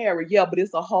still married. Yeah, but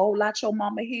it's a whole lot your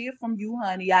mama hear from you,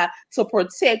 honey. To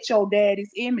protect your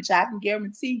daddy's image. I can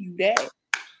guarantee you that.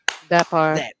 That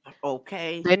part. That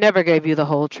okay. They never gave you the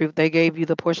whole truth. They gave you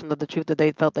the portion of the truth that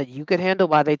they felt that you could handle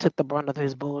while they took the brunt of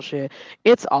his bullshit.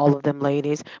 It's all of them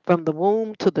ladies. From the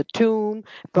womb to the tomb.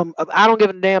 From I don't give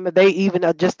a damn if they even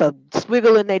are just a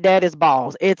swiggle in their daddy's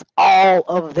balls. It's all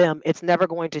of them. It's never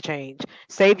going to change.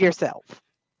 Save yourself.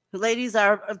 Ladies,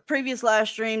 our previous live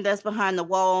stream that's behind the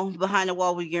wall. Behind the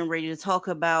wall, we're getting ready to talk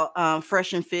about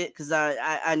Fresh and Fit because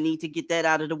I need to get that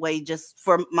out of the way just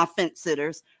for my fence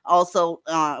sitters. Also,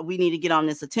 we need to get on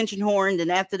this attention horn. Then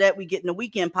after that, we getting the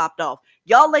weekend popped off.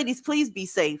 Y'all ladies, please be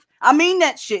safe. I mean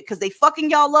that shit because they fucking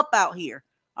y'all up out here.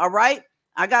 All right?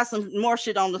 I got some more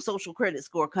shit on the social credit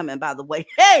score coming, by the way.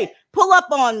 Hey, pull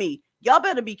up on me. Y'all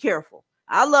better be careful.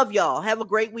 I love y'all. Have a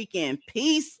great weekend.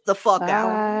 Peace the fuck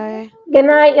out. Good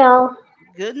night, y'all.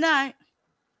 Good night.